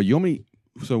 But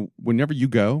so whenever you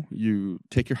go, you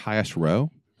take your highest row,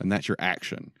 and that's your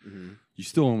action. You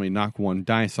still only knock 1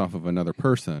 dice off of another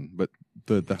person, but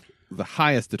the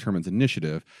highest determines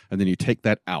initiative, and then you take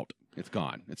that out. It's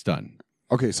gone. It's done.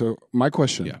 Okay, so my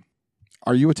question,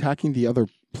 are you attacking the other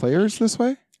players this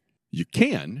way? You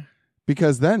can.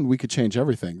 Because then we could change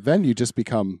everything. Then you just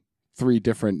become 3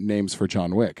 different names for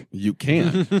John Wick. You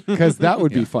can. Because that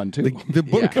would be fun, too. The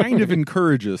book kind of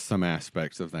encourages some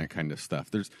aspects of that kind of stuff.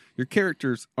 Your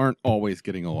characters aren't always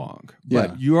getting along,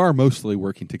 but you are mostly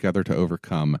working together to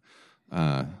overcome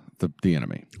the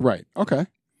enemy. Right. Okay.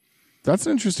 That's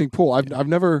an interesting pool. I've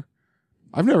never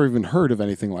even heard of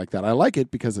anything like that. I like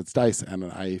it because it's dice, and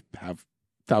I have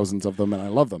thousands of them, and I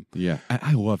love them. Yeah.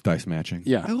 I love dice matching.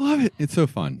 Yeah. I love it. It's so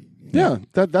fun. Yeah,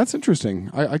 that's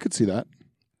interesting. I could see that.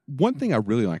 One thing I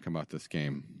really like about this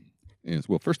game is,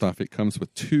 well, first off, it comes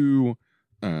with 2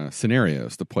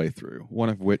 scenarios to play through. One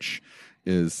of which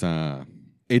is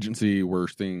agency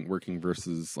working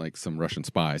versus like some Russian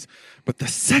spies. But the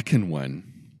second one,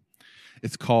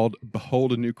 it's called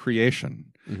Behold a New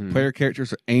Creation. Player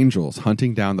characters are angels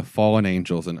hunting down the fallen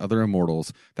angels and other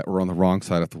immortals that were on the wrong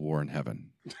side of the war in heaven.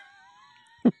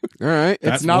 All right.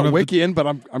 It's not Wiccan, but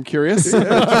I'm curious.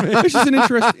 It's just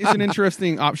an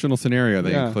interesting optional scenario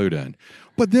they include in.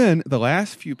 But then the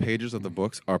last few pages of the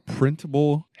books are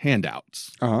printable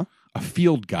handouts. A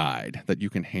field guide that you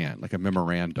can hand, like a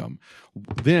memorandum.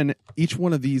 Then each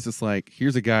one of these is like,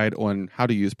 here's a guide on how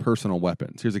to use personal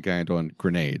weapons. Here's a guide on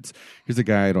grenades. Here's a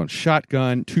guide on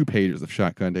shotgun, 2 pages of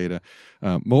shotgun data,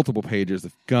 multiple pages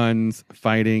of guns,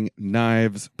 fighting,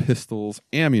 knives, pistols,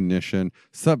 ammunition,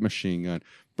 submachine gun,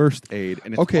 first aid.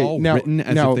 And it's all written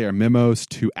as if they are memos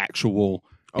to actual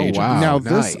agents. Wow. Now,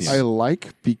 nice. This I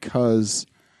like because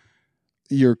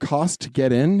your cost to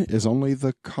get in is only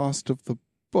the cost of the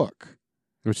book,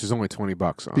 which is only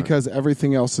 $20 on because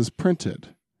everything else is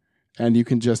printed, and you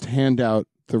can just hand out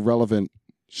the relevant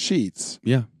sheets.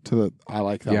 Yeah, I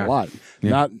like that a lot.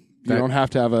 Yeah. You don't have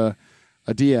to have a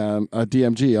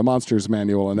DMG, a monsters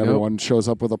manual, and everyone shows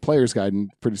up with a player's guide, and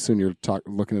pretty soon you're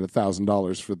looking at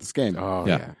 $1,000 for this game. Oh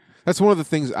yeah, that's one of the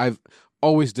things I've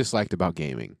always disliked about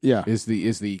gaming. Yeah, is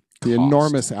the cost.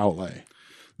 enormous outlay.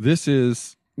 This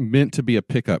is meant to be a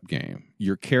pickup game.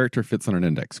 Your character fits on an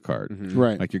index card.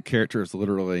 Right. Like your character is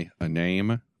literally a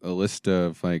name, a list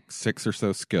of like 6 or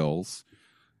so skills,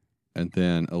 and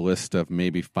then a list of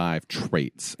maybe 5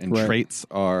 traits. And traits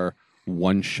are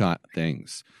one-shot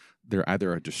things. They're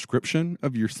either a description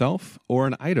of yourself or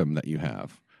an item that you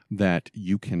have that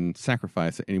you can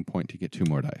sacrifice at any point to get 2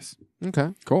 more dice.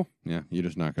 Okay. Cool. Yeah, you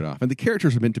just knock it off. And the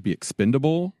characters are meant to be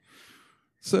expendable.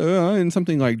 So in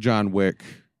something like John Wick,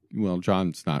 well,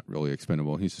 John's not really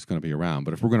expendable. He's just going to be around.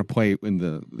 But if we're going to play in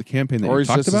the campaign that Or you he's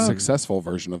talked just about, a successful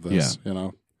version of this, you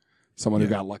know? Someone who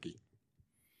got lucky.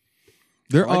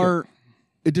 there are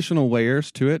additional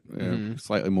layers to it,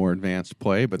 slightly more advanced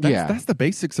play, but that's the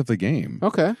basics of the game.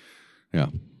 Okay. Yeah.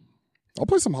 I'll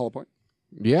play some Hollow Point.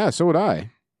 Yeah, so would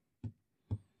I.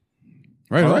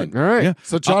 Right. All right. All right. Yeah.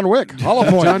 So John Wick, Hollow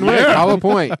Point. John Wick, Hollow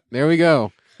Point. There we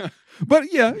go.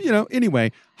 But yeah,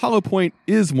 anyway, Hollow Point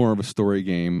is more of a story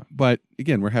game. But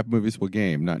again, we're half movies will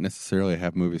game, not necessarily a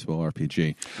half movies will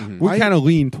RPG. We kind of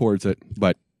lean towards it,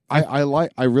 but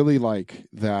I really like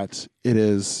that it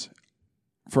is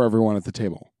for everyone at the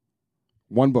table.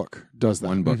 One book does that.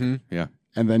 one book. Yeah.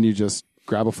 And then you just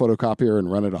grab a photocopier and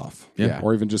run it off. Yeah.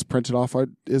 Or even just print it off.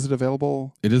 Is it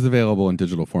available? It is available in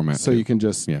digital format. So too. you can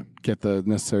just get the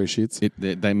necessary sheets?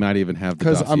 They might even have the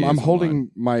Because I'm dossiers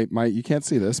holding my, you can't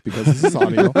see this because this is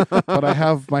audio, but I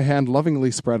have my hand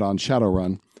lovingly spread on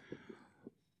Shadowrun.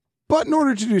 But in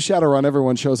order to do Shadowrun,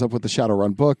 everyone shows up with the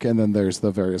Shadowrun book, and then there's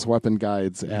the various weapon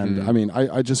guides. And I mean,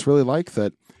 I just really like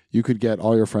that you could get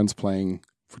all your friends playing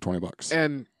for $20.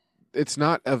 And it's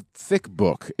not a thick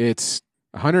book. It's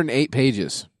 108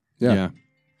 pages. Yeah.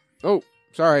 Oh,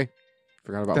 sorry.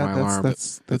 Forgot about my alarm.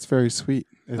 That's very sweet.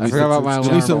 I forgot about my At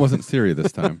alarm. least it wasn't Siri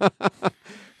this time.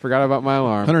 Forgot about my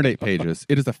alarm. 108 pages.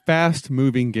 It is a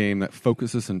fast-moving game that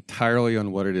focuses entirely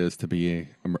on what it is to be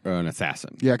an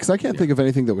assassin. Yeah, because I can't think of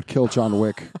anything that would kill John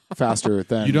Wick faster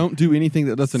than You don't do anything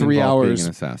that doesn't 3 involve hours being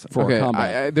an assassin. for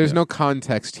combat. There's no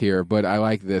context here, but I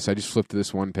like this. I just flipped to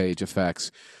this one page,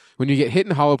 effects. When you get hit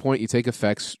in Hollow Point, you take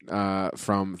effects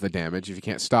from the damage. If you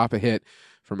can't stop a hit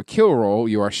from a kill roll,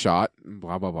 you are shot,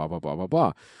 blah, blah, blah, blah, blah, blah,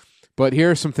 blah. But here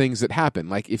are some things that happen.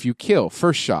 Like if you kill,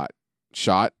 first shot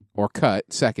or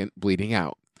cut, second, bleeding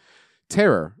out.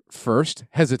 Terror, first,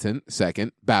 hesitant,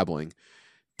 second, babbling.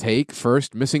 Take,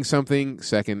 first, missing something,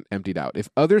 second, emptied out. If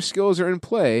other skills are in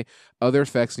play, other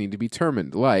effects need to be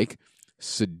determined, like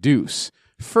seduce.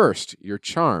 First, you're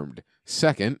charmed.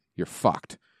 Second, you're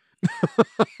fucked.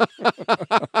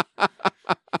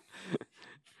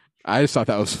 I just thought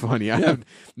that was funny. I have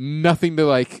nothing to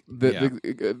like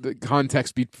the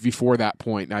context before that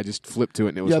point. I just flipped to it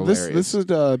and it was hilarious. This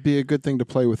would be a good thing to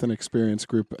play with an experienced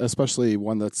group, especially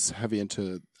one that's heavy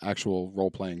into actual role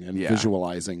playing and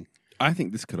visualizing. I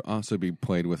think this could also be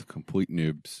played with complete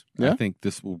noobs. Yeah? I think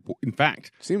this will, in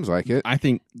fact, Seems like it. I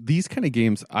think these kind of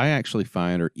games I actually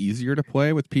find are easier to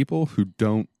play with people who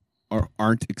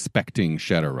aren't expecting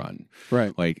Shadowrun.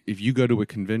 Right. Like if you go to a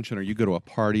convention or you go to a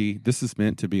party, this is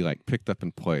meant to be like picked up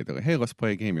and played. They're like, hey, let's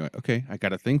play a game. You're like, okay, I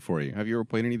got a thing for you. Have you ever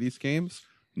played any of these games?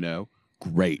 No.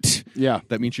 Great. Yeah.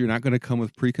 That means you're not going to come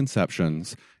with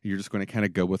preconceptions. You're just going to kind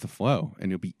of go with the flow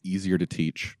and it'll be easier to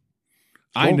teach.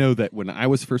 Cool. I know that when I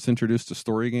was first introduced to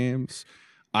story games,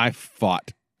 I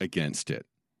fought against it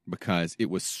because it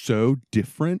was so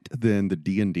different than the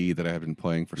D&D that I had been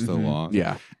playing for so long.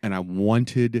 Yeah. And I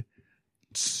wanted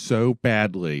so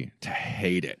badly to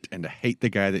hate it and to hate the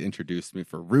guy that introduced me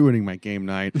for ruining my game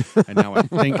night. And now I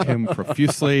thank him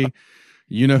profusely.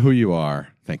 You know who you are.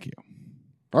 Thank you.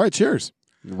 All right, cheers.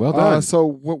 Well done. So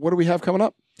what do we have coming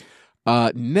up?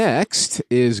 Next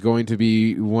is going to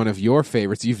be one of your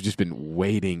favorites. You've just been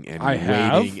waiting and I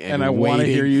have, waiting and I want to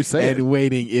hear you say and it.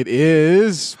 waiting. It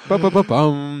is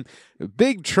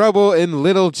Big Trouble in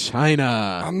Little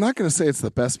China. I'm not going to say it's the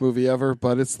best movie ever,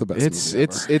 but it's the best movie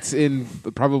ever. It's in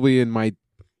probably in my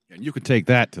And you can take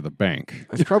that to the bank.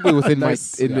 it's probably within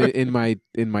Nice. in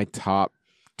my top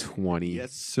 20.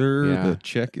 Yes, sir. Yeah. The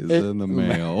check is in the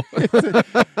mail.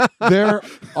 There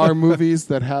are movies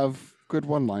that have good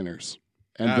one-liners.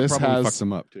 And this probably has fucked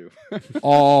them up too.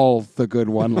 all the good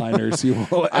one-liners you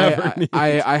will ever need.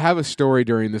 I have a story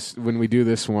during this when we do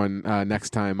this one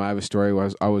next time. I have a story.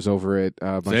 I was over at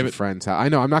a bunch Save of it. friends' house. I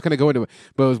know I'm not going to go into it,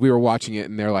 but we were watching it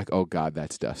and they're like, "Oh God,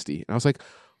 that's Dusty," and I was like,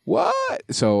 "What?"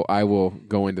 So I will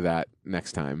go into that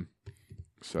next time.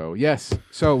 So yes,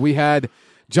 so we had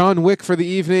John Wick for the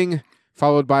evening,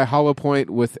 followed by Hollow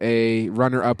Point with a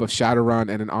runner-up of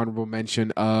Shadowrun and an honorable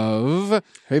mention of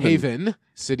Haven,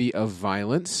 City of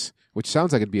Violence, which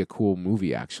sounds like it'd be a cool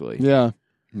movie, actually. Yeah.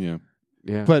 Yeah.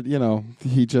 Yeah. But,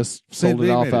 he just sold They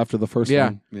it off made it. after the first Yeah.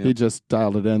 one. Yeah. He just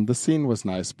dialed it in. The scene was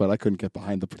nice, but I couldn't get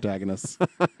behind the protagonists.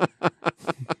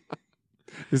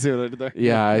 You see what I did there?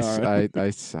 Yeah, All right. I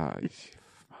saw.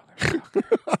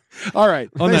 All right.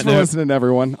 On Thanks that for note- listening,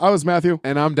 everyone. I was Matthew,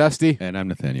 And I'm Dusty. And I'm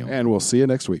Nathaniel. and we'll see you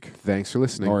next week. Thanks for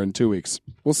listening. Or in 2 weeks.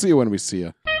 We'll see you when we see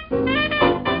you.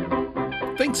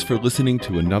 Thanks for listening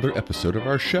to another episode of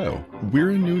our show. We're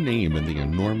a new name in the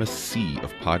enormous sea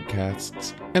of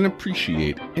podcasts and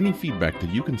appreciate any feedback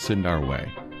that you can send our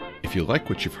way. If you like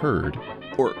what you've heard,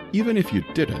 or even if you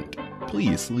didn't,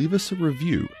 please leave us a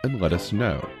review and let us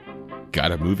know.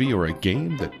 Got a movie or a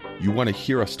game that you want to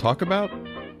hear us talk about?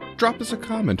 Drop us a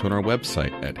comment on our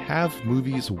website at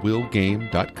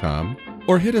havemovieswillgame.com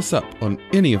or hit us up on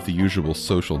any of the usual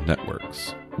social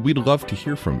networks. We'd love to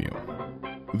hear from you.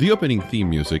 The opening theme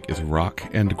music is Rock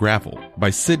and Gravel by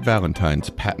Sid Valentine's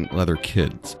Patent Leather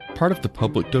Kids, part of the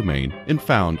public domain and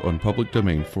found on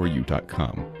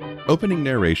publicdomain4u.com. Opening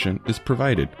narration is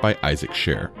provided by Isaac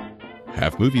Scher.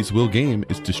 Have Movies Will Game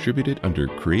is distributed under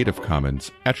Creative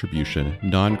Commons Attribution,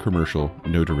 Non-Commercial,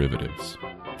 No Derivatives.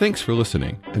 Thanks for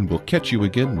listening, and we'll catch you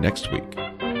again next week.